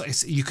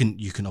 It's you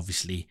can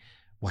obviously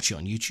watch it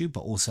on YouTube, but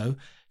also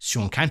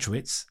Sean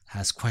Kantrowitz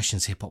has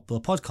Questions Hip Hop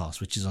the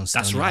podcast, which is on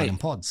Stony That's right. Island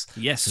Pods.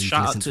 Yes, So you can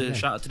shout listen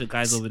them. out to the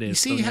guys over there. You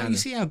see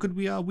Stony how good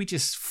we are. We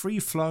just free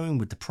flowing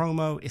with the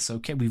promo. It's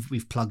okay.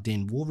 We've plugged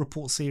in War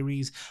Report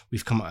series.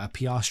 We've come up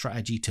with a PR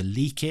strategy to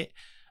leak it.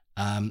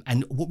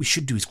 And what we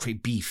should do is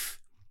create beef,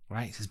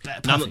 right? It's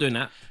better. No, I'm not doing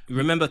that.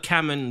 Remember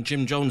Cam and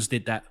Jim Jones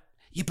did that.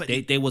 Yeah, but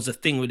There was a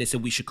thing where they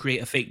said we should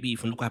create a fake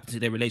beef and look what happened to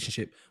their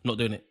relationship. I'm not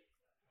doing it.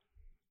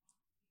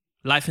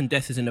 Life and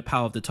death is in the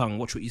power of the tongue.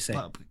 Watch what you say.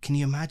 But can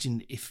you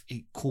imagine if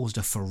it caused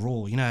a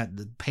furore? You know,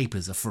 the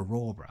papers a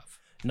furore, bruv.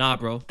 Nah,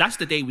 bro. That's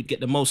the day we'd get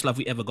the most love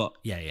we ever got.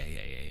 Yeah.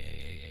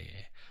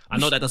 I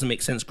know that doesn't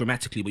make sense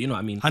grammatically, but you know what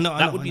I mean.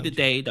 That would be the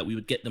day that we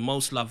would get the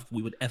most love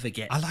we would ever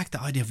get. I like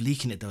the idea of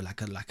leaking it though,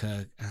 like a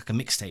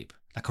mixtape,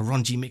 like a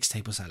Ron G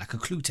mixtape or something, like a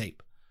Clue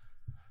tape.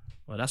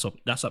 Well,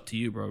 that's up to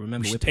you, bro.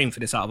 Remember, we're paying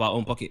for this out of our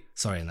own pocket.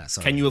 Sorry.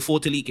 Can you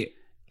afford to leak it?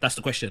 That's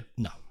the question.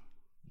 No.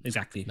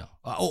 Exactly. No.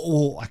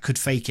 Or I could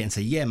fake it and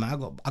say, yeah,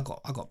 man, I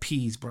got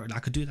peas, bro. I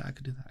could do that.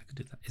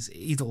 It's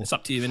either or. It's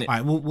up to you, innit? All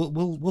right,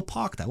 we'll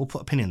park that. We'll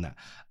put a pin in that.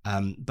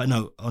 But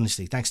no,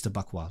 honestly, thanks to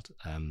Buckwild.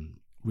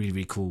 Really,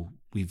 really cool.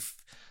 We've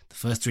the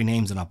first 3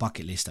 names on our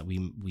bucket list that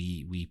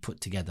we put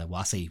together.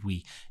 Well, I say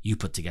you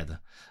put together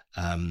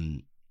a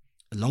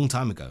long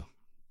time ago,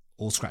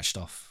 all scratched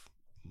off.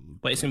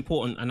 But it's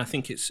important, and I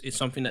think it's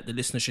something that the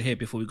listener should hear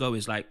before we go.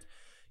 Is like,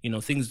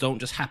 things don't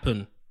just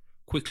happen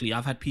quickly.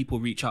 I've had people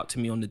reach out to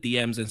me on the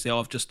DMs and say, "Oh,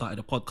 I've just started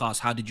a podcast.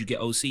 How did you get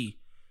OC?"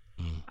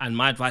 And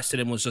my advice to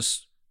them was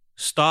just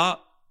start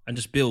and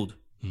just build.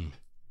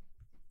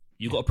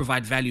 You got to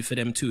provide value for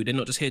them too. They're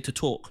not just here to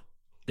talk.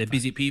 They're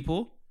busy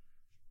people,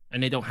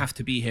 and they don't have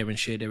to be here and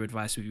share their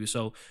advice with you.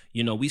 So,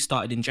 we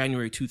started in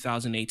January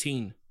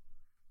 2018,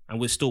 and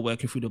we're still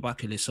working through the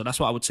bucket list. So that's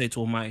what I would say to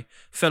all my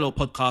fellow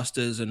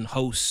podcasters and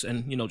hosts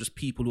and, just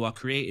people who are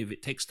creative.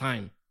 It takes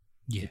time.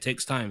 Yeah. It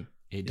takes time.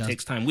 It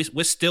takes time.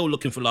 We're still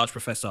looking for Large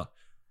Professor.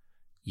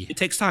 Yeah. It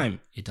takes time.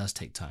 It does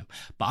take time.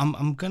 But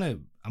I'm gonna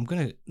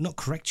not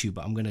correct you,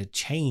 but I'm gonna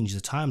change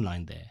the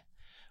timeline there.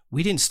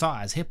 We didn't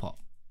start as hip hop.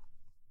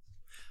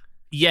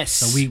 Yes.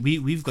 So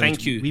we've got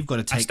Thank to, you. We've got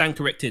to take. I stand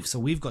corrected. So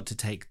we've got to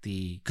take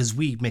because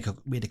we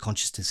made a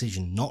conscious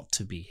decision not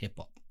to be hip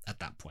hop at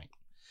that point,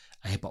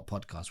 a hip hop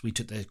podcast. We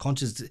took the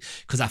conscious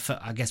because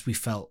I guess we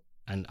felt,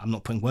 and I'm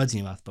not putting words in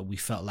your mouth, but we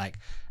felt like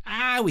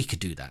we could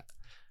do that.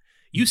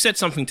 You said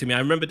something to me. I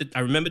remember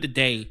the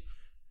day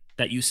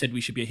that you said we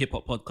should be a hip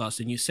hop podcast,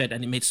 and you said,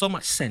 and it made so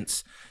much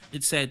sense.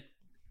 It said,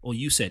 or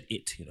you said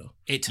it, you know.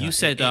 You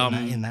said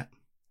in that.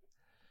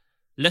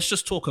 Let's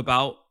just talk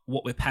about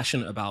what we're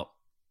passionate about.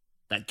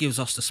 That gives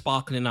us the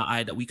sparkle in our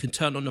eye that we can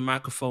turn on the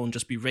microphone,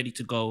 just be ready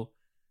to go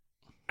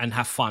and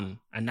have fun.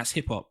 And that's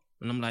hip hop.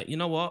 And I'm like, you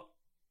know what?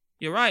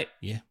 You're right.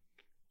 Yeah.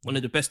 One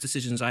of the best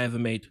decisions I ever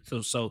made.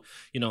 So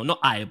you know, not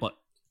I, but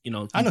you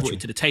know, you brought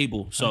it to the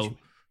table. So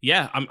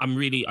yeah, I'm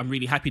really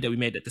happy that we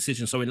made that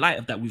decision. So in light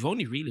of that, we've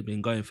only really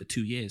been going for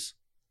 2 years.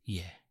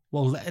 Yeah.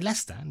 Well,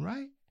 less than,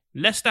 right?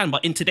 Less than,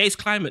 but in today's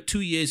climate,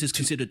 2 years is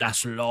considered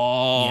that's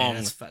long. Yeah,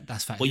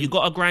 that's fact. But you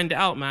got to grind it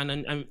out, man,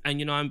 and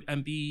you know,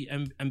 and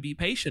be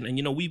patient. And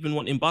you know, we've been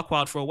wanting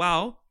Buckwild for a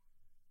while.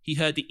 He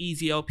heard the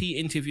Easy LP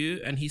interview,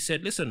 and he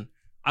said, "Listen,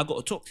 I got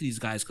to talk to these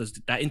guys because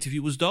that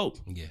interview was dope."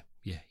 Yeah.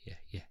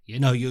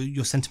 No,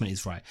 your sentiment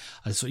is right.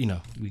 I just want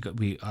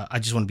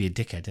to be a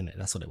dickhead, innit?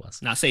 That's what it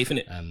was. Nah, safe,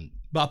 innit?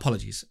 But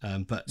apologies.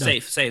 But no,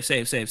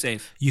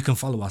 safe. You can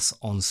follow us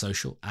on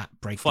social at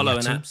Break the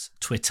Atoms,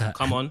 Twitter,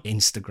 Come on,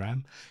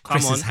 Instagram. Come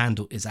Chris's on.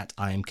 handle is at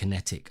I Am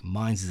Kinetic.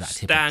 Mine's is at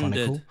Hip Hop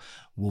Standard. Chronicle.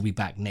 We'll be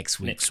back next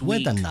week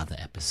with another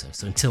episode.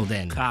 So until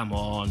then, Come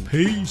on.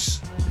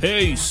 peace.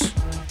 Peace.